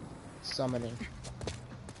 Summoning.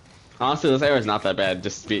 Honestly, this area is not that bad.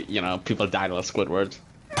 Just be, you know, people die to Squidwards.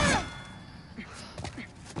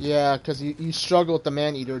 Yeah, because you struggle with the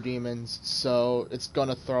man-eater demons, so it's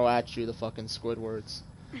gonna throw at you the fucking Squidwards.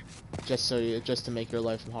 Just to make your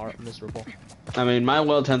life miserable. I mean, my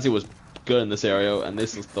world tendency was good in this area, and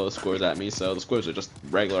this is those squares at me, so the squares are just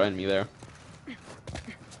regular enemy there.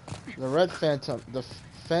 The red phantom,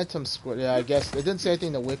 phantom squid. Yeah, I guess it didn't say anything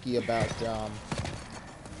in the wiki about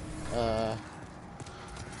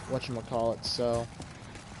whatchamacallit, so.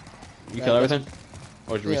 You kill everything?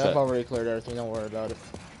 Or did you reset? I've already cleared everything. Don't worry about it.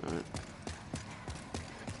 All right.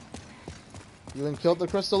 You even killed the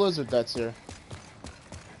crystal lizard that's here.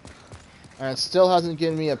 And it still hasn't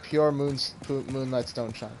given me a pure moonlight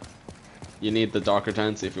stone chunk. You need the darker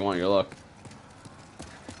tendency if you want your luck.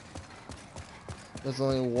 There's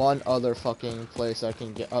only one other fucking place I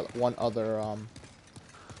can get, one other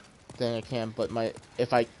thing I can. But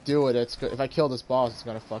if I do it, if I kill this boss, it's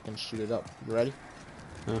gonna fucking shoot it up. You ready?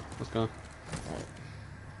 Yeah, let's go. Alright.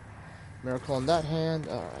 Miracle in that hand.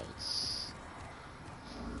 Alright.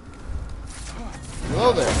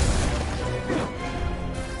 Hello there.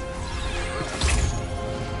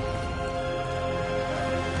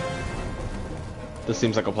 This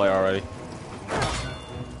seems like a play already.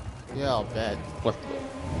 Yeah, I'll bet. What?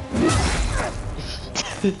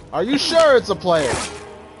 Are you sure it's a player?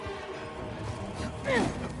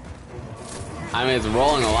 I mean, it's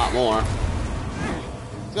rolling a lot more.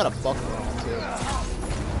 It's got a buck roll too.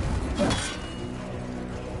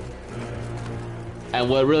 And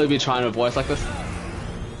would it really be trying to voice like this?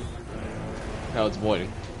 No, it's voiding.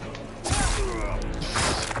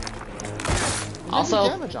 Also,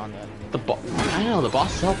 damage on that. I know the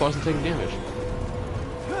boss's health wasn't taking damage.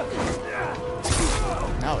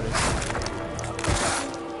 Now it is.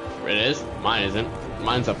 It is? Mine isn't.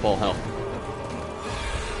 Mine's at full health.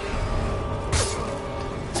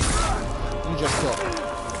 You just killed.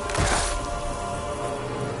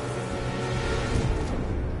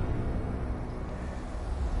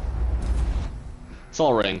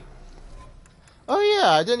 Soul Ring. Oh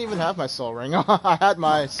yeah, I didn't even have my soul ring on. I had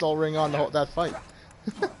my soul ring on that fight.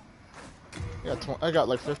 I got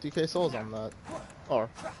like 50k souls on that. Or,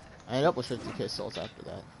 I ended up with 50k souls after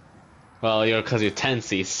that. Well, because your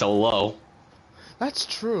tendency is so low. That's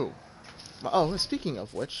true. Oh, speaking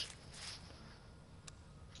of which,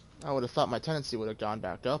 I would have thought my tendency would have gone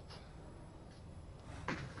back up.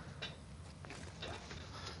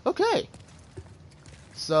 Okay.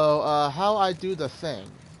 So, how I do the thing?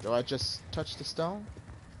 Do I just touch the stone?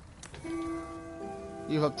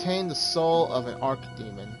 You've obtained the soul of an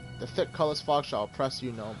archdemon. The thick colorless fog shall oppress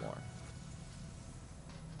you no more.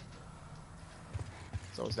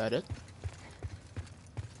 So is that it?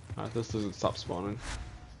 This doesn't stop spawning.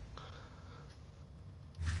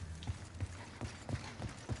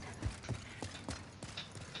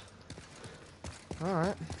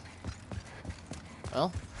 Alright.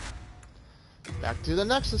 Well, back to the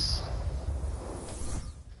Nexus.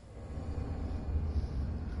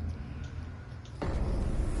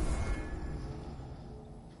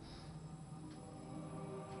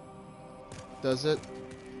 Does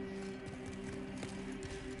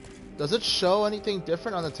it show anything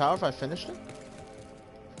different on the tower if I finished it?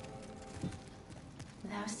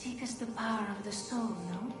 Thou seekest the power of the soul,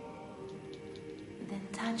 no? Then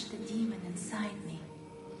touch the demon inside me.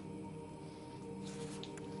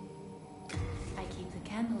 I keep the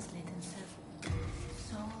candles lit and serve.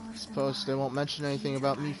 Suppose they won't mention anything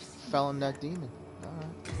about me felling that demon. Alright.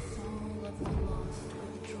 Soul of the lost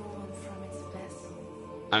withdrawn from its vessel.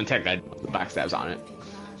 I'm technically the backstabs on it.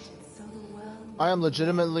 I am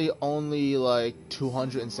legitimately only like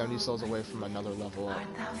 270 souls away from another level up. Art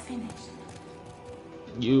thou finished?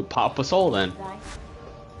 You pop a soul then.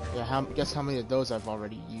 Yeah, guess how many of those I've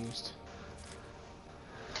already used.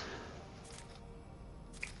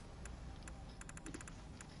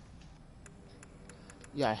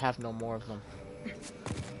 Yeah, I have no more of them.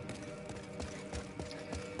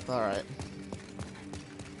 Alright.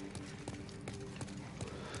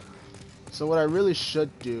 So what I really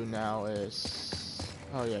should do now is...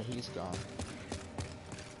 Oh yeah, he's gone.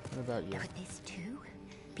 What about you? Could this too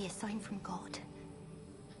be a sign from God?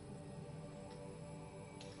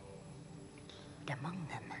 Among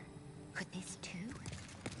them, could this too?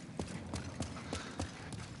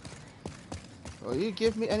 Will you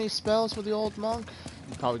give me any spells for the old monk?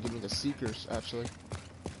 You'd probably give me the Seekers, actually.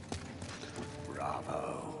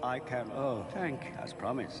 Bravo. I can, thank, as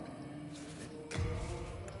promised.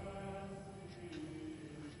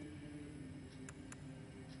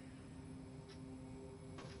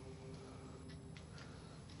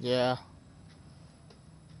 Yeah.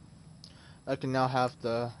 I can now have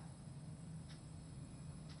the...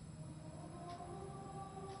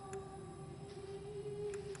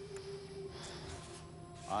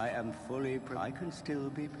 I am I can still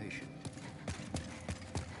be patient.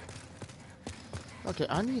 Okay,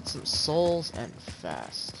 I need some souls and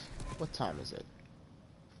fast. What time is it?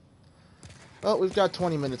 Well, we've got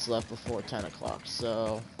 20 minutes left before 10 o'clock,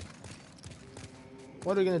 so...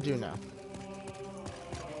 What are we gonna do now?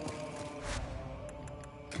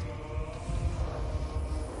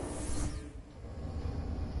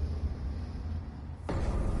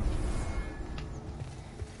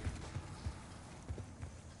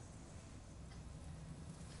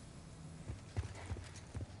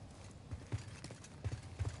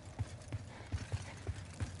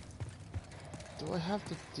 Do I have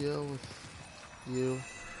to deal with you?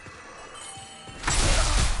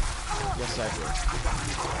 Yes, I do.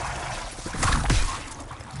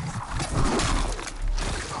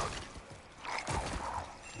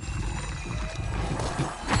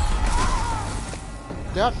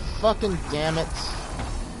 God fucking damn it.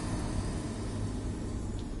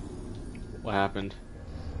 What happened?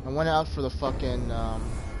 I went out for the fucking, I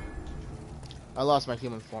lost my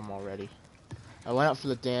human form already. I went out for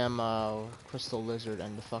the damn, crystal lizard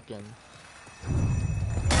and the fucking...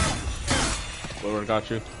 Whoever got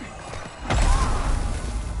you?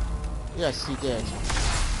 Yes, he did.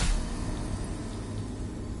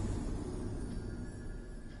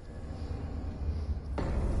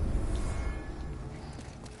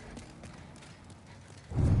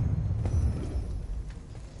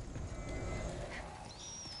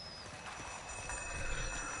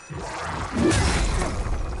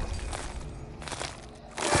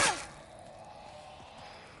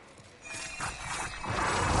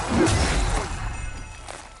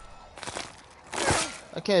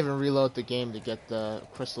 I can't even reload the game to get the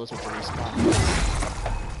crystals to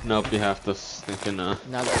respawn. Nope, you have to thinking Now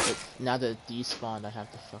that it despawned, I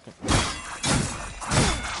have to fucking...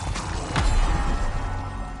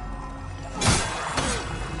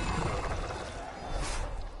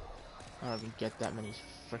 I don't even get that many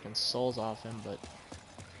freaking souls off him, but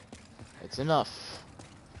it's enough.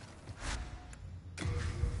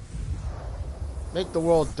 Make the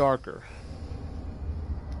world darker.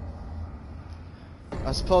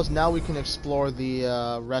 I suppose now we can explore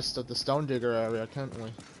the rest of the Stone Digger area, can't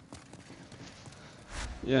we?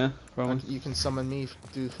 Yeah, probably. You can summon me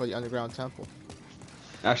for the underground temple.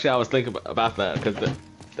 Actually, I was thinking about that because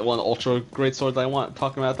the one ultra great sword that I want,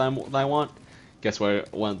 talking about that I want. Guess where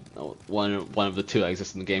one of the two that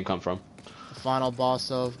exist in the game come from? The final boss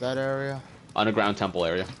of that area? Underground temple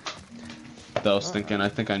area. Though I was thinking, I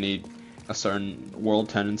think I need a certain world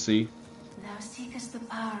tendency. Thou seekest the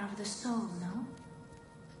power of the soul, no?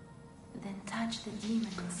 Then touch the demon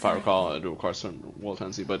inside. If I recall, it requires certain world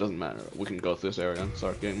tendency, but it doesn't matter. We can go through this area and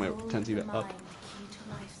start getting my tendency up.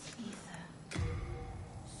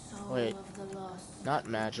 Wait, not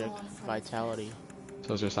magic, vitality.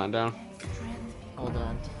 So is your sign down? Hold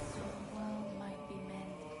on.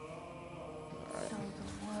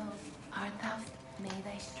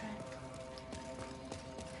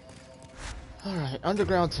 Alright,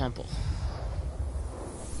 underground temple.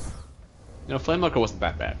 You know, Flamelooker wasn't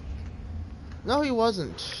that bad. No, he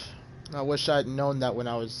wasn't. I wish I'd known that when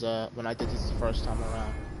I did this the first time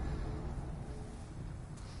around.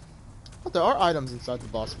 But there are items inside the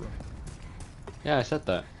boss room. Yeah, I said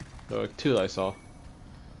that. There were like two that I saw.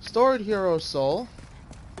 Stored hero soul.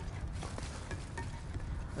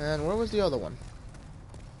 And where was the other one?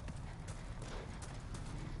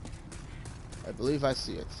 I believe I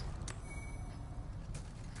see it.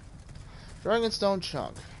 Dragonstone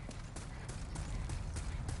chunk.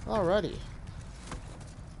 Alrighty.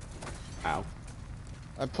 Ow.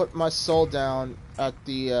 I put my soul down at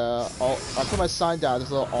the I put my sign down at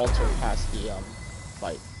this little altar past the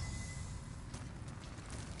fight.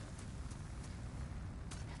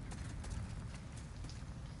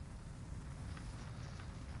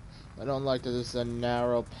 I don't like that it's a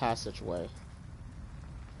narrow passageway.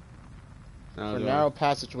 For narrow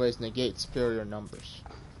passageways negate superior numbers.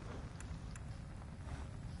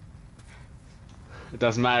 It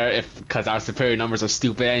doesn't matter because our superior numbers are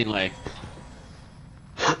stupid anyway.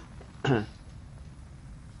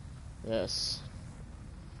 Yes.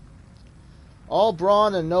 All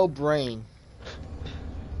brawn and no brain.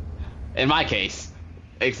 In my case,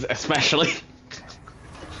 especially.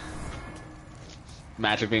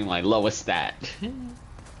 Magic being my lowest stat.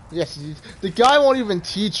 Yes, the guy won't even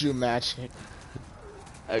teach you magic.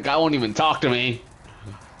 The guy won't even talk to me.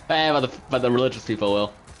 But the religious people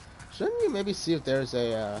will. Shouldn't you maybe see if there's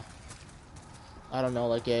a I don't know,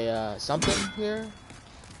 like a something here.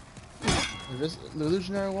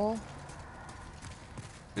 Illusionary wall.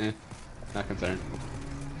 Not concerned.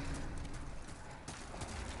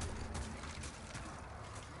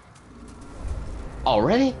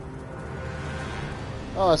 Already?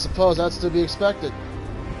 Oh, I suppose that's to be expected.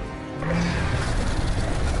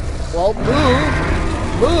 Well, move!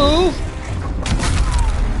 Move!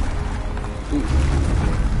 Ooh.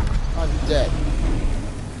 I'm dead.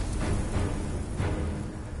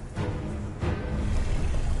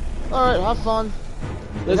 Alright, have fun.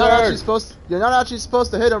 You're not actually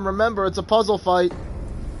supposed to hit him, remember, it's a puzzle fight.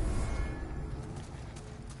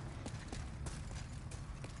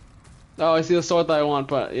 Oh, I see the sword that I want,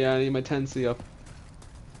 but yeah, I need my 10C up.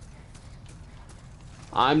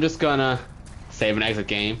 I'm just gonna save and exit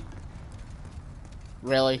game.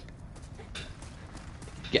 Really?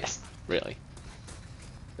 Yes, really.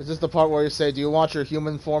 Is this the part where you say, do you want your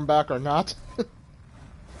human form back or not?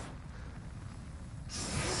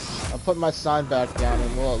 I'll put my sign back down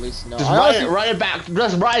and we'll at least know. Just write it back.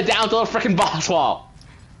 Just write it down to the freaking boss wall.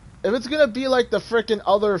 If it's gonna be like the freaking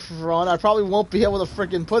other front, I probably won't be able to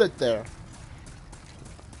freaking put it there.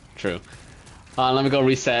 True. Let me go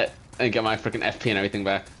reset and get my freaking FP and everything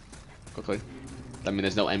back quickly. I mean,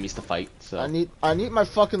 there's no enemies to fight, so. I need my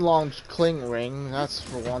fucking long cling ring. That's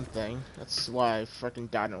for one thing. That's why I freaking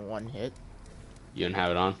died in one hit. You didn't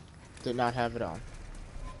have it on? Did not have it on.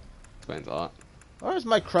 Explains a lot. Where's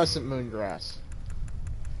my crescent moon grass?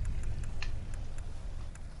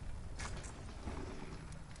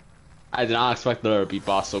 I did not expect there to be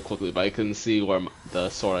boss so quickly, but I couldn't see where the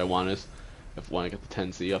sword I want is. If I want to get the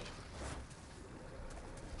 10C up.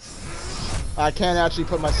 I can't actually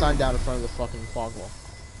put my sign down in front of the fucking fog wall.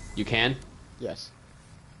 You can? Yes.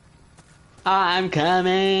 I'm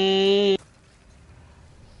coming! You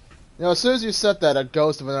know, as soon as you said that, a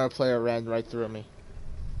ghost of another player ran right through me.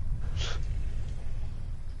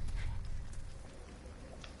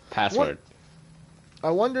 Password. I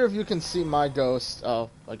wonder if you can see my ghost. Oh,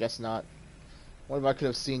 I guess not. What if I could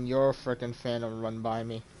have seen your frickin' phantom run by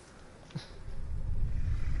me?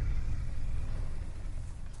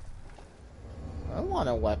 I want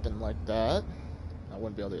a weapon like that. I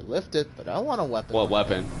wouldn't be able to lift it, but I want a weapon. What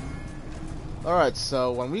weapon? Alright,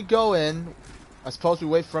 so when we go in, I suppose we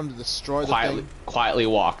wait for him to destroy the thing. Quietly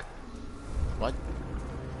walk. What?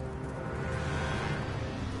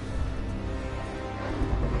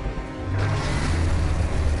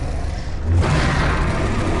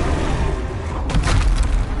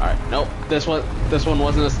 Alright, nope. This one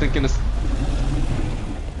wasn't as thinking as.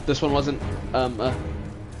 This one wasn't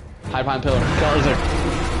high pine pillar. Kill lizard.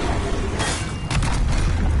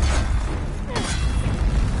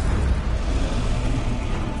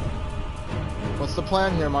 What's the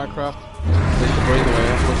plan here, Minecraft? There's debris in the way.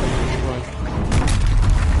 That's what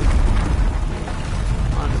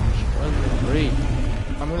I'm destroying. Debris.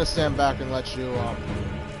 I'm gonna stand back and let you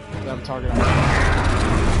let him target him.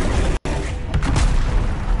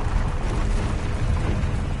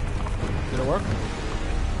 Did it work?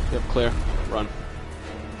 Yep, clear. Run.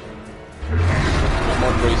 No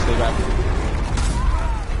more debris, stay back.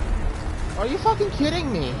 Are you fucking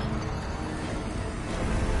kidding me?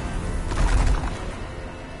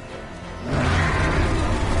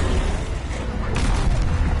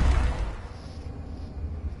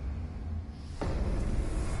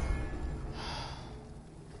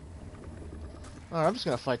 Alright, I'm just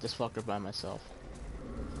gonna fight this fucker by myself.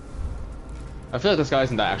 I feel like this guy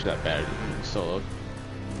isn't actually that bad. He's solo.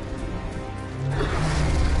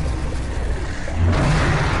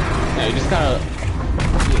 Yeah, you just gotta,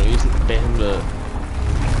 use the bam to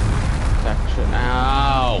attack shit.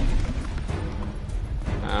 Ow!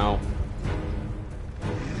 Ow.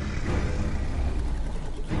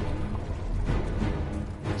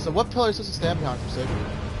 So what pillar is supposed to stand behind for safety?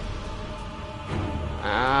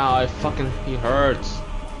 Ow, he hurts.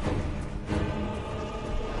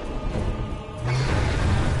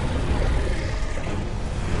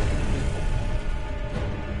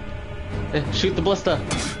 Shoot the ballista.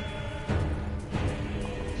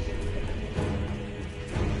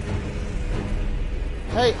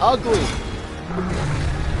 Hey, ugly!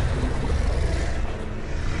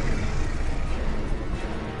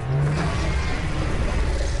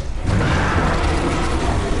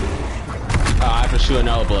 Oh, I have to shoot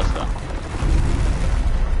another ballista.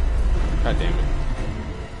 God damn it.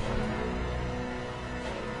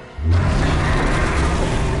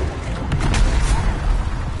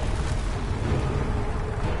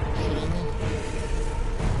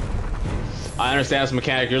 I understand this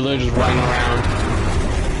mechanic, you're literally just running around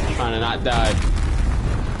trying to not die.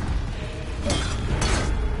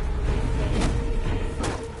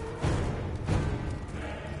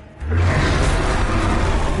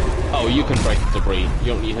 can break the debris.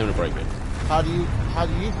 You don't need him to break it. How do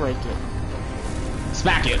you break it?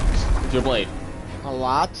 Smack it with your blade. A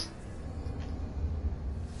lot?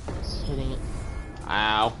 Just hitting it.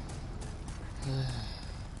 Ow.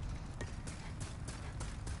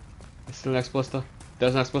 It's the next blister.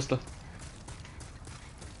 There's the next blister.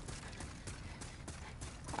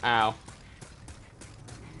 Ow.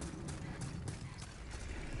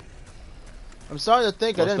 I'm starting to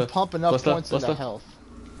think I didn't pump enough points into health.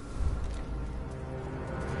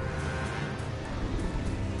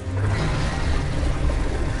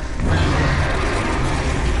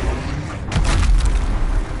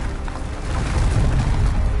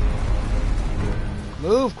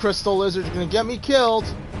 Move, crystal lizard, you're gonna get me killed.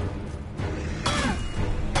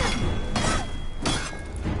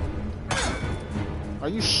 Are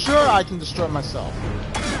you sure I can destroy myself?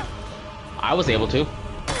 I was able to.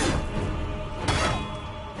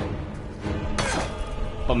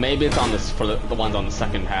 But maybe it's on this for the ones on the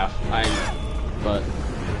second half. But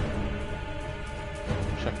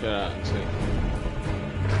check it out and see.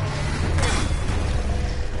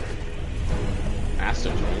 Master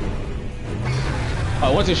Train.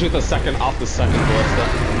 Oh, once you shoot the second off the second ballista.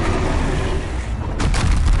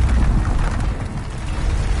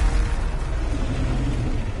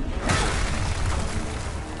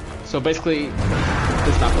 So basically,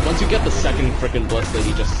 it's not. Once you get the second frickin' ballista,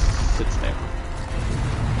 he just sits there,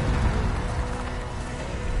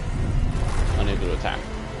 unable to attack.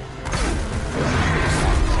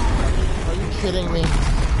 Are you kidding me?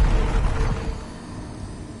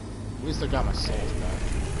 At least I got my souls back.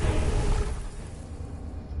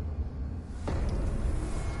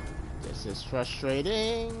 This is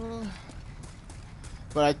frustrating.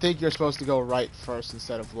 But I think you're supposed to go right first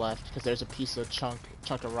instead of left, because there's a piece of chunk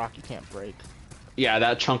of rock you can't break. Yeah,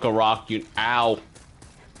 that chunk of rock. Ow.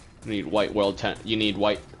 You need white world You need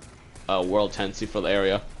white world tendency for the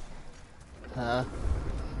area. Huh?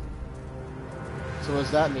 So what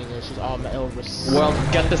does that mean? It's just Well,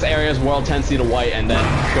 get this area's world tendency to white, and then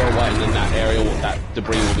pure white, and then that area, that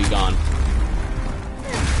debris will be gone.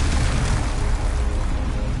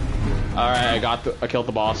 All right, I killed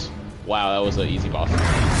the boss. Wow, that was an easy boss.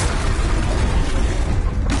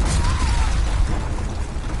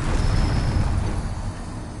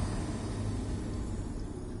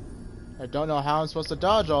 I don't know how I'm supposed to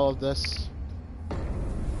dodge all of this.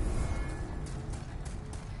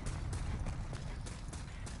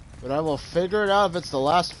 But I will figure it out if it's the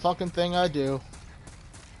last fucking thing I do.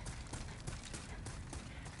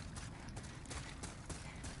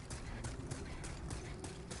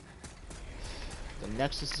 The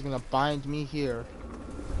Nexus is gonna bind me here.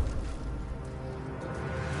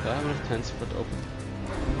 Do I have enough tents for it to open?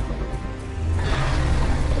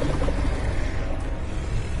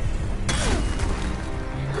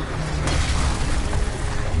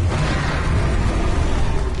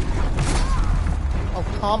 Oh,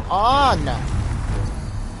 come on!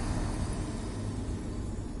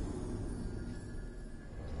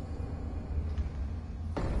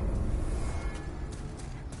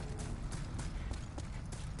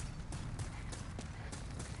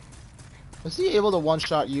 Is he able to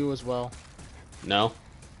one-shot you as well? No.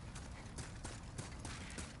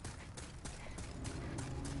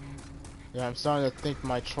 Yeah, I'm starting to think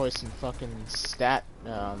my choice in fucking stat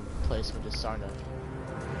placement is starting to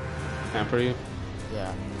hamper you?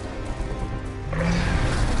 Yeah.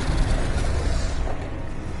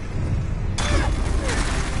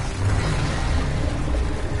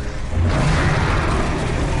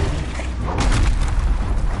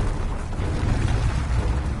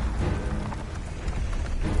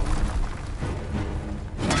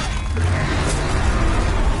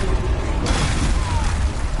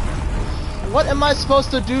 What am I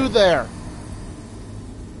supposed to do there?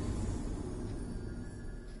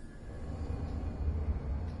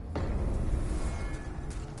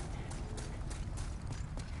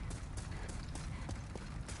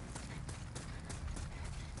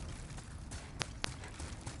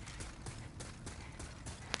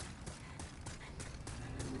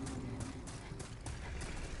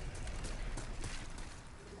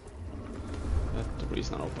 That debris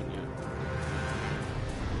not open yet.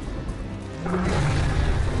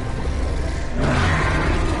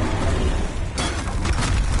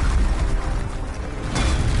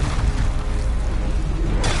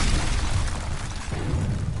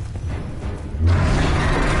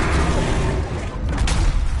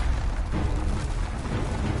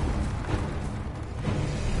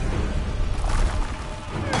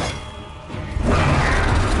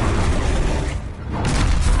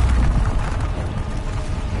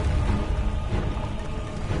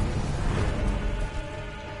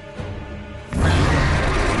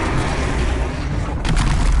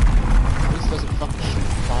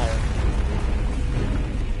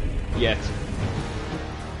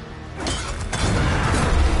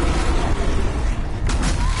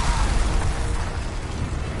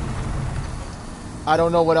 I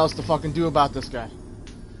don't know what else to fucking do about this guy.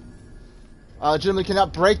 I legitimately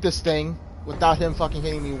cannot break this thing without him fucking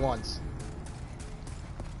hitting me once.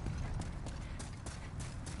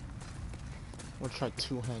 I'm gonna try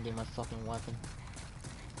two-handing my fucking weapon.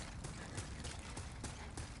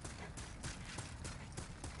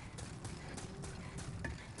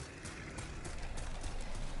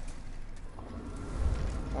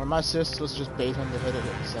 Or my sis was just bait him to hit it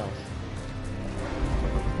himself.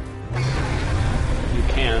 You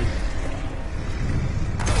can.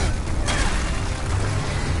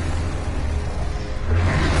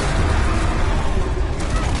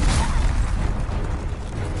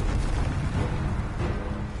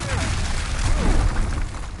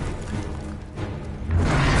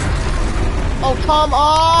 Oh, come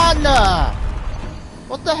on!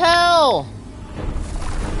 What the hell?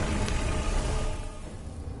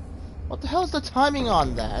 What the hell is the timing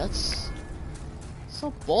on that? That's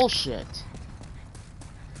so bullshit.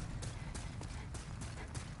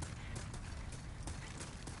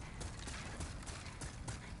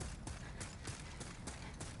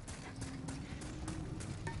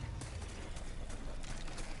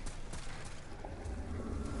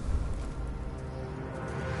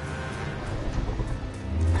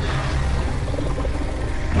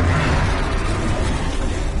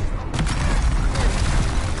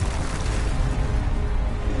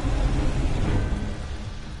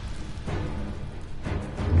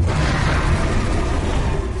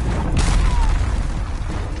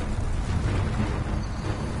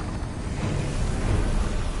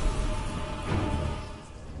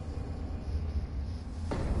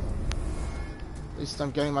 At least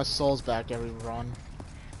I'm getting my souls back every run.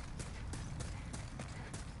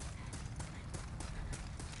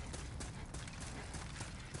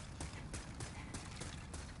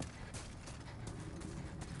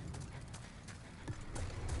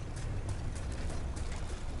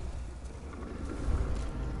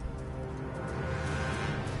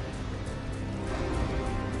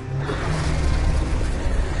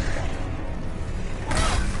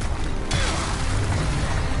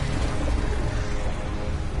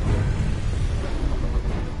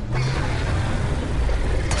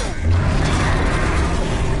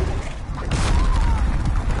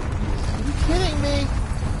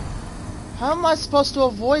 How am I supposed to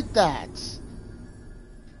avoid that?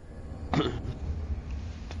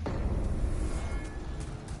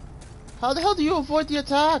 How the hell do you avoid the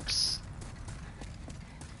attacks?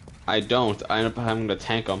 I don't. I end up having to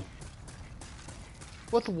tank them.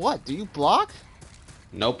 With what? Do you block?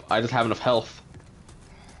 Nope, I just have enough health.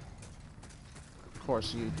 Of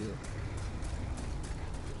course you do.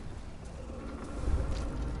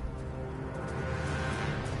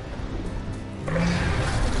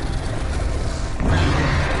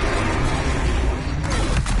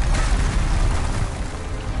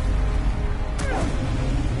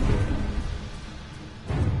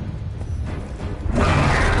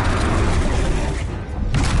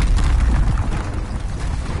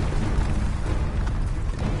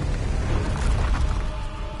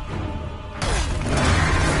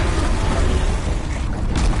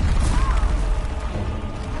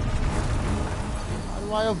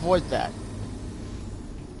 I avoid that?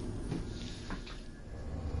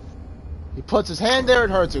 He puts his hand there,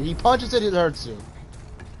 it hurts you. He punches it, it hurts you.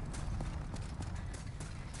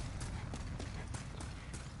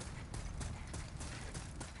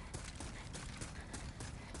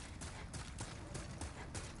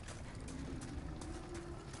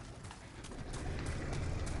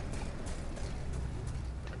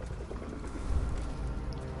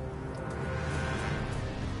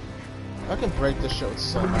 I can break this shit with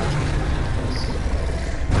so much.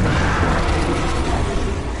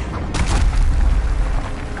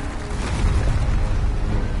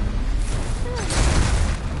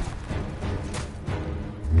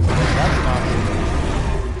 That's an option.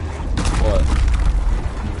 What?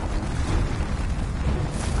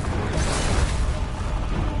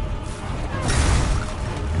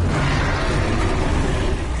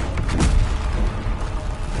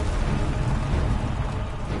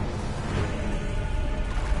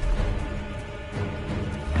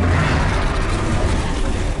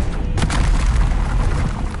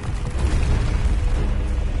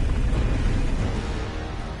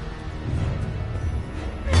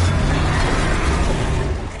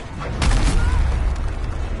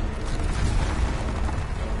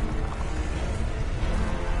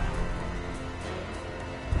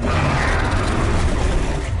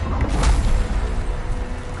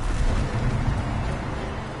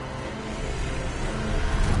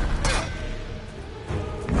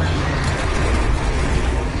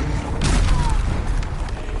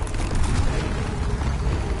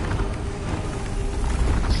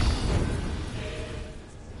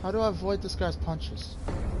 How do I avoid this guy's punches?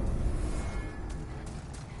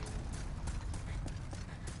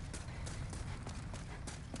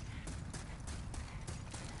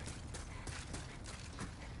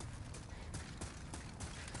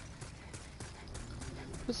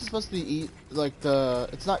 This is supposed to be like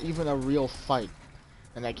it's not even a real fight,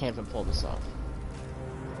 and I can't even pull this off.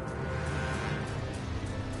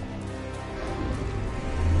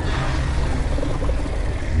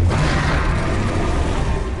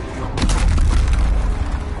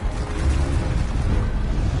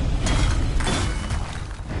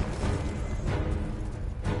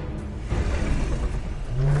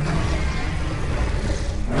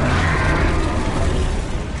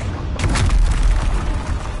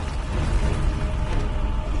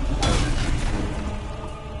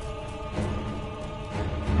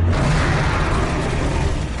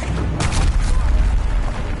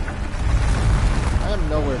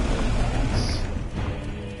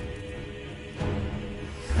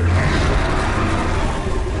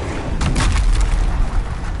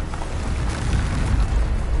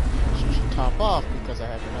 Off because I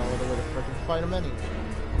have no other way to freaking fight him anyway.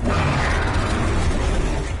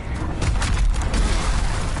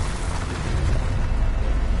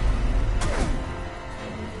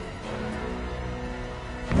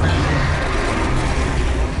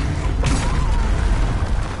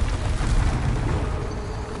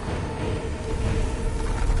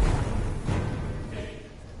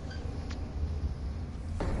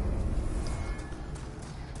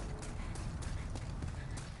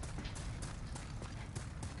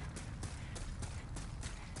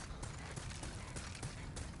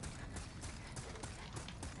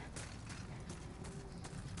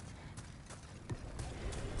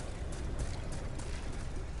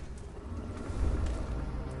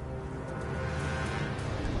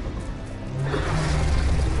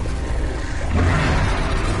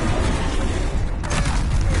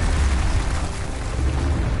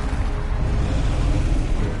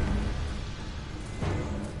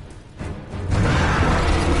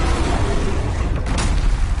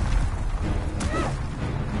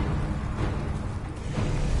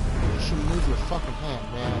 Fucking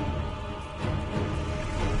hand, man.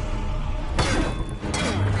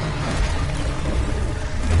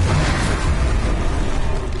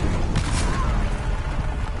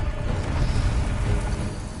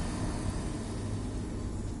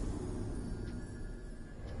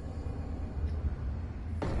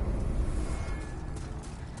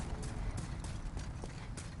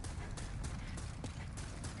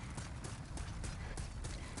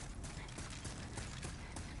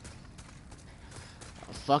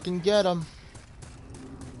 Fucking get him.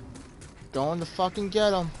 Going to fucking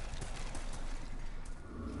get him.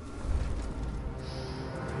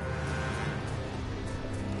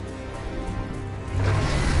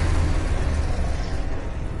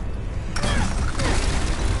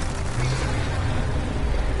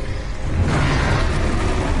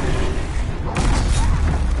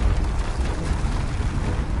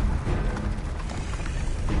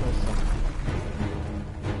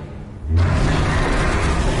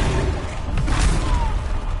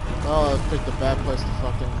 Oh, I picked the bad place to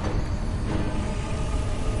fucking...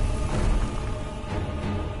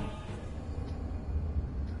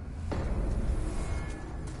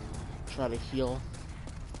 try to heal.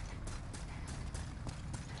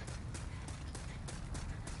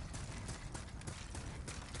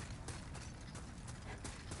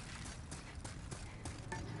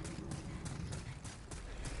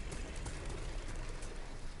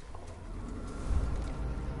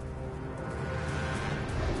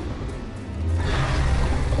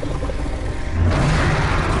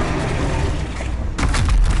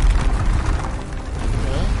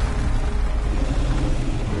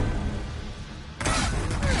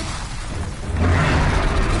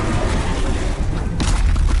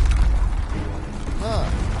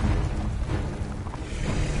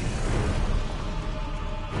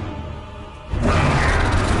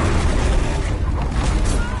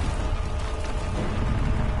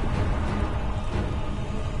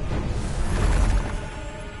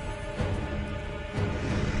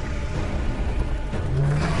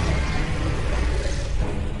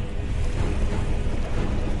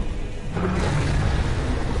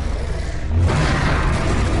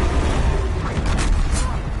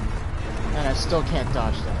 Still can't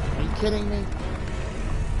dodge that. Are you kidding me?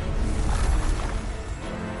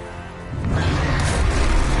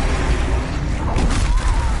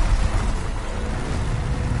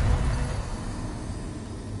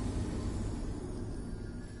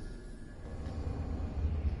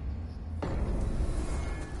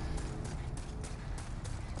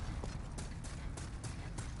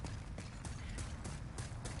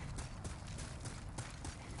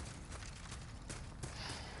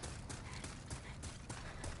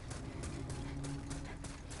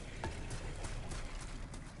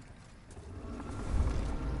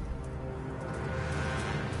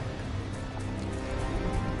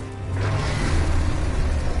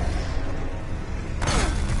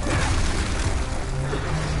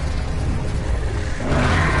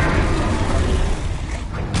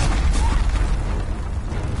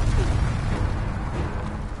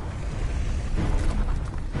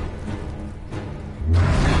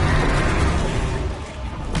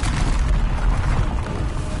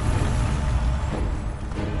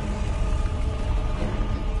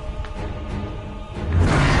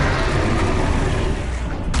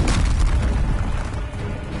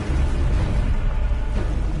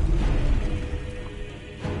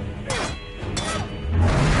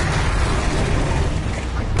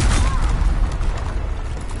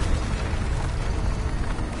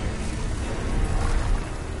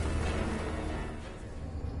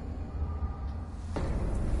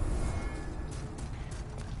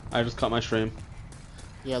 I just cut my stream.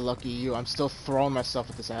 Yeah, lucky you. I'm still throwing myself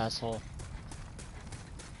at this asshole.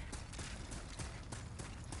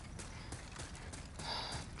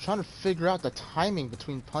 Trying to figure out the timing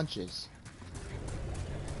between punches.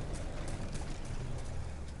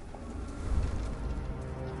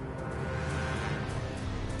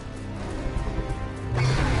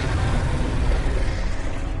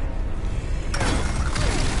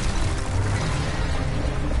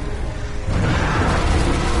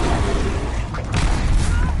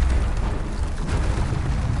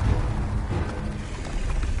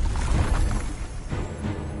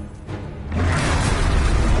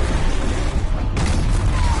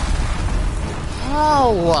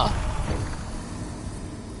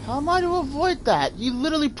 How am I to avoid that? You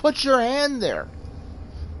literally put your hand there.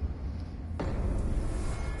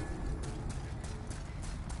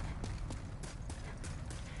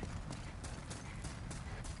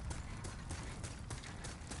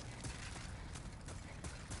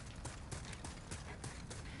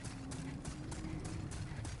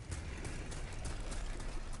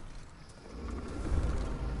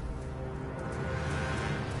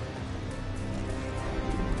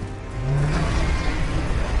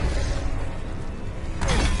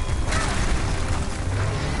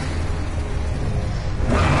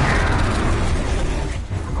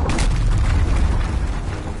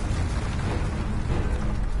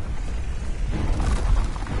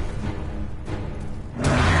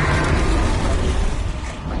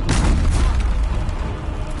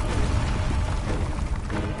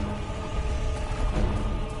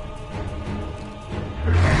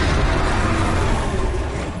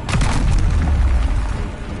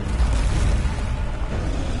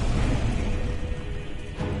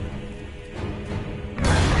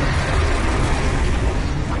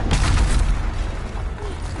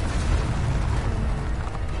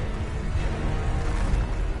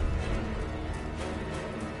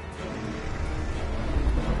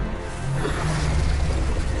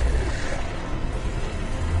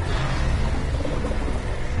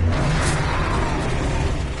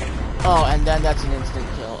 Oh, and then that's an instant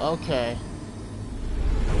kill. Okay.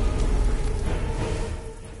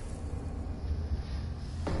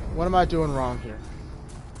 What am I doing wrong here?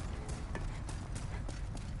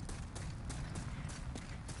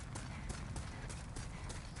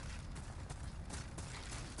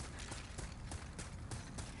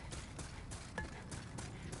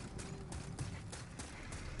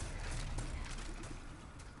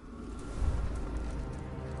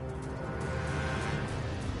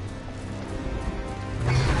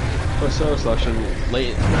 For server selection, for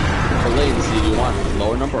latency, do you want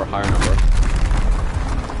lower number or higher number?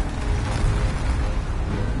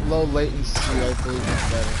 Low latency, I believe is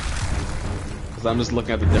better. Because I'm just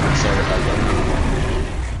looking at the different server types right now.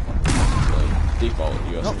 Like, default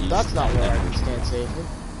US Nope, East. that's not where I can stand safely.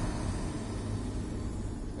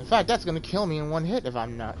 In fact, that's gonna kill me in one hit if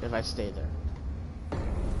I stay there.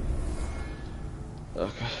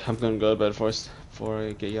 Okay, I'm gonna go to bed first before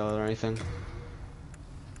I get yelled or anything.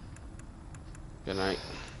 Good night.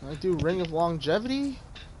 I do Ring of Longevity?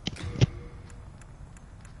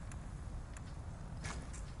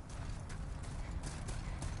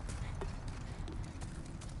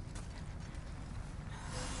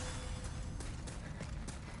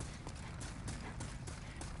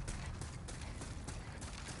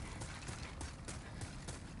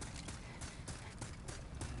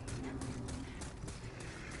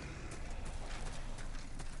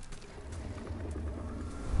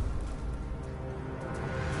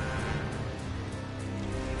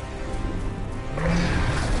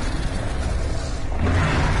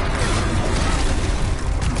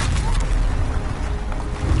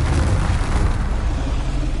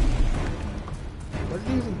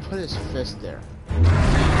 Put his fist there.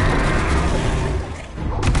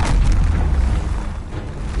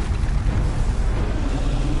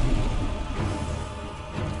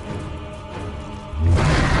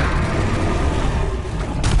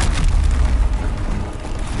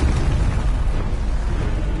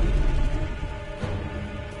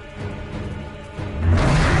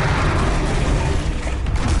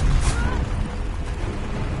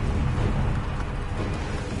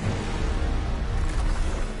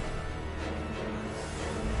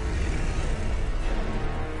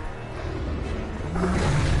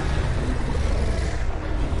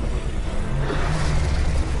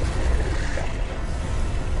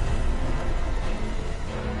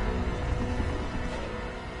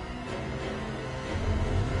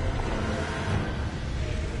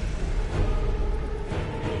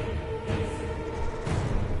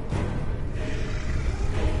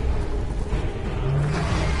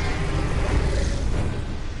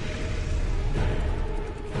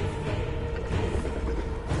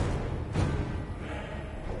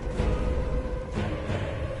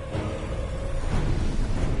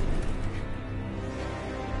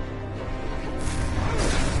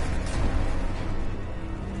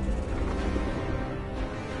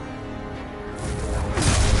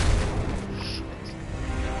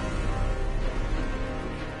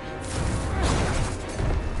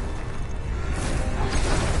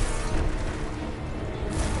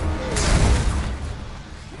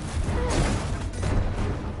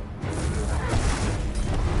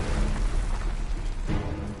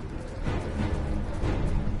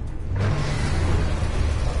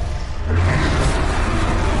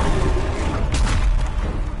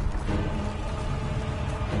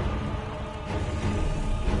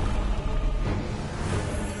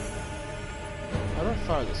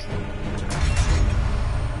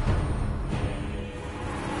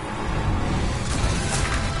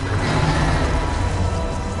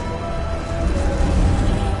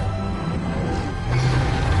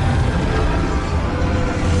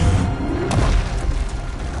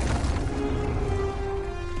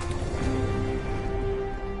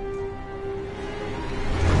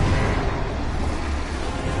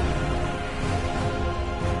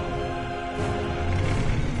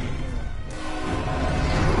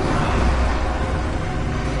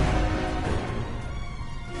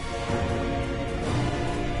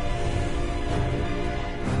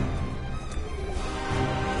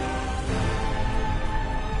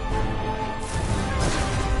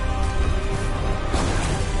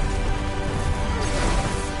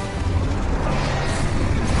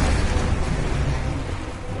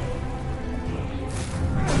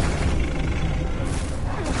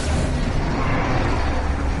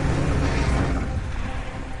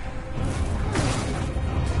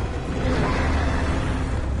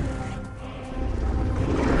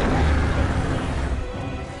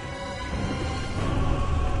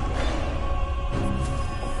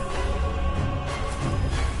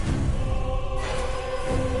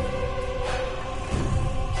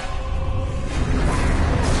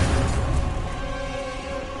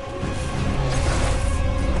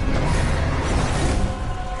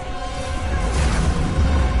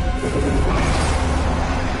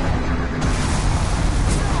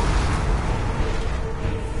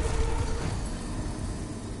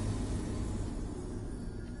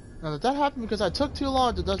 Now, did that happen because I took too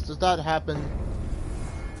long? Does that happen?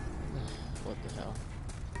 What the hell?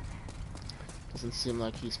 Doesn't seem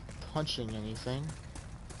like he's punching anything.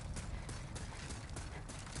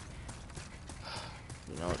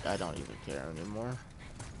 You know what? I don't even care anymore.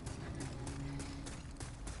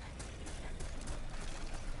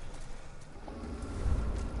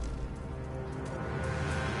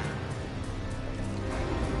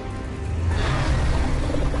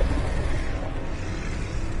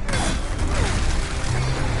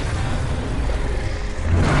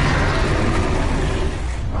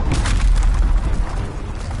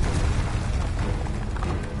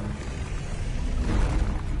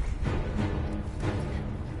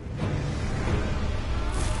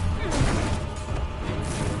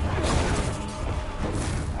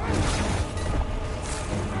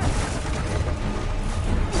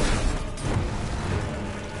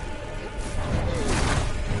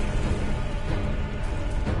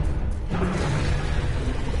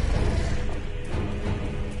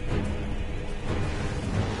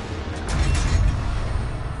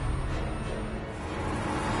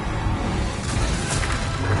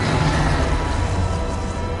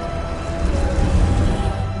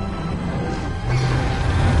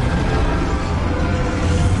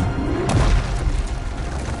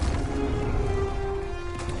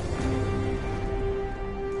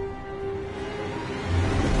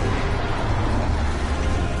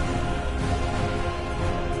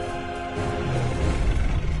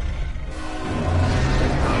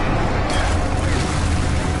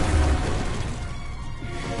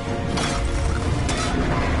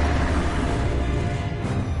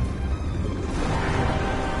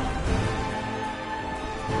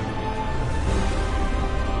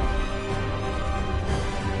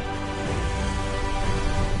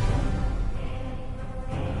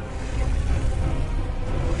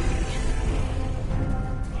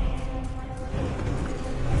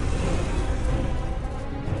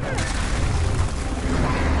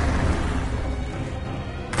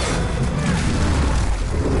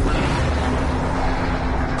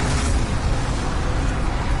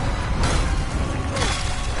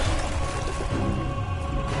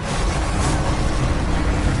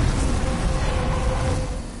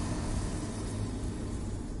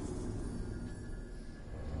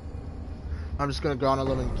 I'm just gonna go on a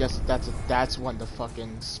limb and guess that's when the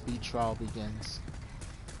fucking speed trial begins.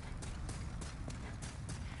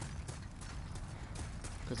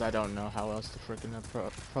 Because I don't know how else to freaking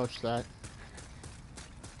approach that.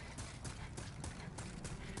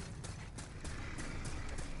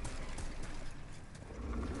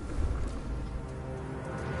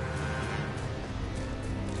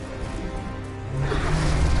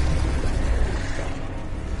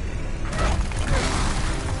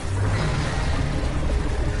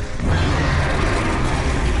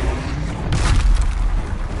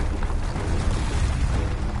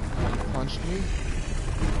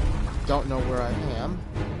 Don't know where I am.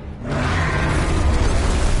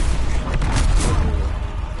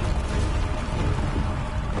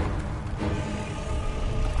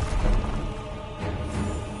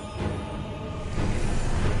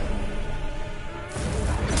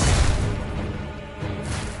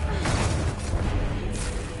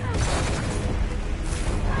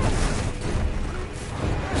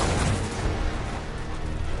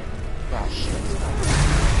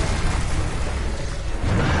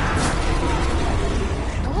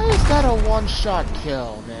 One-shot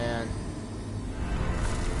kill, man.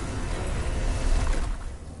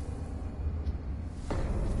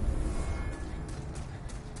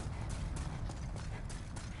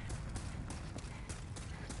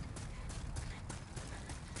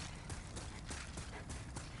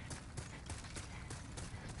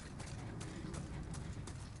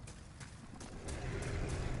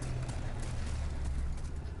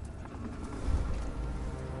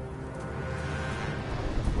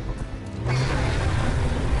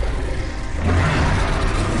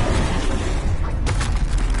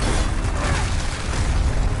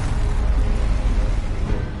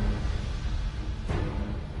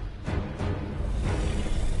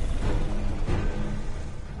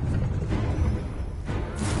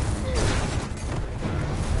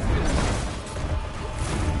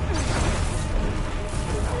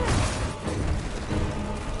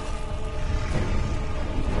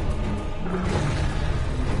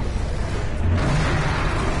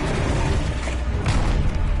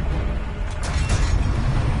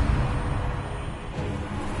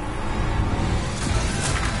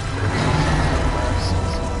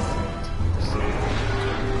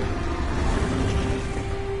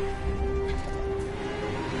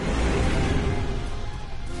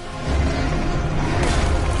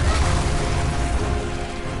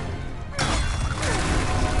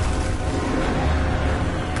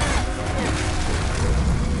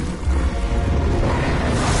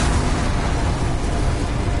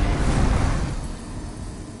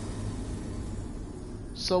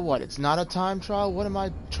 So what? It's not a time trial? What am I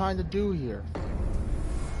trying to do here?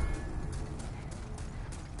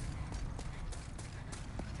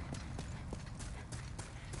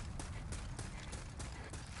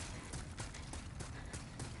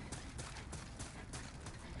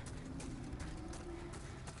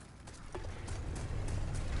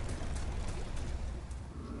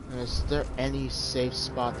 Is there any safe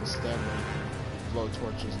spot to stand when blow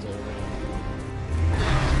torches daily?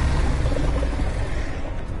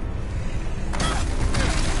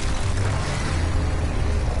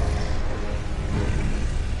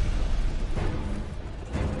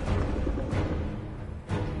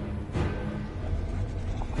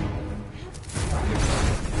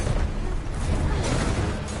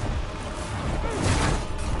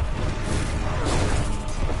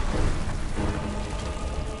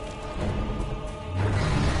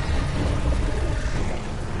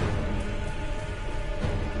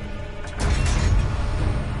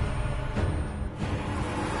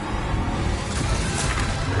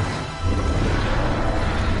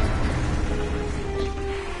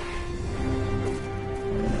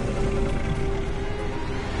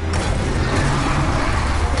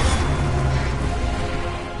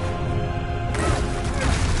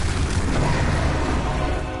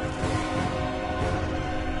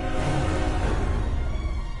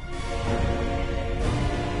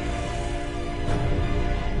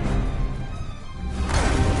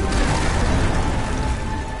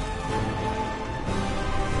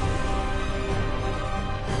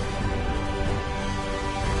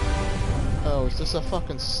 Is this a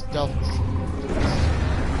fucking stealth?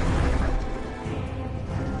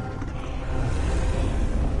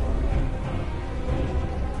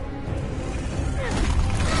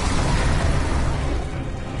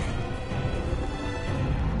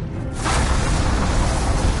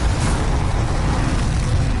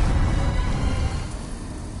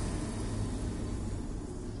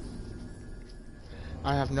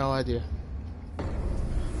 I have no idea.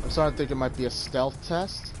 I'm starting to think it might be a stealth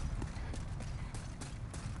test.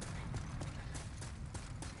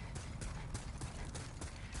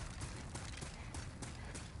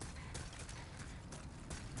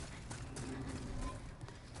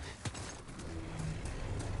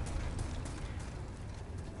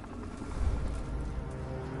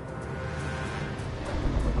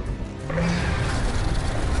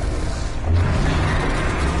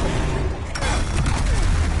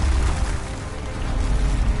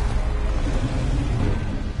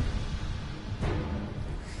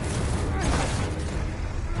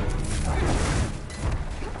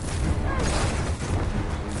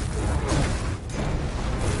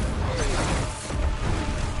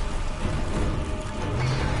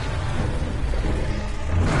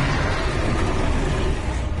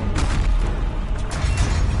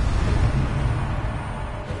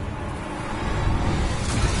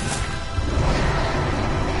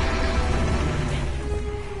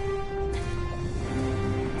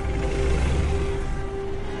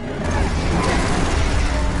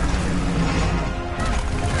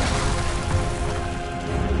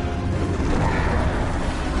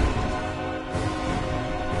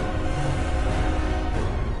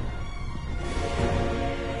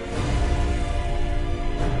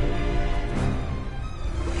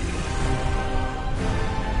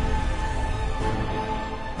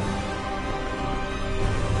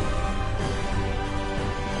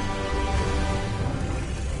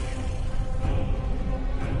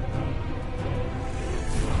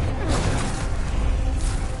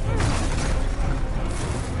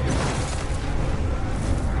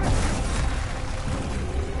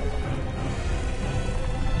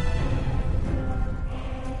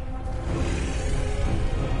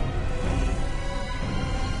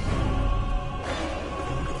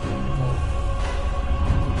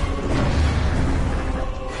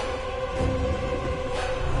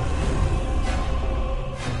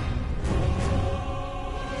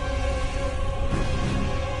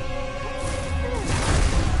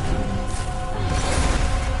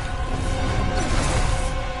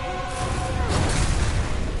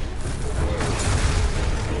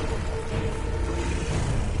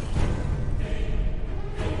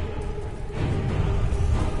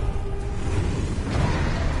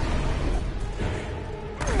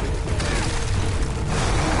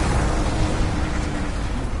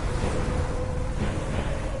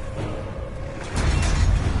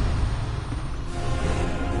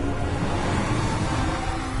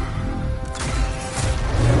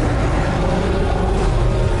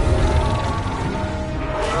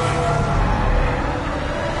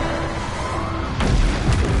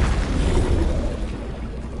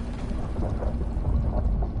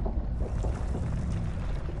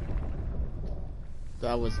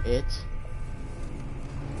 That was it.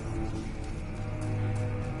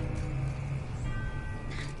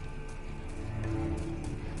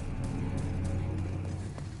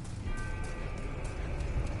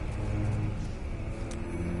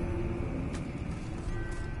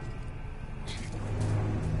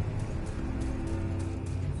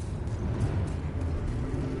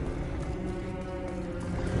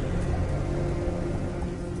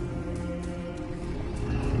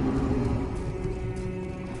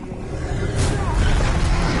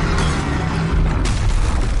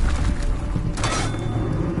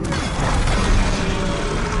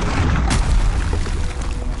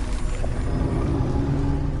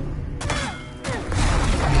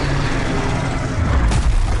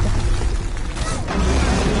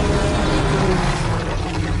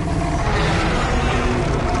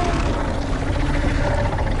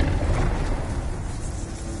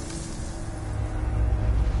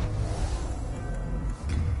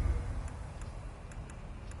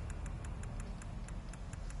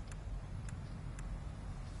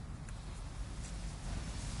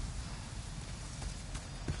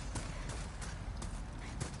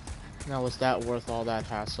 Now, was that worth all that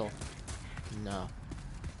hassle? No.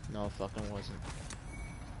 No, it fucking wasn't.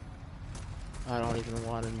 I don't even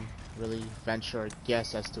want to really venture a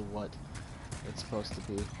guess as to what it's supposed to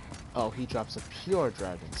be. Oh, he drops a pure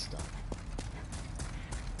dragon stone.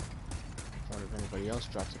 I wonder if anybody else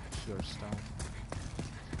drops a pure stone.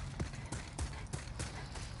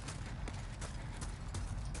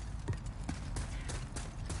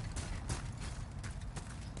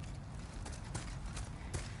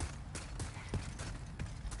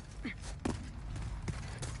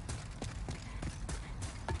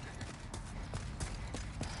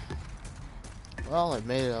 Well, I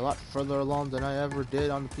made it a lot further along than I ever did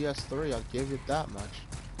on the PS3, I'll give it that much.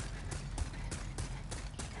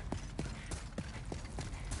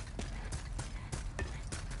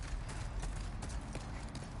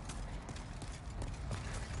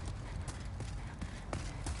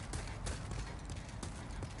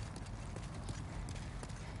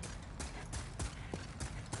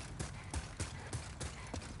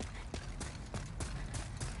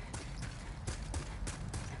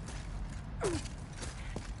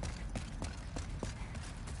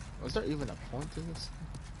 Was there even a point to this?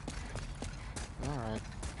 Alright.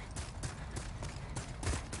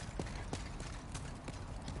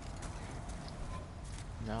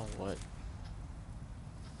 Now what?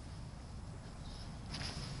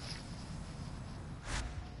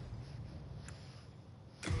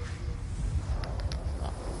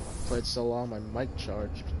 Oh, played so long my mic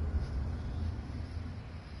charged.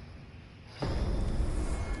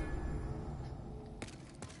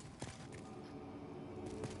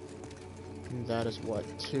 And that is what,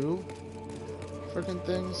 2 freaking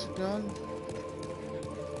things gone?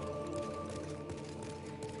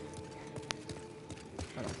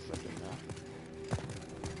 I don't freaking know.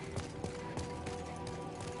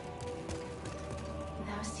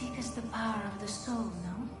 Thou seekest the power of the soul,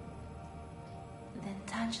 no? Then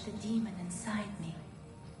touch the demon inside me.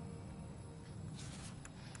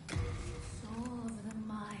 Soul of the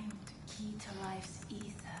mind, key to life's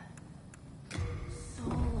ether.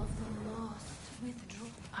 Soul of the lost, withdraw.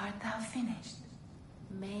 Art thou finished?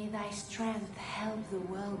 May thy strength help the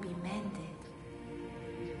world be mended.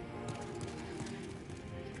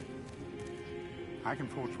 I can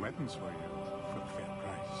forge weapons for you for a fair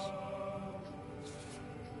price.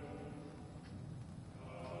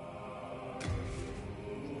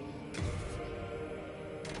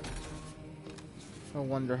 I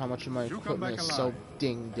wonder how much of my equipment is so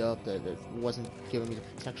dinged up that it wasn't giving me the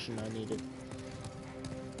protection I needed.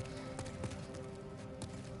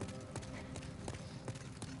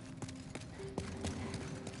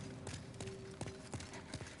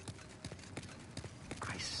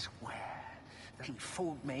 I swear that he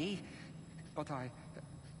fooled me, but I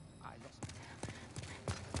lost.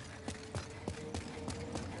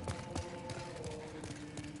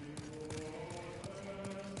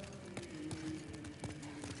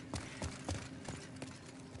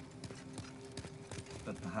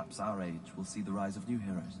 But perhaps our age will see the rise of new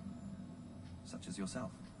heroes, such as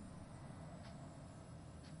yourself.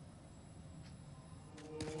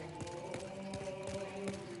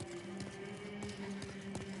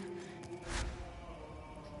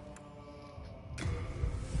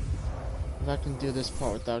 If I can do this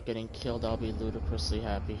part without getting killed, I'll be ludicrously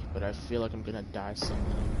happy, but I feel like I'm gonna die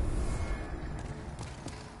somehow.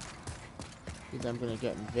 Either I'm gonna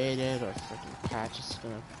get invaded, or freaking Patch is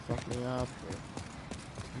gonna fuck me up, or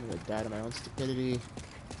I'm gonna die to my own stupidity.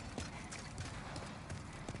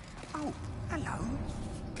 Oh, hello.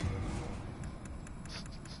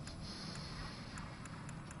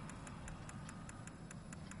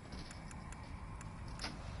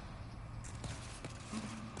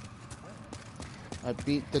 I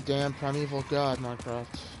beat the damn primeval god, Minecraft.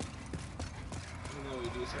 You know what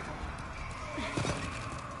you do so far?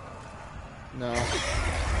 No.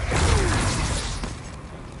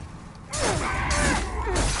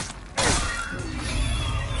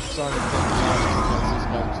 Starting to think magic against these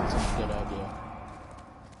guys is a good idea.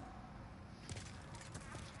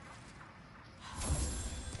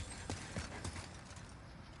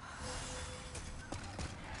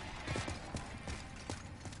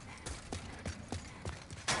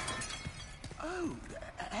 Oh,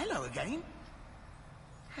 hello again.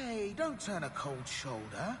 Hey, don't turn a cold shoulder.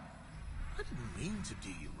 I didn't mean to do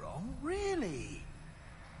you wrong, really.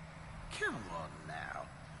 Come on now.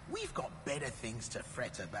 We've got better things to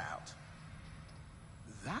fret about.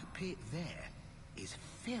 That pit there is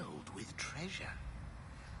filled with treasure.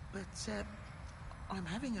 But, I'm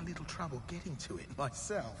having a little trouble getting to it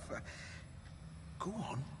myself. Go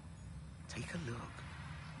on, take a look.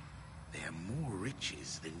 There are more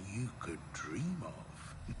riches than you could dream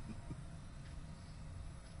of.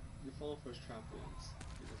 You fall for trampolines.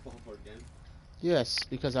 You can fall for it again. Yes,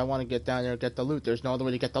 because I want to get down there and get the loot. There's no other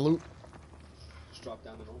way to get the loot. Just drop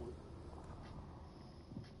down the normal.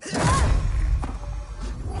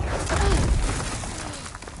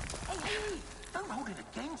 Hey, don't hold it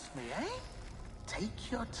against me, eh?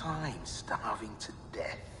 Take your time starving to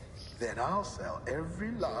death. Then I'll sell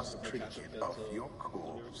every last trinket off your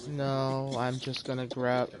corpse. No, I'm just gonna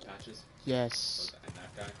grab... Patches. Yes. And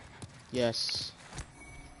that guy. Yes.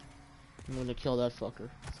 I'm gonna kill that fucker.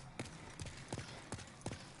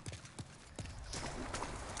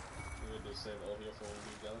 We're gonna save all here for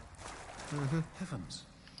when we together. Heavens.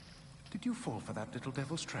 Did you fall for that little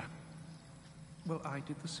devil's trap? Well, I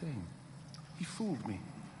did the same. He fooled me,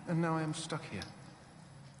 and now I am stuck here.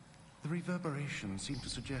 The reverberations seem to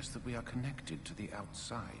suggest that we are connected to the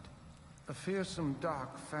outside. A fearsome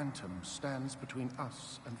dark phantom stands between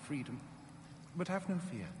us and freedom. But have no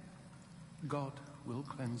fear. God will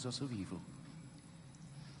cleanse us of evil.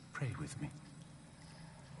 Pray with me.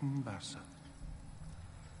 Mbasa.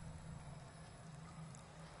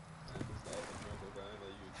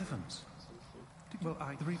 Heavens. Well,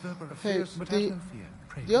 the reverber Hey, fierce, but have no fear.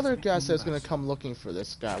 Pray the other with me. guy says gonna come looking for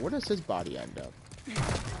this guy. Where does his body end up?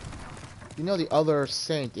 You know the other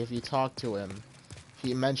saint, if you talk to him,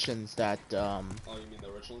 he mentions that, Oh, you mean the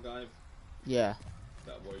original guy? yeah.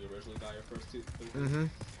 That boy, the original guy, your first two? Mm-hmm.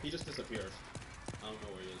 He just disappeared. I don't know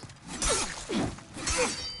where he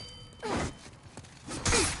is.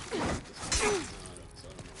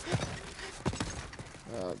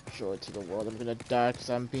 Oh, joy to the world. I'm gonna die because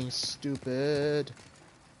I'm being stupid.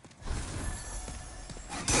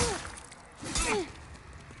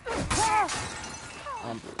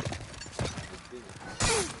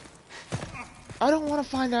 I don't want to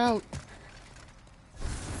find out.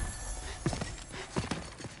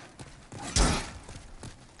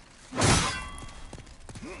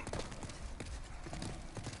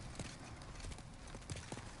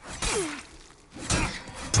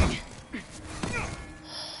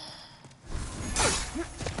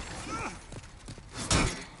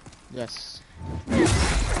 Yes.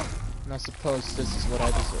 And I suppose this is what I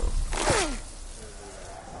deserve.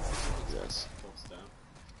 Yes.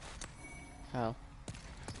 How?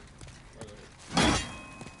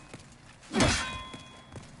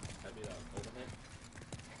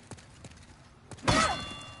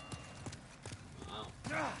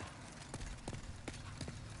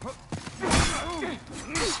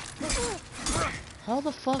 How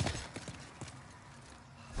the fuck?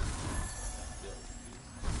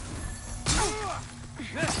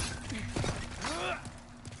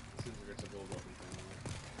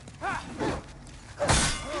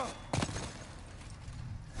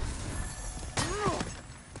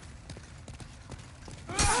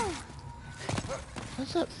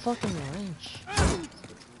 What's that fucking range?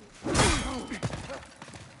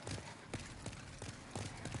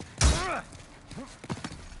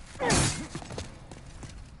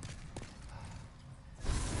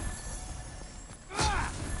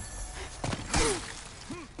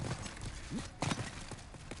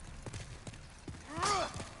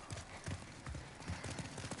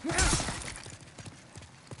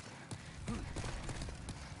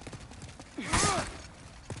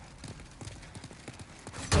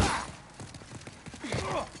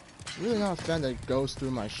 Really not a fan that it goes through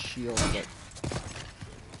my shield, but...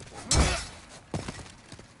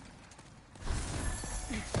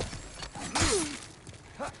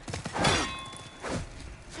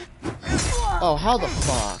 Oh, how the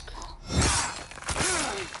fuck?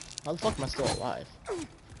 How the fuck am I still alive?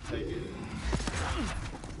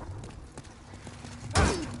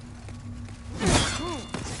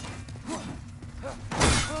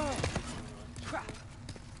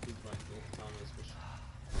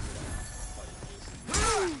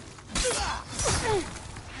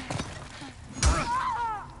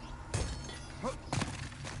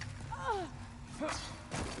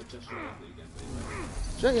 Just your luck that you get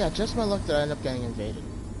invaded. Yeah, just my luck that I end up getting invaded.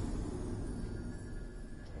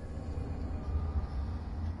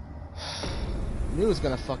 Knew it was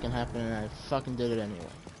gonna fucking happen, and I fucking did it anyway.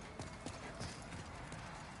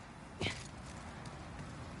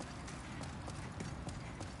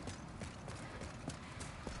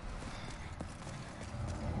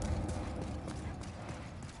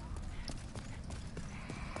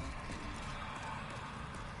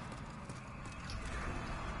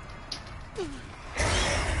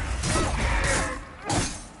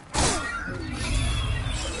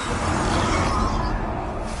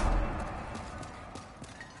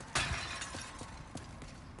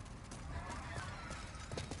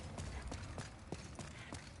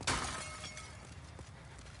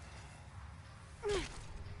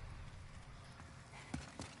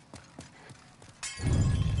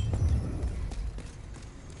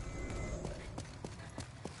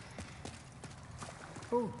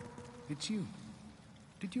 Oh, it's you.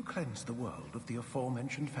 Did you cleanse the world of the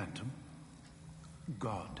aforementioned phantom?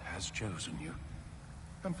 God has chosen you.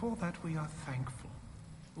 And for that we are thankful.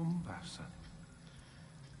 Umbasa.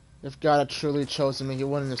 If God had truly chosen me, he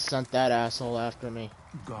wouldn't have sent that asshole after me.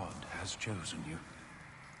 God has chosen you.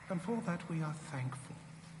 And for that we are thankful.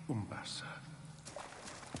 Umbasa.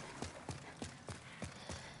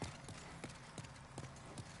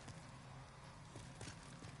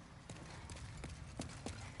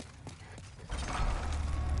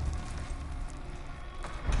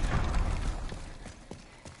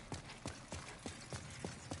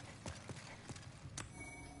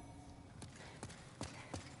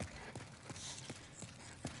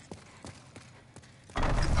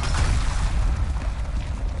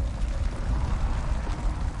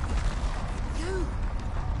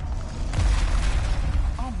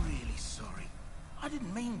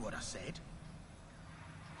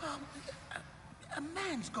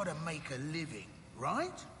 Gotta make a living,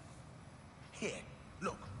 right? Here,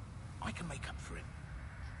 look, I can make up for it.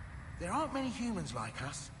 There aren't many humans like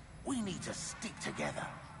us. We need to stick together.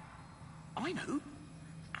 I know.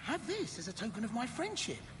 Have this as a token of my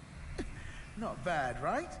friendship. Not bad,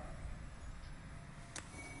 right?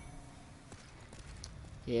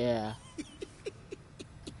 Yeah.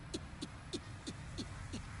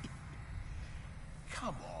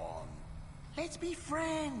 Come on. Let's be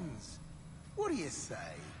friends. What do you say?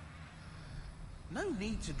 No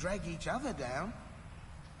need to drag each other down.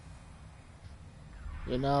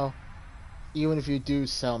 You know, even if you do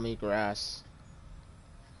sell me grass,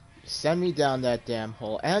 send me down that damn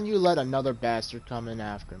hole, and you let another bastard come in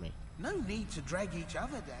after me. No need to drag each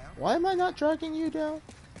other down. Why am I not dragging you down?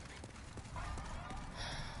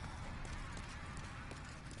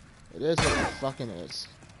 It is what it fucking is.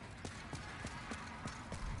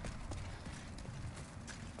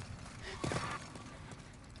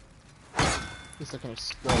 At least I can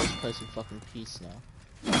explore this place in fucking peace now.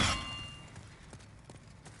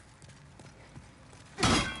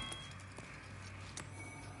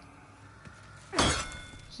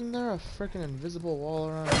 Isn't there a freaking invisible wall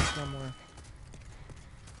around here somewhere?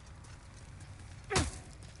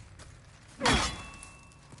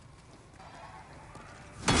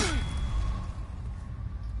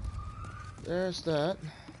 There's that.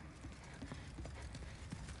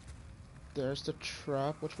 There's the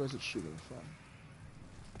trap. Which way is it shooting from?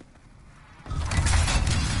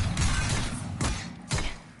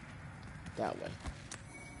 That way.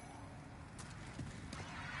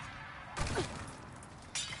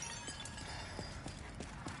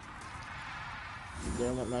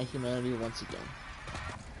 There went my humanity once again.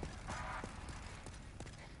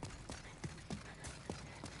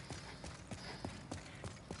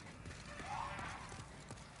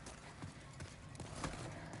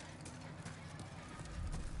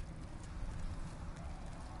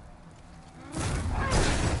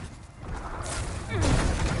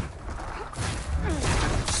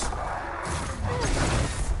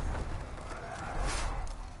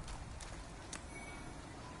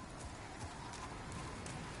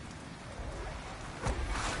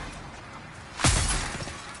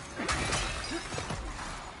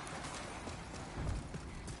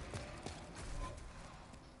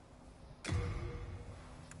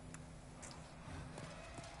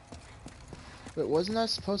 Wait, wasn't I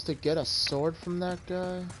supposed to get a sword from that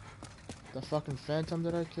guy? The fucking phantom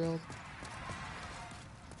that I killed?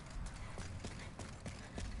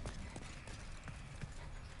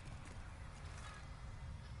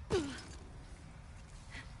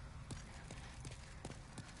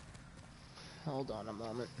 Hold on a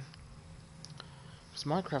moment. Because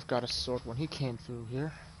Minecraft got a sword when he came through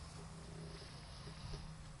here.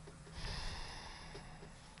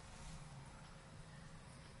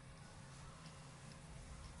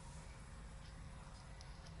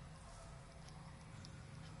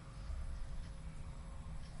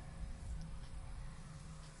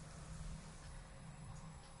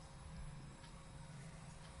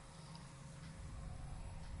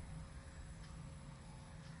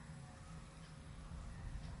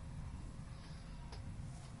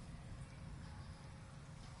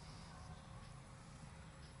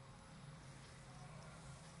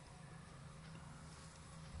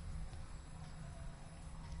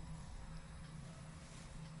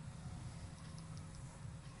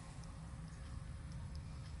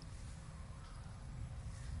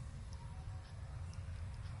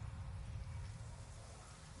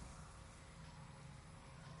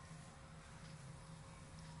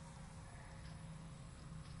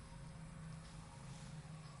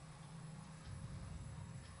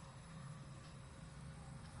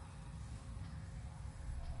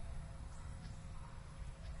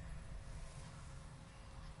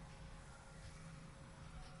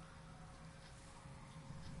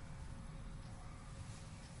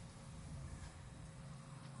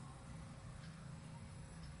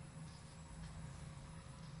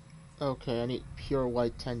 Okay, I need pure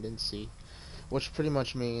white tendency. Which pretty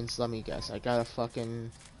much means, let me guess, I gotta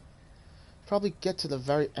fucking probably get to the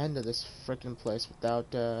very end of this freaking place without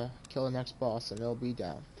killing the next boss and it'll be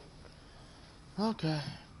down. Okay.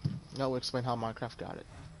 That will explain how Minecraft got it.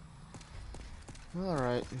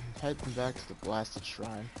 Alright, heading back to the blasted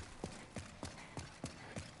shrine.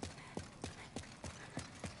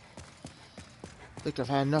 Think I've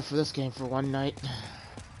had enough of this game for one night.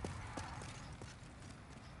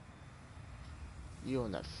 You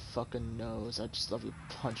and that fucking nose, I just love to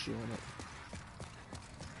punch you in it.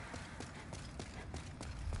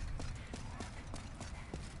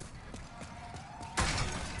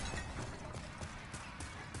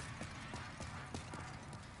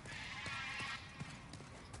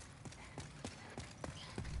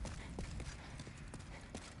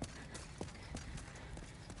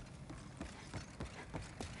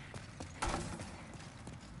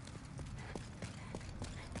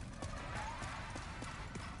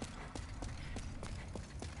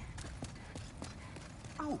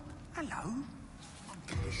 Oh, hello.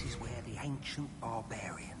 This is where the ancient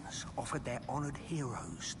barbarians offered their honored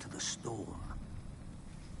heroes to the storm.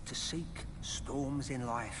 To seek storms in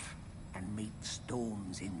life and meet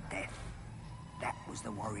storms in death. That was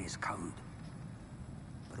the warrior's code.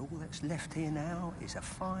 But all that's left here now is a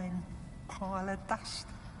fine pile of dust.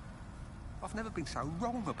 I've never been so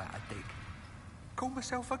wrong about a dig. Call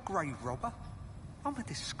myself a grave robber? I'm a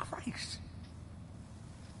disgrace.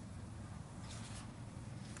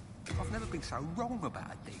 I've never been so wrong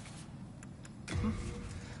about a dig.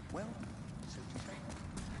 Well, so to say.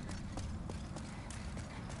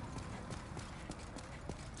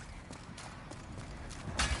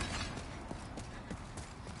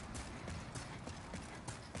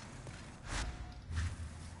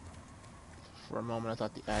 For a moment I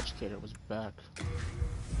thought the agitator was back.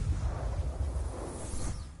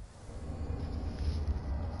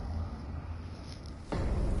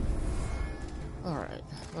 Alright,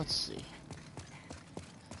 let's see.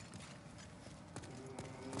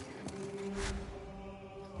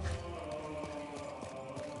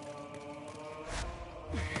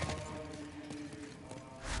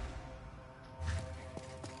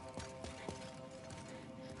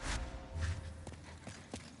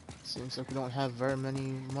 Seems like we don't have very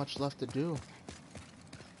much left to do.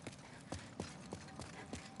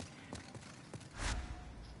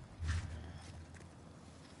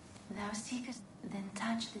 Thou seekest, then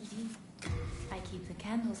touch the deep. I keep the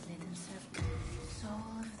candles lit and serve. Soul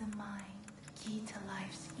of the mind, key to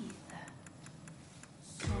life's ether.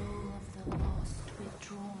 Soul of the lost,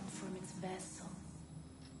 withdrawn from its vessel.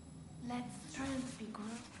 Let strength be grown.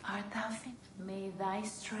 Art thou fit? May thy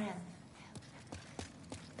strength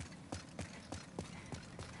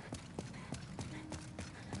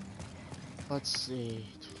Let's see.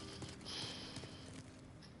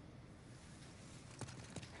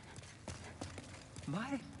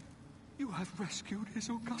 You have rescued His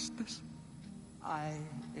Augustus. I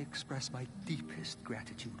express my deepest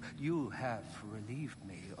gratitude. You have relieved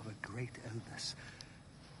me of a great illness.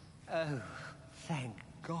 Oh, thank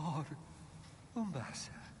God,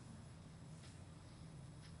 Umbasa.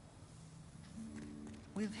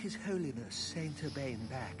 With His Holiness Saint Urbain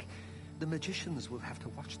back, the magicians will have to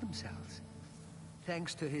watch themselves.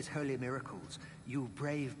 Thanks to his holy miracles, you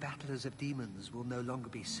brave battlers of demons will no longer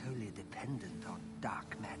be solely dependent on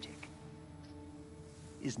dark magic.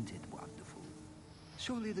 Isn't it wonderful?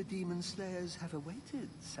 Surely the demon slayers have awaited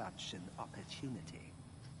such an opportunity.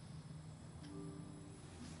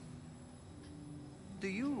 Do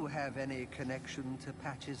you have any connection to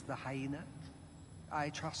Patches the Hyena? I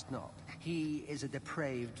trust not. He is a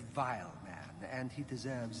depraved, vile man, and he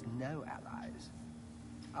deserves no allies.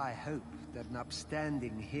 I hope that an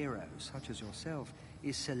upstanding hero such as yourself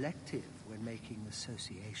is selective when making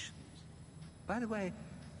associations. By the way,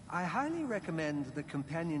 I highly recommend the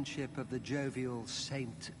companionship of the jovial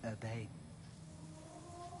Saint Urbain.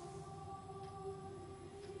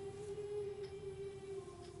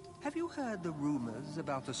 Have you heard the rumors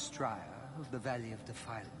about Astraea of the Valley of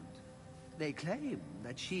Defilement? They claim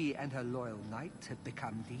that she and her loyal knight have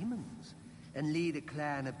become demons and lead a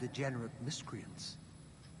clan of degenerate miscreants.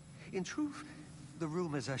 In truth, the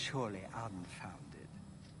rumors are surely unfounded.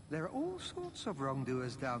 There are all sorts of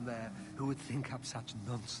wrongdoers down there who would think up such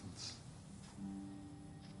nonsense.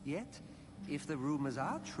 Yet, if the rumors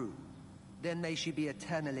are true, then may she be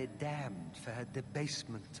eternally damned for her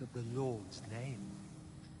debasement of the Lord's name.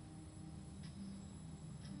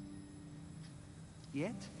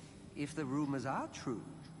 Yet, if the rumors are true,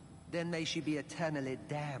 then may she be eternally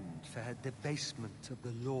damned for her debasement of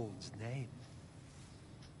the Lord's name.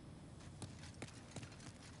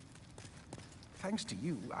 Thanks to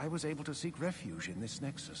you, I was able to seek refuge in this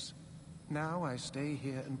nexus. Now I stay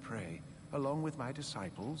here and pray, along with my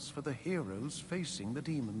disciples, for the heroes facing the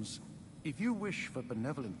demons. If you wish for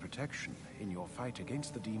benevolent protection in your fight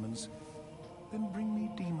against the demons, then bring me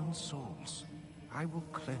demon souls. I will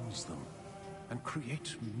cleanse them and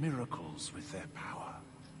create miracles with their power.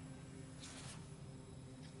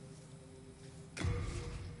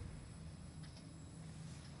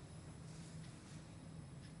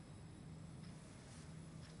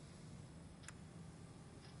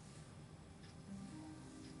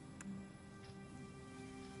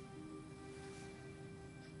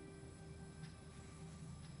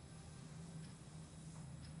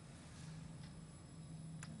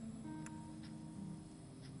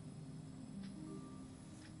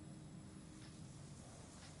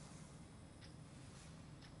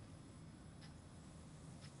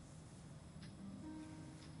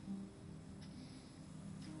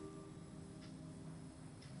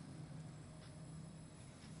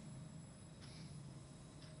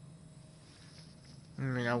 I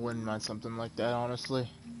mean, I wouldn't mind something like that, honestly.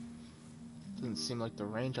 Doesn't seem like the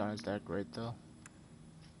range on it's that great, though.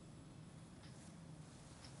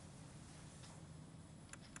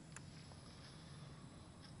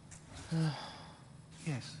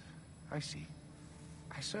 Yes, I see.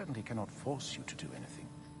 I certainly cannot force you to do anything.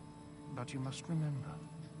 But you must remember,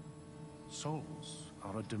 souls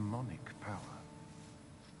are a demonic power.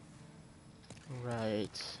 Right.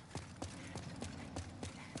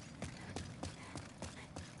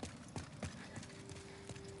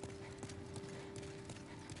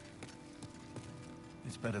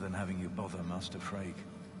 It's better than having you bother Master Frake.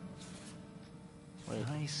 Wait.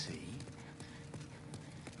 I see.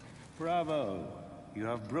 Bravo! You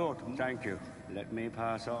have brought... Thank you. Let me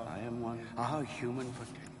pass on. I am one. Our human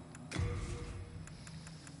protector.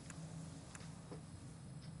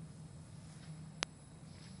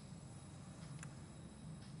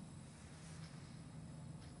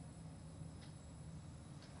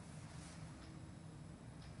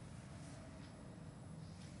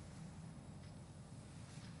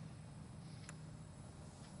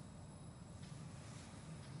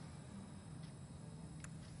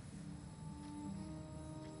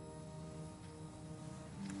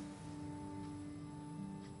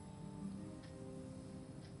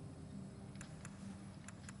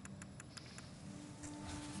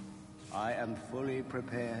 I am fully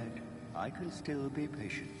prepared. I can still be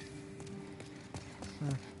patient.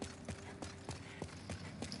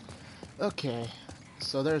 Okay,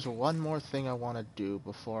 so there's one more thing I want to do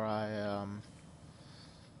before I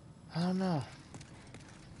don't know.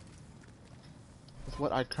 With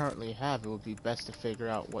what I currently have, it would be best to figure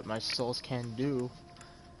out what my souls can do.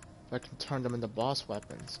 If I can turn them into boss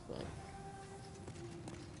weapons, but...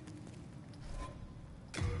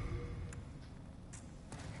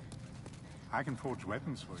 I can forge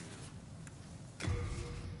weapons for you.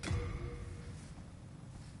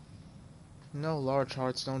 No large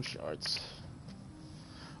heartstone shards.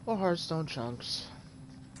 Or heartstone chunks.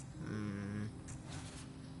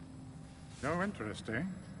 No interest, eh?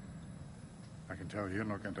 I can tell you're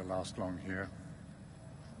not going to last long here.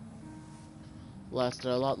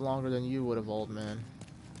 Lasted a lot longer than you would have, old man.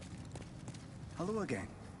 Hello again.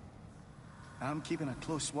 I'm keeping a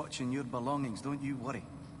close watch on your belongings, don't you worry.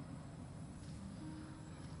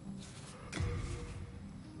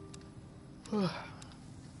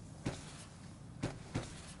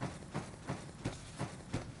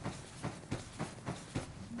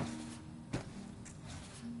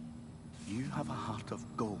 You have a heart of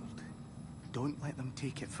gold. Don't let them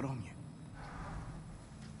take it from you.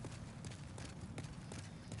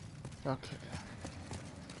 Okay.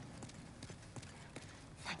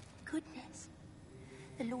 Thank goodness.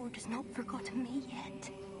 The Lord has not forgotten me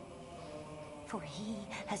yet. For he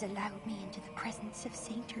has allowed me into the presence of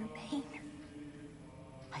Saint Urbain.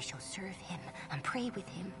 I shall serve him and pray with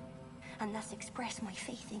him, and thus express my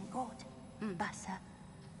faith in God, Mbasa.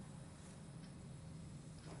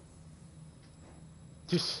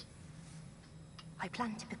 I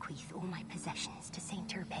plan to bequeath all my possessions to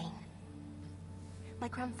Saint Urbain. My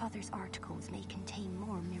grandfather's articles may contain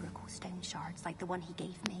more miracle stone shards like the one he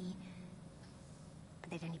gave me, but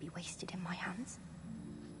they'd only be wasted in my hands.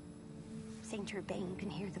 Saint Urbain can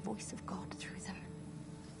hear the voice of God through them.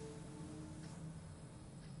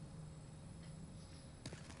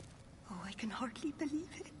 Oh, I can hardly believe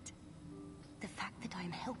it. The fact that I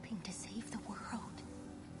am helping to save the world.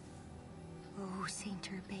 Oh, Saint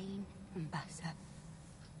Urbain, Mbasa.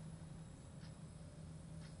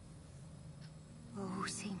 Oh,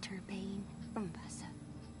 Saint Urbain, Mbasa.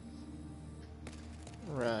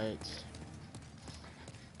 Right.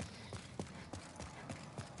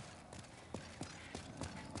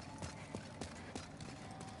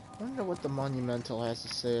 I wonder what the Monumental has to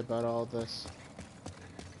say about all this.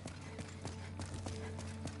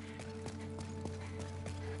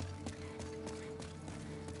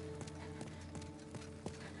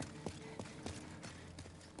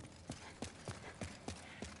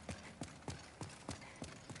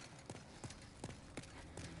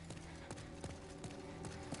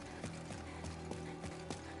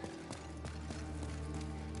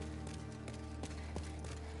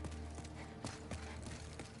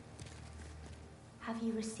 Have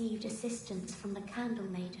you received assistance from the Candle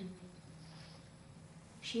Maiden?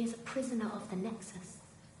 She is a prisoner of the Nexus.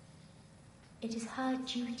 It is her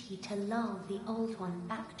duty to lull the Old One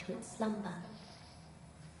back to its slumber.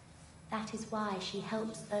 That is why she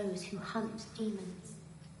helps those who hunt demons.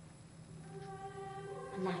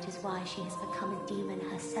 And that is why she has become a demon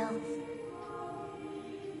herself.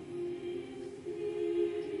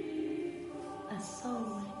 A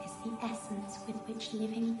soul is the essence with which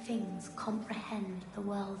living things comprehend the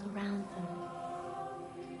world around them.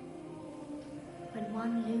 When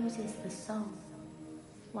one loses the soul,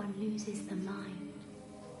 one loses the mind,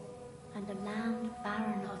 and a land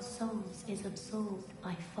barren of souls is absorbed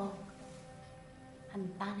by fog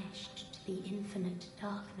and banished to the infinite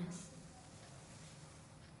darkness.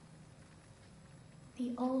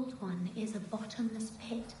 The Old One is a bottomless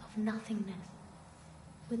pit of nothingness,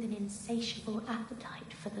 with an insatiable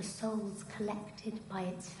appetite for the souls collected by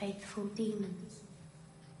its faithful demons.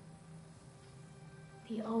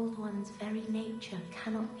 The Old One's very nature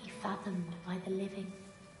cannot be fathomed by the living.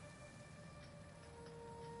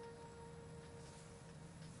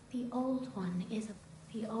 The Old One is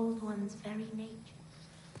the Old One's very nature.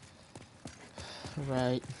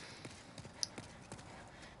 Right.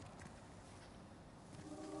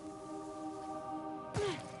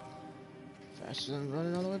 Faster than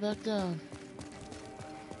running all the way back down.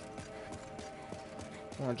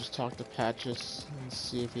 I want to just talk to Patches and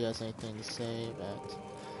see if he has anything to say about.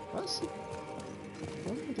 Honestly, I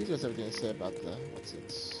wonder if he has everything to say about the. What's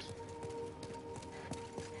it?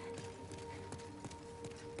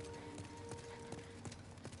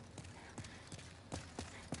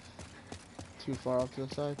 Too far off to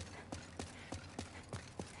the side.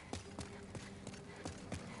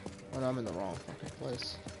 Oh no, I'm in the wrong fucking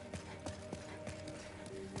place.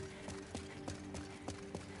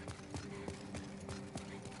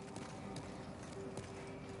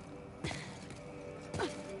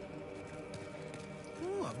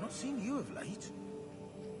 Oh, I've not seen you of late.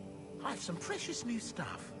 I have some precious new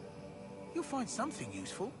stuff. You'll find something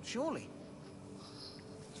useful, surely.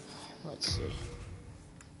 Let's see.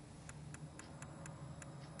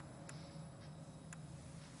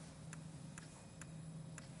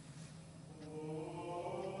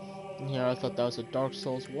 Here, I thought that was a Dark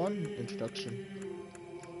Souls 1 introduction.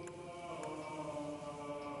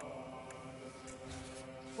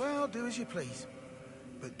 Well, do as you please.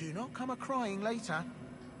 But do not come a-crying later.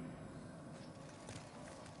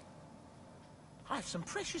 I have some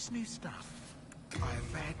precious new stuff. I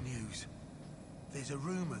have bad news. There's a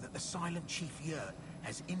rumor that the silent Chief Yurt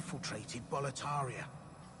has infiltrated Boletaria.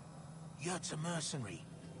 Yurt's a mercenary.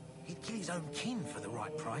 He'd kill his own kin for the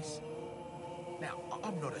right price. Now,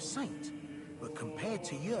 I'm not a saint, but compared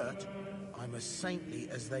to Yurt, I'm as saintly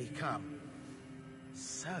as they come.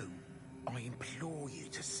 So, I implore you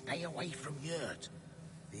to stay away from Yurt,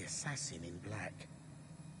 the assassin in black.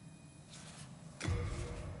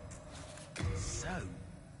 So,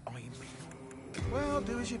 I implore... Well,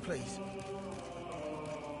 do as you please.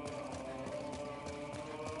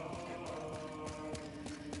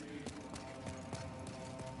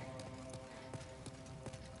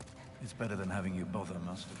 It's better than having you bother,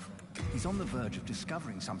 Master. He's on the verge of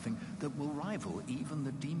discovering something that will rival even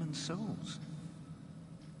the demon souls.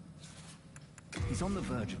 He's on the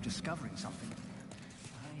verge of discovering something.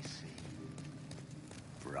 I see.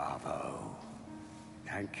 Bravo.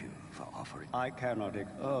 Thank you for offering. I cannot...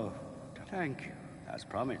 Oh, thank you, as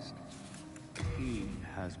promised. He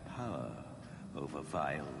has power over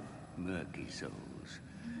vile, murky souls,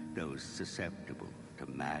 those susceptible to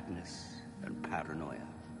madness and paranoia.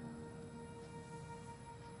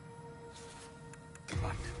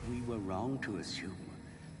 But we were wrong to assume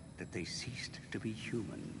that they ceased to be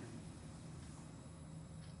human.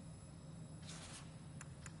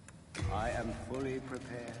 I am fully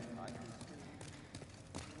prepared. I can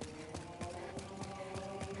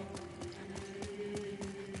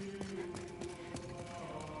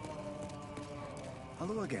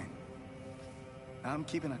Hello again. I'm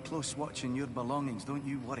keeping a close watch on your belongings, don't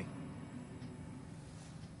you worry.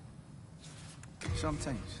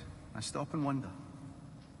 Sometimes I stop and wonder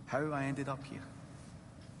how I ended up here.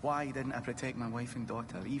 Why didn't I protect my wife and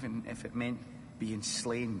daughter, even if it meant being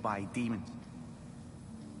slain by demons?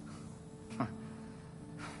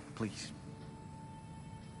 Please,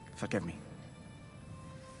 forgive me.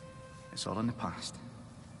 It's all in the past.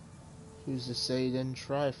 Who's to say you didn't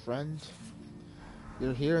try, friend?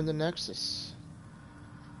 You're here in the Nexus.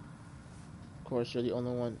 Of course, you're the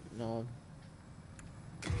only one. No.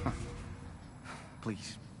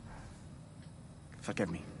 Please,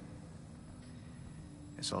 forgive me.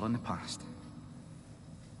 It's all in the past.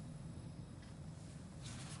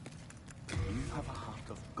 You have a heart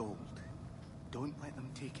of gold. Don't let them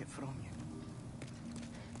take it from you.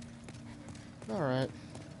 Alright.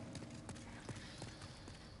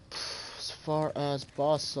 As far as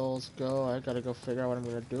boss souls go, I gotta go figure out what I'm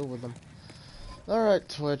gonna do with them. Alright,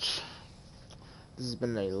 Twitch. This has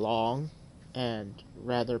been a long and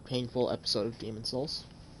rather painful episode of Demon Souls.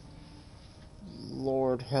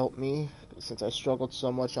 Lord help me, since I struggled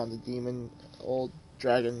so much on the demon, old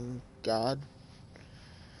dragon god.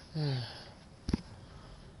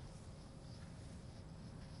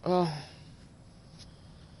 For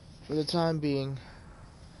the time being,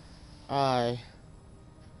 I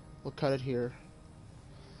will cut it here.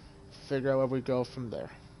 Figure out where we go from there.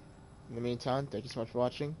 In the meantime, thank you so much for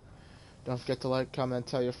watching. Don't forget to like, comment, and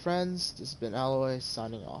tell your friends. This has been Alloy,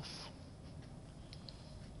 signing off.